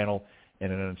Corner panel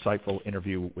and an insightful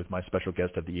interview with my special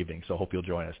guest of the evening. So hope you'll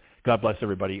join us. God bless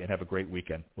everybody, and have a great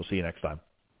weekend. We'll see you next time.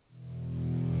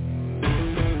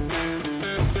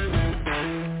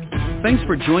 Thanks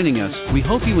for joining us. We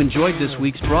hope you enjoyed this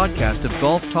week's broadcast of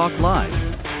Golf Talk Live.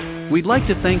 We'd like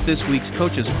to thank this week's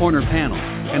Coach's Corner panel,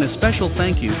 and a special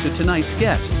thank you to tonight's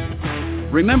guest.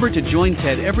 Remember to join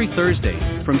Ted every Thursday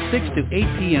from 6 to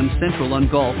 8 p.m. Central on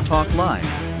Golf Talk Live.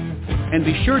 And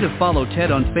be sure to follow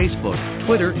Ted on Facebook,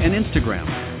 Twitter, and Instagram.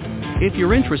 If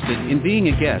you're interested in being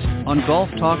a guest on Golf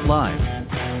Talk Live,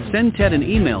 send Ted an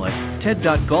email at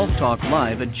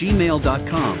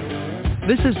ted.golftalklive@gmail.com.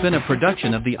 This has been a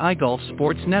production of the iGolf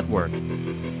Sports Network.